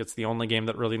 and I think it's the only game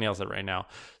that really nails it right now.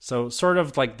 So sort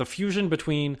of like the fusion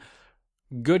between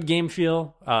good game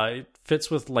feel, it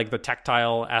fits with like the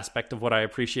tactile aspect of what I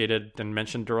appreciated and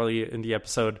mentioned early in the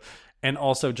episode, and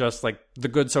also just like the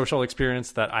good social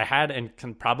experience that I had and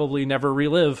can probably never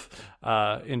relive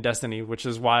in Destiny, which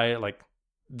is why like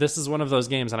this is one of those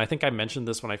games. And I think I mentioned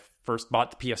this when I first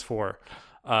bought the PS4.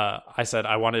 I said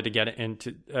I wanted to get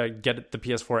the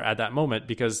PS4 at that moment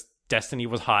because Destiny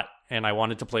was hot, and I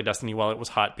wanted to play Destiny while it was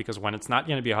hot, because when it's not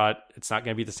going to be hot, it's not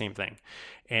going to be the same thing.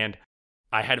 And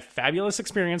I had a fabulous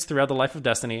experience throughout the life of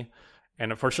Destiny,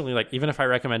 and unfortunately, like even if I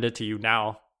recommend it to you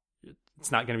now,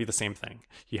 it's not going to be the same thing.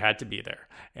 You had to be there.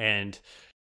 And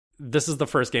this is the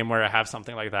first game where I have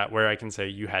something like that, where I can say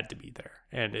you had to be there,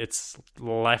 and it's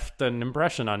left an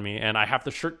impression on me. And I have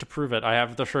the shirt to prove it. I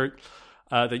have the shirt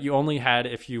that you only had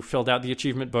if you filled out the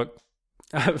achievement book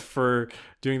for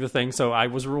doing the thing. So I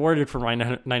was rewarded for my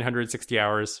 960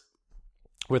 hours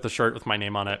with a shirt with my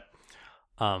name on it.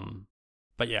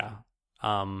 But yeah,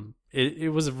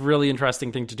 it was a really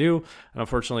interesting thing to do. And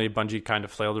unfortunately, Bungie kind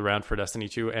of flailed around for Destiny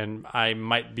 2, and I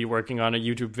might be working on a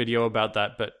YouTube video about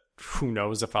that, but who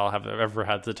knows if I'll have ever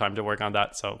had the time to work on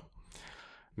that. So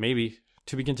maybe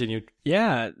to be continued.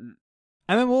 Yeah.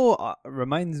 MMO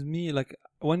reminds me, like,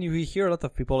 when we hear a lot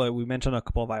of people, like we mentioned a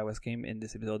couple of iOS games in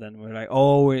this episode, and we're like,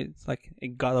 oh, it's like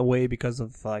it got away because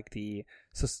of like the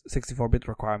 64-bit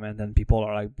requirement, and people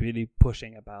are like really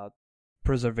pushing about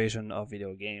preservation of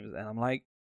video games. And I'm like,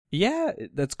 yeah,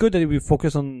 that's good that we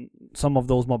focus on some of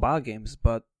those mobile games,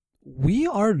 but we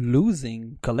are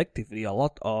losing collectively a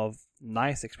lot of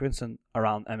nice experience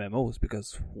around MMOs,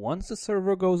 because once the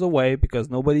server goes away because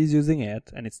nobody's using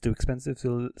it and it's too expensive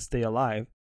to stay alive,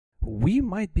 we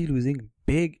might be losing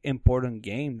big important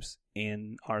games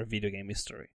in our video game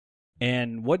history.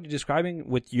 And what you're describing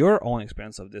with your own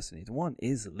experience of Destiny 1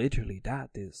 is literally that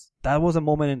was a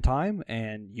moment in time,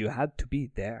 and you had to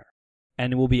be there,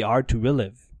 and it will be hard to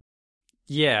relive.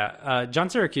 Yeah, John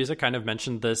Siracusa kind of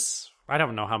mentioned this, I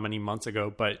don't know how many months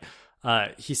ago, but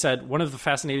he said one of the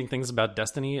fascinating things about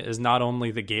Destiny is not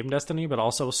only the game Destiny, but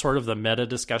also sort of the meta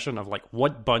discussion of like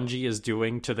what Bungie is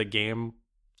doing to the game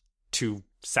to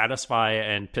satisfy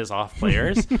and piss off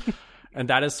players. And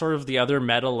that is sort of the other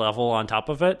meta level on top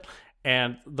of it.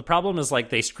 And the problem is like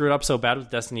they screwed up so bad with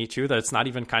Destiny 2 that it's not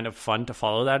even kind of fun to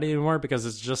follow that anymore, because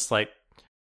it's just like,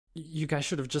 you guys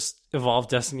should have just evolved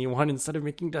Destiny 1 instead of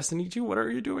making Destiny 2. What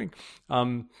are you doing?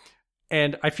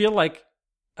 And I feel like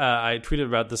I tweeted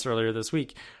about this earlier this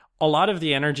week. A lot of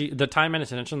the energy, the time and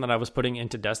attention that I was putting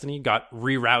into Destiny got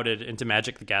rerouted into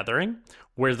Magic the Gathering,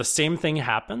 where the same thing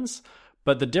happens.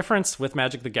 But the difference with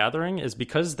Magic the Gathering is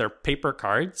because they're paper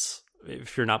cards,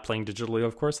 if you're not playing digitally,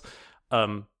 of course.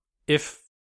 If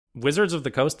Wizards of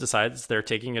the Coast decides they're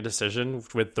taking a decision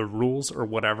with the rules or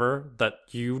whatever that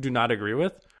you do not agree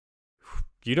with,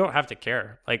 you don't have to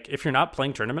care. Like, if you're not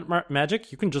playing tournament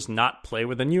Magic, you can just not play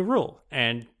with a new rule,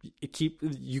 and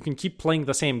you can keep playing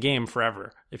the same game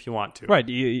forever if you want to. Right,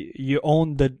 you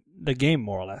own the game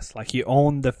more or less. Like, you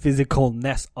own the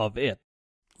physicalness of it.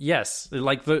 Yes,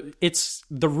 like the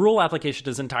rule application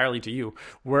is entirely to you.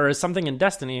 Whereas something in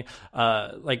Destiny,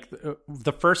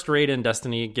 the first raid in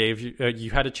Destiny gave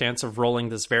you had a chance of rolling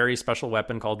this very special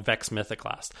weapon called Vex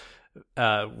Mythoclast,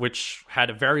 which had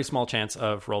a very small chance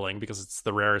of rolling because it's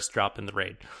the rarest drop in the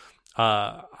raid.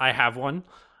 I have one.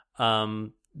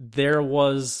 There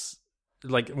was,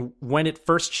 like, when it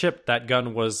first shipped, that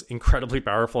gun was incredibly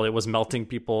powerful. It was melting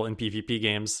people in PvP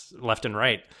games left and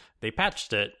right. They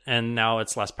patched it, and now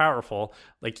it's less powerful.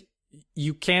 Like,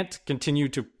 you can't continue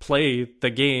to play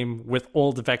the game with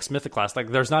old Vex Mythoclast.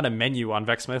 Like, there's not a menu on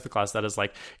Vex Mythoclast that is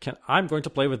like, I'm going to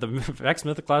play with the Vex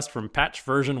Mythoclast from patch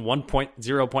version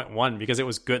 1.0.1 because it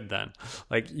was good then.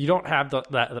 Like, you don't have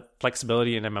that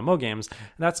flexibility in MMO games. And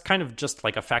that's kind of just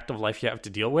like a fact of life you have to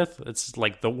deal with. It's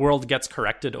like the world gets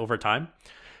corrected over time.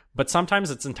 But sometimes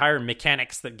it's entire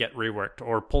mechanics that get reworked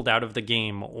or pulled out of the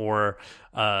game, or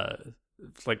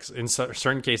like in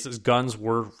certain cases, guns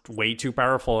were way too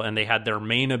powerful and they had their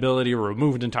main ability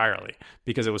removed entirely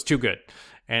because it was too good.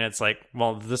 And it's like,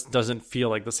 well, this doesn't feel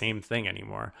like the same thing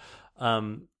anymore.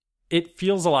 it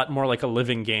feels a lot more like a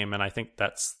living game, and I think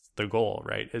that's the goal,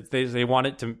 right? They want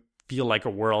it to feel like a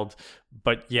world,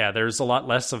 but yeah, there's a lot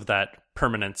less of that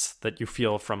permanence that you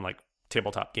feel from like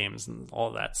tabletop games and all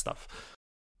of that stuff.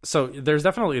 So there's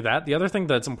definitely that. The other thing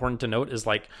that's important to note is,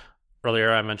 like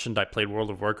earlier I mentioned I played World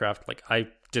of Warcraft. Like, I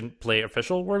didn't play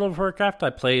official World of Warcraft. I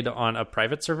played on a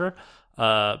private server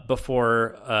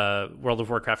before World of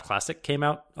Warcraft Classic came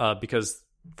out, because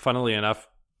funnily enough,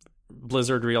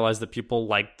 Blizzard realized that people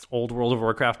liked old World of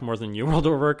Warcraft more than new World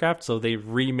of Warcraft, so they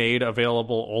remade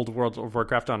available old World of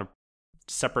Warcraft on a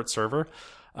separate server,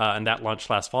 and that launched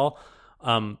last fall.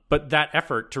 But that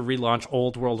effort to relaunch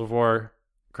old World of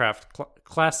Warcraft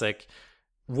Classic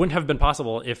wouldn't have been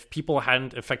possible if people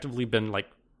hadn't effectively been like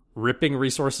ripping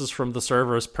resources from the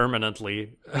servers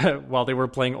permanently while they were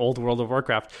playing old World of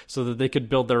Warcraft, so that they could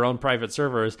build their own private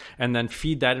servers and then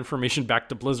feed that information back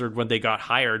to Blizzard when they got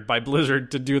hired by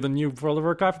Blizzard to do the new World of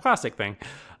Warcraft Classic thing.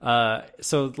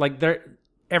 So like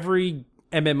every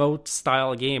MMO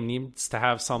style game needs to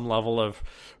have some level of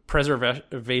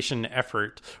preservation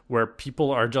effort where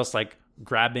people are just like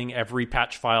grabbing every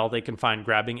patch file they can find,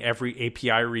 grabbing every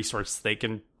API resource they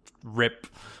can rip,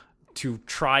 to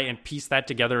try and piece that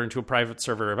together into a private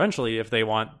server eventually if they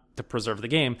want to preserve the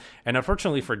game. And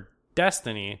unfortunately for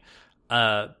Destiny,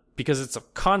 because it's a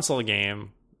console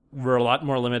game, we're a lot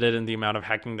more limited in the amount of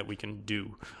hacking that we can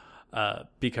do,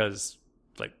 because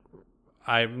like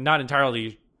I'm not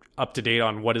entirely up to date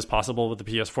on what is possible with the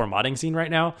PS4 modding scene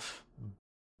right now,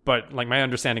 but like my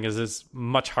understanding is it's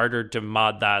much harder to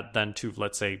mod that than to,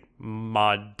 let's say,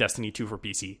 mod Destiny 2 for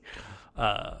PC,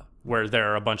 where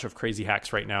there are a bunch of crazy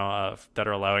hacks right now that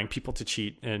are allowing people to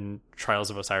cheat in Trials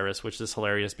of Osiris, which is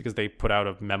hilarious because they put out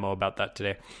a memo about that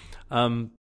today.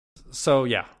 So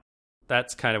yeah,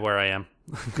 that's kind of where I am.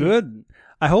 Good.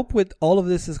 I hope with all of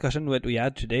this discussion that we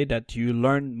had today that you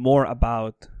learn more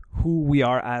about who we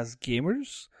are as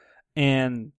gamers,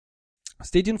 and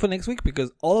stay tuned for next week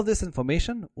because all of this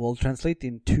information will translate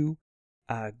into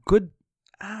good...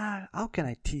 how can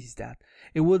I tease that?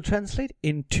 It will translate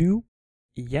into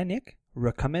Yannick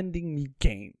recommending me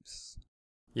games.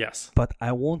 Yes. But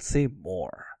I won't say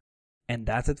more. And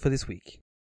that's it for this week.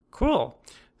 Cool.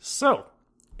 So,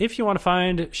 if you want to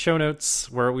find show notes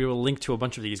where we will link to a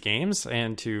bunch of these games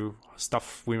and to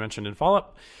stuff we mentioned in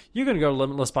follow-up, you're going to go to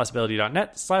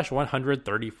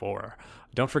limitlesspossibility.net/134.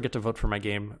 Don't forget to vote for my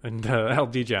game in the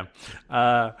LD Jam.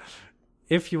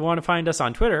 If you want to find us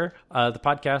on Twitter, the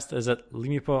podcast is at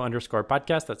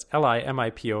limipo_podcast. That's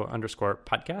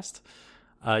LIMIPO_podcast.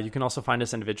 You can also find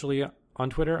us individually on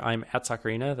Twitter. I'm at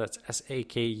Sakurina. That's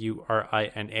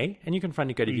SAKURINA. And you can find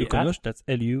Lucario at... That's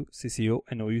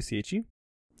LUCCONOUCHE.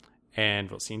 And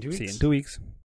we'll see you in 2 weeks. See you in 2 weeks.